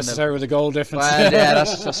well, lose 1-0. Not necessarily with a goal difference. Well, yeah,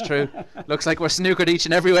 that's true. Looks like we're snookered each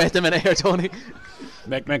and every way at the minute here, Tony.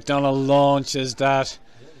 McDonald launches that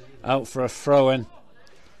out for a throw-in,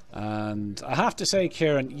 and I have to say,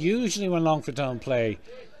 Kieran, usually when Longford Town play,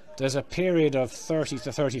 there's a period of 30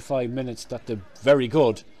 to 35 minutes that they're very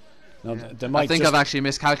good. Now, they might I've actually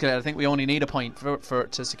miscalculated. I think we only need a point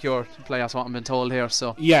to secure the playoffs, what I've been told here.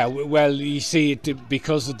 So yeah, well, you see,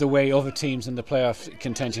 because of the way other teams in the playoff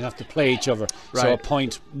contention have to play each other, right. So a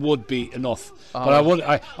point would be enough. But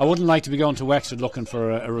I wouldn't like to be going to Wexford looking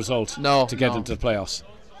for a result to get into the playoffs.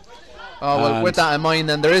 Oh well, and with that in mind,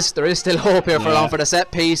 then there is still hope here for Longford. A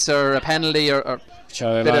set piece or a penalty or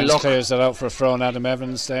Charlie Lyons clears that out for a throw on Adam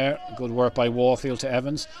Evans there. Good work by Warfield to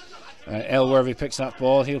Evans. Elworthy picks that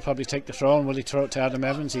ball. He'll probably take the throw, and will he throw it to Adam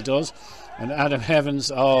Evans? He does. And Adam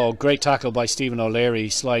Evans, great tackle by Stephen O'Leary. He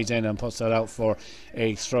slides in and puts that out for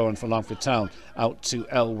a throw in for Longford Town. Out to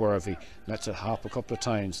Elworthy. Lets it hop a couple of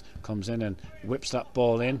times. Comes in and whips that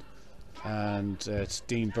ball in. And it's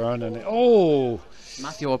Dean Byrne. And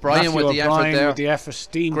Matthew O'Brien with the effort there. With the effort.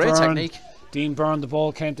 Great technique. Dean Byrne, the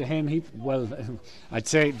ball came to him. I'd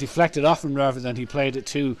say deflected off him rather than he played it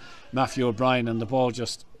to Matthew O'Brien, and the ball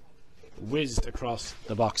just whizzed across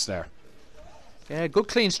the box there. Yeah, good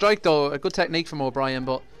clean strike though, a good technique from O'Brien,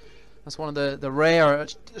 but that's one of the rare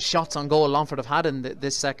shots on goal Longford have had in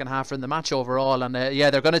this second half in the match overall. And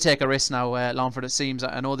they're going to take a risk now, Longford, it seems.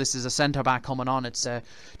 I know this is a centre back coming on. It's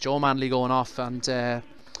Joe Manley going off, and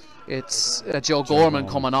it's Joe Gorman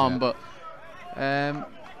coming on, but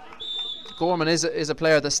Gorman is a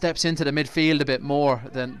player that steps into the midfield a bit more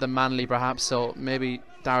than Manley perhaps, so maybe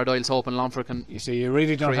Dara Doyle's hoping Longford can. You see, you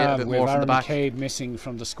really don't have more from Aaron the back. McCabe missing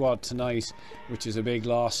from the squad tonight, which is a big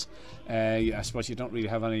loss. I suppose you don't really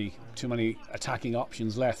have too many attacking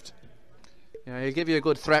options left. Yeah, he'll give you a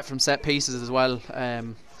good threat from set pieces as well,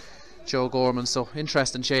 Joe Gorman. So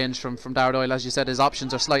interesting change from Dara Doyle. As you said, his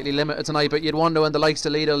options are slightly limited tonight, but you'd wonder when the likes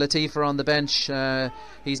of Lido Latif are on the bench,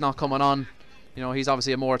 he's not coming on. You know, he's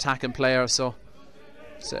obviously a more attacking player, so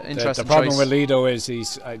it's an interesting The problem choice. with Lido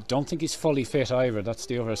is I don't think he's fully fit either. That's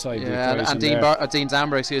the other side. Yeah, and Dean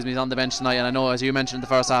Zamber, is on the bench tonight, and I know, as you mentioned in the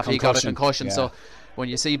first half, he got a concussion. Yeah. So when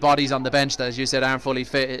you see bodies on the bench that, as you said, aren't fully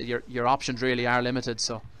fit, your options really are limited.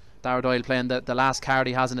 So Dara Doyle playing the last card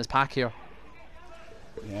he has in his pack here.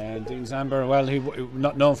 Yeah, and Dean Zamber, well, he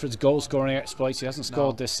not known for his goal scoring exploits. He hasn't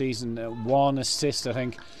scored this season. 1 assist, I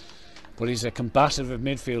think. But he's a combative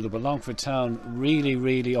midfielder. But Longford Town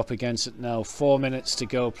really up against it now. 4 minutes to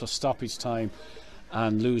go plus stoppage time,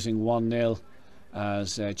 and losing 1-0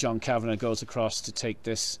 as John Kavanagh goes across to take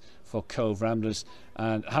this for Cobh Ramblers.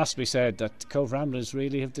 And it has to be said that Cobh Ramblers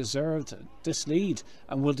really have deserved this lead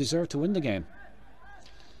and will deserve to win the game.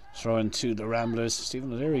 Throw in to the Ramblers.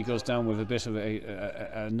 Stephen O'Leary goes down with a bit of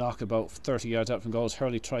a knock about 30 yards out from goals.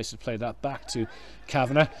 Hurley tries to play that back to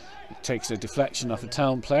Kavanagh. It takes a deflection off a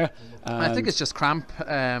Town player. I think it's just cramp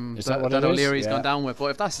that O'Leary's gone down with.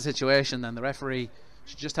 But if that's the situation, then the referee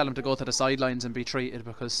should just tell him to go to the sidelines and be treated,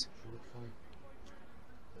 because...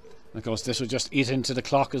 Of course, this will just eat into the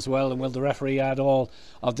clock as well. And will the referee add all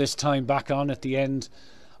of this time back on at the end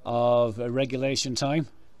of regulation time?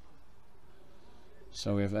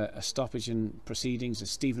 So we have a stoppage in proceedings as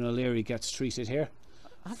Stephen O'Leary gets treated here.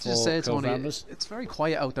 I have to just say, Tony, it's very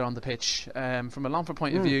quiet out there on the pitch. From a Longford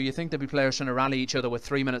point of view, you think there'd be players trying to rally each other with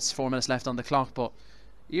 4 minutes left on the clock, but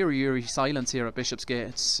eerie silence here at Bishopsgate.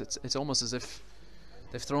 It's almost as if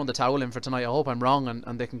they've thrown the towel in for tonight. I hope I'm wrong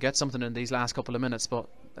and they can get something in these last couple of minutes, but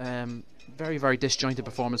very, very disjointed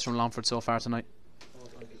performance from Longford so far tonight.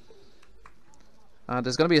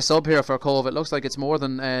 There's going to be a sub here for Cobh. It looks like it's more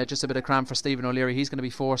than just a bit of cramp for Stephen O'Leary. He's going to be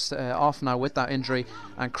forced off now with that injury,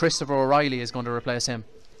 and Christopher O'Reilly is going to replace him.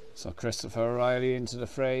 So Christopher O'Reilly into the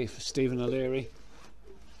fray for Stephen O'Leary.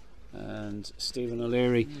 And Stephen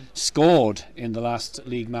O'Leary scored in the last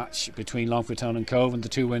league match between Longford Town and Cobh, and the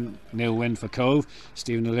 2-0 win for Cobh.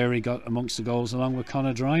 Stephen O'Leary got amongst the goals along with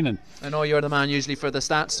Conor Drynan. I know you're the man usually for the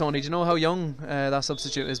stats, Tony. Do you know how young that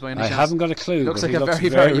substitute is by any chance? I haven't got a clue. Looks like he looks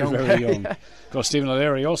very young. Very young. Of course, Stephen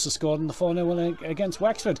O'Leary also scored in the 4-0 win against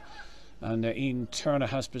Wexford. And Ian Turner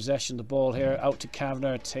has possession of the ball here, out to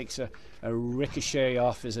Kavanagh. Takes a ricochet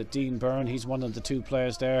off. Is it Dean Byrne? He's one of the two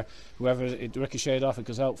players there. Whoever it ricocheted off, it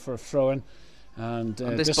goes out for a throw-in. And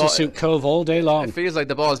this will suit Cobh all day long. It feels like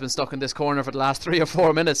the ball's been stuck in this corner for the last 3 or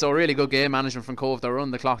 4 minutes. So really good game management from Cobh. They're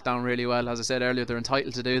running the clock down really well. As I said earlier, they're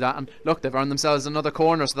entitled to do that. And look, they've earned themselves another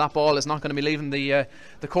corner, so that ball is not going to be leaving the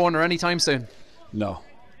corner anytime soon. No.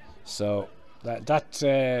 So that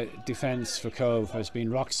defence for Cobh has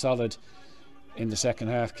been rock solid in the second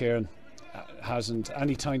half. Kieran, hasn't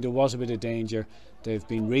any time there was a bit of danger, they've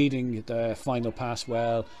been reading the final pass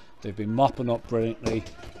well, they've been mopping up brilliantly,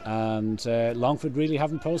 and Longford really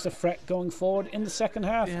haven't posed a threat going forward in the second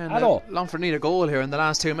half at all. Longford need a goal here in the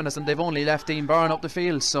last 2 minutes, and they've only left Dean Byrne up the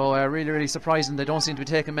field, so really surprising. They don't seem to be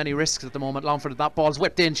taking many risks at the moment. Longford, that ball's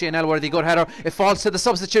whipped in. Shane Elworthy, good header, it falls to the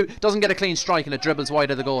substitute, doesn't get a clean strike, and it dribbles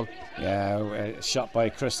wide of the goal. Shot by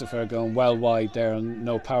Christopher going well wide there, and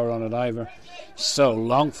no power on it either. So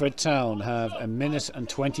Longford Town have 1 minute and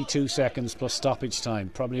 22 seconds plus stoppage time,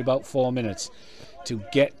 probably about 4 minutes, to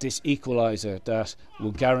get this equaliser that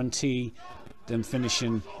will guarantee them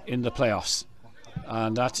finishing in the playoffs.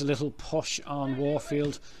 And that's a little push on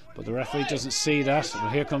Warfield, but the referee doesn't see that. Well,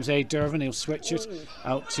 here comes A. Dervin. He'll switch it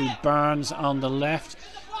out to Burns on the left.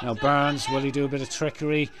 Now Burns, will he do a bit of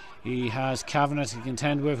trickery? He has Kavanagh to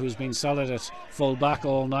contend with, who's been solid at full back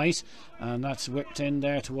all night, and that's whipped in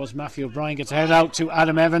there towards Matthew O'Brien. Gets head out to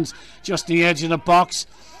Adam Evans, just the edge of the box,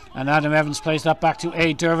 and Adam Evans plays that back to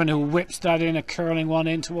A. Dervin, who whips that in, a curling one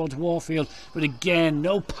in towards Warfield, but again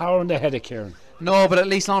no power in the header, Kieran. No, but at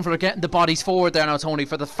least Longford are getting the bodies forward there now, Tony.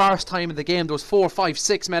 For the first time in the game, there was 4, 5,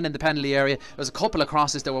 6 men in the penalty area. There was a couple of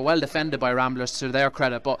crosses that were well defended by Ramblers, to their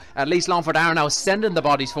credit, but at least Longford are now sending the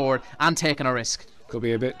bodies forward and taking a risk. Could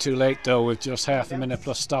be a bit too late though, with just half a minute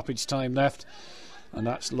plus stoppage time left, and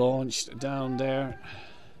that's launched down there,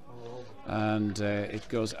 and it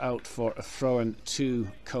goes out for a throw-in to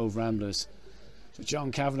Cobh Ramblers. So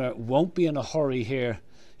John Kavanagh won't be in a hurry here.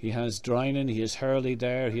 He has Drynan, he has Hurley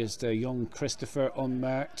there, he has the young Christopher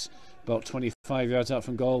unmarked, about 25 yards out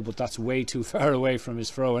from goal, but that's way too far away from his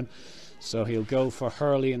throw-in. So he'll go for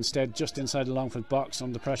Hurley instead, just inside the Longford box,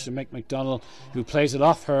 under pressure. Mick McDonald, who plays it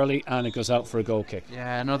off Hurley, and it goes out for a goal kick.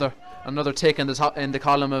 Yeah, another tick in the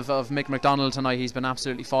column of Mick McDonald tonight. He's been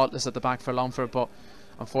absolutely faultless at the back for Longford, but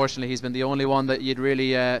unfortunately he's been the only one that you'd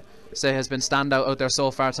really say has been standout out there so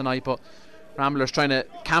far tonight. But Ramblers trying to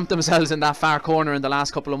camp themselves in that far corner in the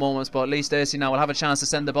last couple of moments, but at least Stacey now will have a chance to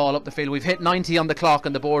send the ball up the field. We've hit 90 on the clock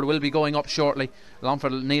and the board will be going up shortly.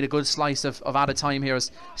 Longford will need a good slice of added time here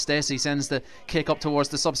as Stacey sends the kick up towards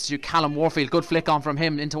the substitute Callum Warfield. Good flick on from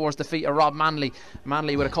him in towards the feet of Rob Manley.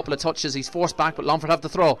 Manley with a couple of touches, he's forced back, but Longford have the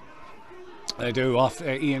throw. They do, off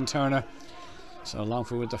Ian Turner. So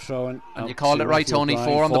Longford with the throw in. And you called it right, Tony. O'Brien.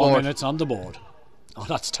 4 on the board. 4 minutes on the board. Oh,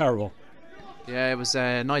 that's terrible. Yeah, it was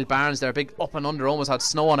Niall Barnes there, big up and under, almost had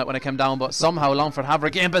snow on it when it came down, but somehow Longford have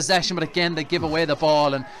regained possession, but again they give away the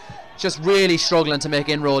ball and just really struggling to make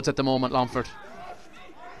inroads at the moment, Longford.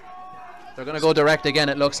 They're going to go direct again,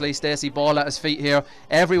 it looks. Lee Stacey, ball at his feet here.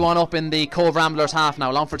 Everyone up in the Cobh Ramblers half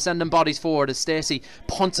now. Longford sending bodies forward as Stacey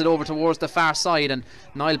punts it over towards the far side, and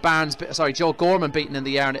Joe Gorman beaten in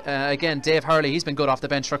the air. Again, Dave Hurley, he's been good off the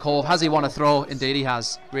bench for Cobh. Has he won a throw? Indeed he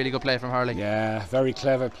has. Really good play from Hurley. Yeah, very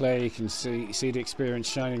clever play. You can see the experience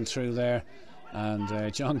shining through there.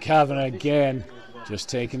 And John Kavanagh again just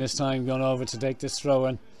taking his time going over to take this throw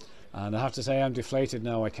in. And I have to say I'm deflated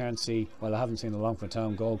now. I can't see, well, I haven't seen a Longford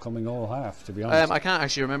Town goal coming all half, to be honest. I can't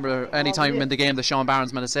actually remember any time in the game that Sean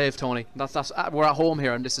Barnes made a save, Tony. We're at home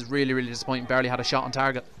here, and this is really, really disappointing. Barely had a shot on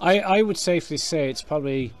target. I would safely say it's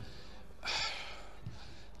probably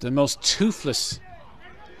the most toothless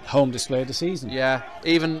home display of the season. Yeah,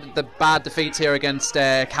 even the bad defeats here against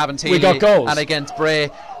Cabinteely, we got goals, and against Bray.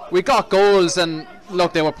 We got goals, and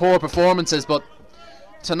look, they were poor performances, but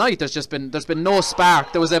tonight there's been no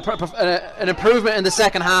spark. There was an improvement in the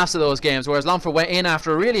second halves of those games, whereas Longford went in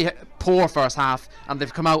after a really poor first half, and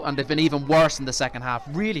they've come out and they've been even worse in the second half.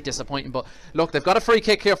 Really disappointing. But look, they've got a free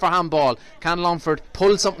kick here for handball. Can Longford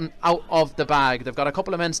pull something out of the bag? They've got a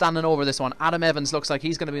couple of men standing over this one. Adam Evans looks like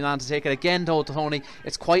he's going to be the man to take it again, though, Tony.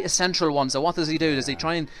 It's quite a central one, so what does he do? Does he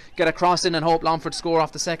try and get a cross in and hope Longford score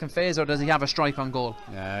off the second phase, or does he have a strike on goal?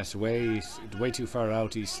 Yeah, it's way too far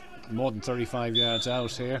out. He's more than 35 yards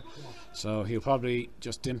out here, so he'll probably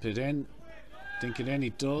just dink it in. He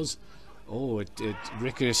does. Oh, it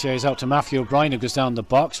ricochets out to Matthew O'Brien, who goes down the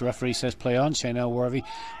box. Referee says play on. Shane Elworthy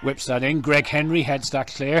whips that in. Greg Henry heads that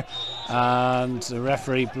clear, and the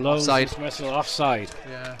referee blows his whistle offside.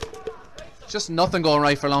 Yeah, just nothing going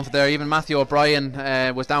right for Longford there. Even Matthew O'Brien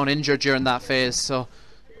was down injured during that phase, so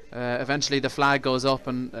eventually the flag goes up,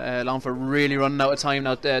 and Longford really running out of time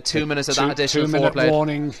now. 2 minutes of that additional 2 minute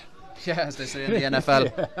warning. Yeah, as they say in the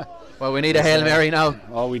NFL. Yeah. Well, we need a Hail Mary now.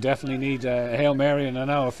 Oh, we definitely need a Hail Mary in an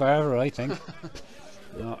hour forever, I think.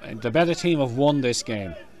 The better team have won this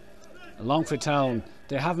game. Longford Town,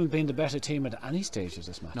 they haven't been the better team at any stage of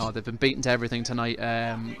this match. No, they've been beaten to everything tonight.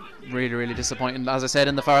 Really, really disappointing. As I said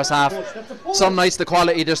in the first half, some nights the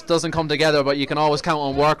quality just doesn't come together, but you can always count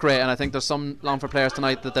on work rate, and I think there's some Longford players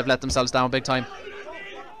tonight that they've let themselves down big time.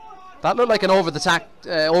 That looked like an over the top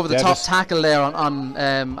tackle there on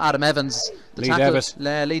Adam Evans. Lee Devitt.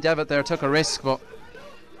 Lee Devitt there took a risk, but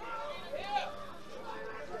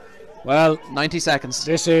well, 90 seconds.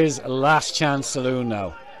 This is last chance saloon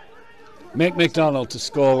now. Mick McDonald to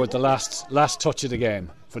score with the last touch of the game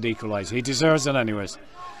for the equaliser. He deserves it anyways.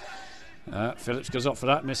 Phillips goes up for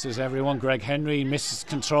that, misses everyone. Greg Henry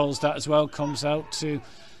controls that as well, comes out to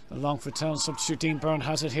the Longford Town substitute. Dean Byrne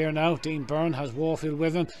has it here now. Dean Byrne has Warfield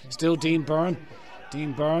with him. Still Dean Byrne,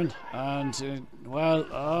 and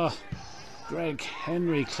Greg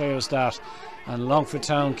Henry clears that, and Longford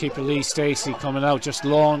Town keeper Lee Stacey coming out, just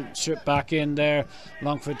launch it back in there.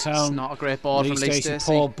 Longford Town, it's not a great ball from Lee Stacey.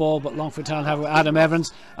 Poor ball, but Longford Town have Adam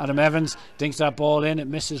Evans. Adam Evans dinks that ball in, it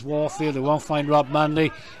misses Warfield, it won't find Rob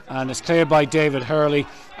Manley, and it's cleared by David Hurley.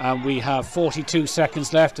 And we have 42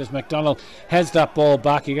 seconds left as McDonald heads that ball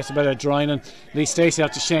back. He gets a bit of drying. Lee Stacey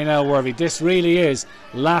out to Shane Elworthy. This really is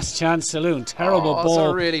last chance saloon. Terrible ball.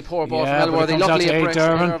 It's a really poor ball from Elworthy. Luckily it breaks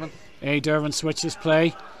Dervin. A. Dervin switches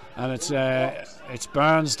play, and it's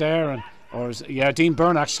Burns there, Dean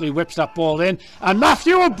Byrne actually whips that ball in, and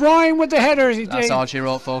Matthew O'Brien with the header. That's all she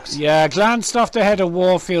wrote, folks. Yeah, glanced off the head of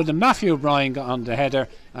Warfield, and Matthew O'Brien got on the header,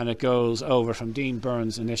 and it goes over from Dean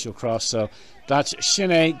Byrne's initial cross. So that's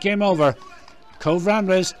Shinay, game over. Cobh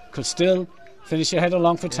Ramblers could still finish ahead of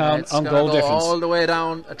Longford Town on goal difference. All the way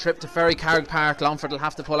down, a trip to Ferry Carrick Park. Longford will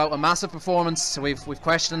have to pull out a massive performance. We've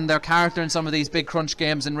questioned their character in some of these big crunch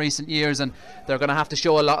games in recent years, and they're going to have to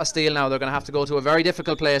show a lot of steel now. They're going to have to go to a very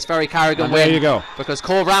difficult place, Ferry Carrick, and win. There you go. Because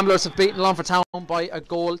Cobh Ramblers have beaten Longford Town by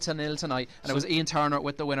 1-0 tonight, and it was Ian Turner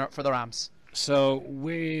with the winner for the Rams. So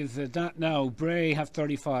with that now, Bray have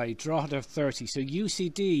 35, Drogheda have 30. So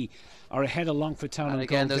UCD are ahead of Longford Town. And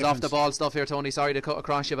again, there's off the ball stuff here, Tony. Sorry to cut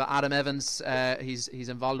across you, but Adam Evans, he's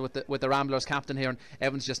involved with the Ramblers captain here, and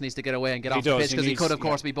Evans just needs to get away and get off the pitch, because he could, of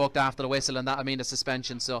course, be booked after the whistle, and that I mean a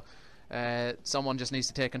suspension. So someone just needs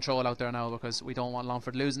to take control out there now, because we don't want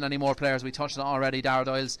Longford losing any more players. We touched on it already. Dara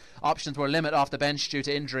Doyle's options were limited off the bench due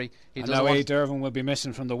to injury. And now A. Dervin will be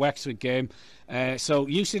missing from the Wexford game. So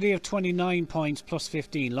UCD have 29 points plus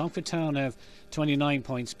 15. Longford Town have 29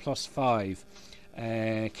 points plus 5.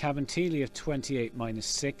 Cabinteely have 28 minus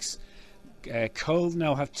 6. Cobh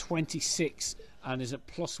now have 26. And is it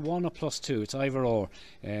 +1 or +2? It's either or.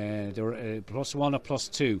 They're +1 or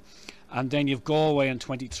 +2. and then you've Galway in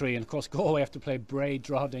 23, and of course Galway have to play Bray,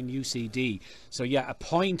 Drogheda and UCD. So yeah, a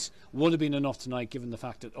point would have been enough tonight, given the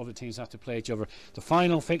fact that other teams have to play each other. The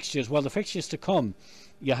final fixtures, well, the fixtures to come,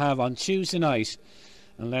 you have on Tuesday night,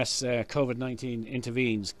 unless COVID-19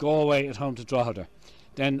 intervenes, Galway at home to Drogheda.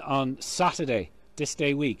 Then on Saturday this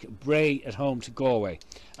day week, Bray at home to Galway,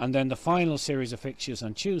 and then the final series of fixtures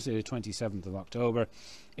on Tuesday the 27th of October,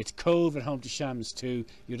 it's Cobh at home to Shams 2.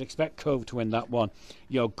 You'd expect Cobh to win that one.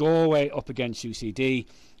 Galway up against UCD,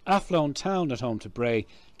 Athlone Town at home to Bray,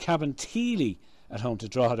 Cabinteely at home to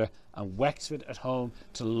Drogheda, and Wexford at home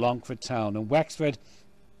to Longford Town. And Wexford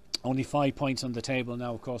only 5 points on the table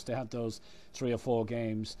now. Of course, they had those 3 or 4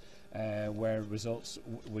 games where results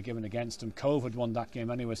were given against them. Cobh had won that game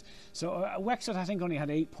anyways. So Wexford, I think, only had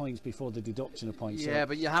 8 points before the deduction of points. Yeah,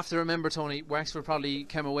 but you have to remember, Tony, Wexford probably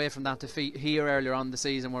came away from that defeat here earlier on in the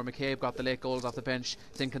season, where McCabe got the late goals off the bench,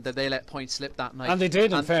 thinking that they let points slip that night. And they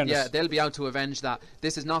did, in fairness. Yeah, they'll be out to avenge that.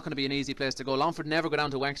 This is not going to be an easy place to go. Longford never go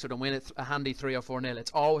down to Wexford and win it a handy 3 or 4-0.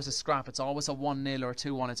 It's always a scrap. It's always a 1-0 or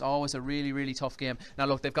 2-1. It's always a really, really tough game. Now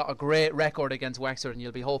look, they've got a great record against Wexford, and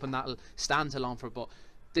you'll be hoping that'll stand to Longford, but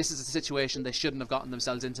this is a situation they shouldn't have gotten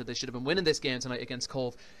themselves into. They should have been winning this game tonight against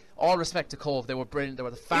Cobh. All respect to Cobh, they were brilliant. They were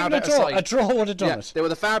the far better side. A draw would have done it. They were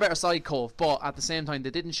the far better side, Cobh, but at the same time they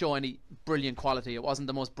didn't show any brilliant quality. It wasn't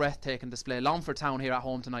the most breathtaking display. Longford Town here at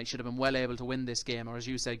home tonight should have been well able to win this game, or as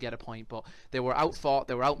you said, get a point. But they were outfought,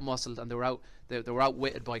 they were outmuscled, and they were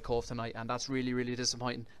outwitted by Cobh tonight, and that's really, really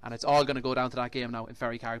disappointing. And it's all going to go down to that game now in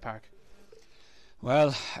Ferry Carry Park.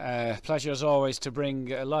 Well, pleasure as always to bring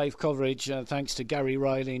live coverage. Thanks to Gary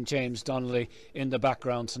Riley and James Donnelly in the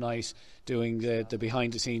background tonight doing the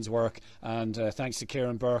behind the scenes work, and thanks to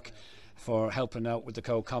Kieran Burke for helping out with the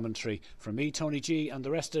co-commentary. From me, Tony G, and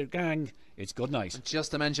the rest of the gang, it's good night.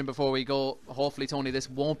 Just to mention before we go, hopefully, Tony, this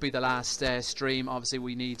won't be the last stream. Obviously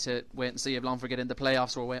we need to wait and see if Longford get in the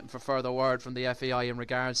playoffs. We're waiting for further word from the FAI in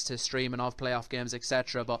regards to streaming of playoff games,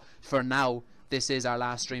 etc. But for now, this is our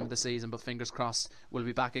last stream of the season, but fingers crossed we'll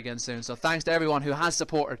be back again soon. So thanks to everyone who has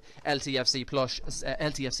supported LTFC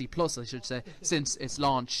Plus, I should say, since its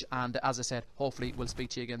launch. And as I said, hopefully we'll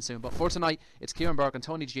speak to you again soon. But for tonight, it's Kieran Burke and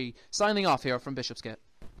Tony G signing off here from Bishopsgate.